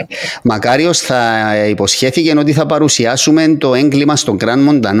 Μακάριος θα υποσχέθηκε ότι θα παρουσιάσουμε το έγκλημα στον Κραν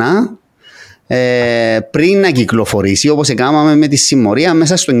Μοντανά πριν να κυκλοφορήσει, όπως έκαναμε με τη συμμορία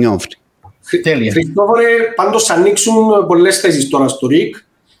μέσα στο Νιόβρι. Χριστόφορε, πάντως θα ανοίξουν πολλές θέσεις τώρα στο ΡΙΚ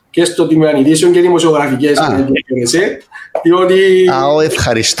και στο Τμήμα Ειδήσεων και δημοσιογραφικές. Διότι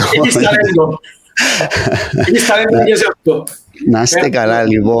ευχαριστώ. Έχεις ταλέντο και σε αυτό. Να είστε καλά,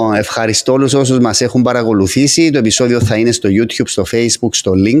 λοιπόν. Ευχαριστώ όλους όσους μας έχουν παρακολουθήσει. Το επεισόδιο θα είναι στο YouTube, στο Facebook,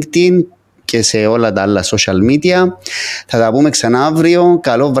 στο LinkedIn και σε όλα τα άλλα social media. Θα τα πούμε ξανά αύριο.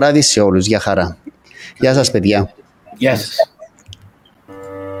 Καλό βράδυ σε όλους. Γεια χαρά. Γεια σας, παιδιά. Γεια σας.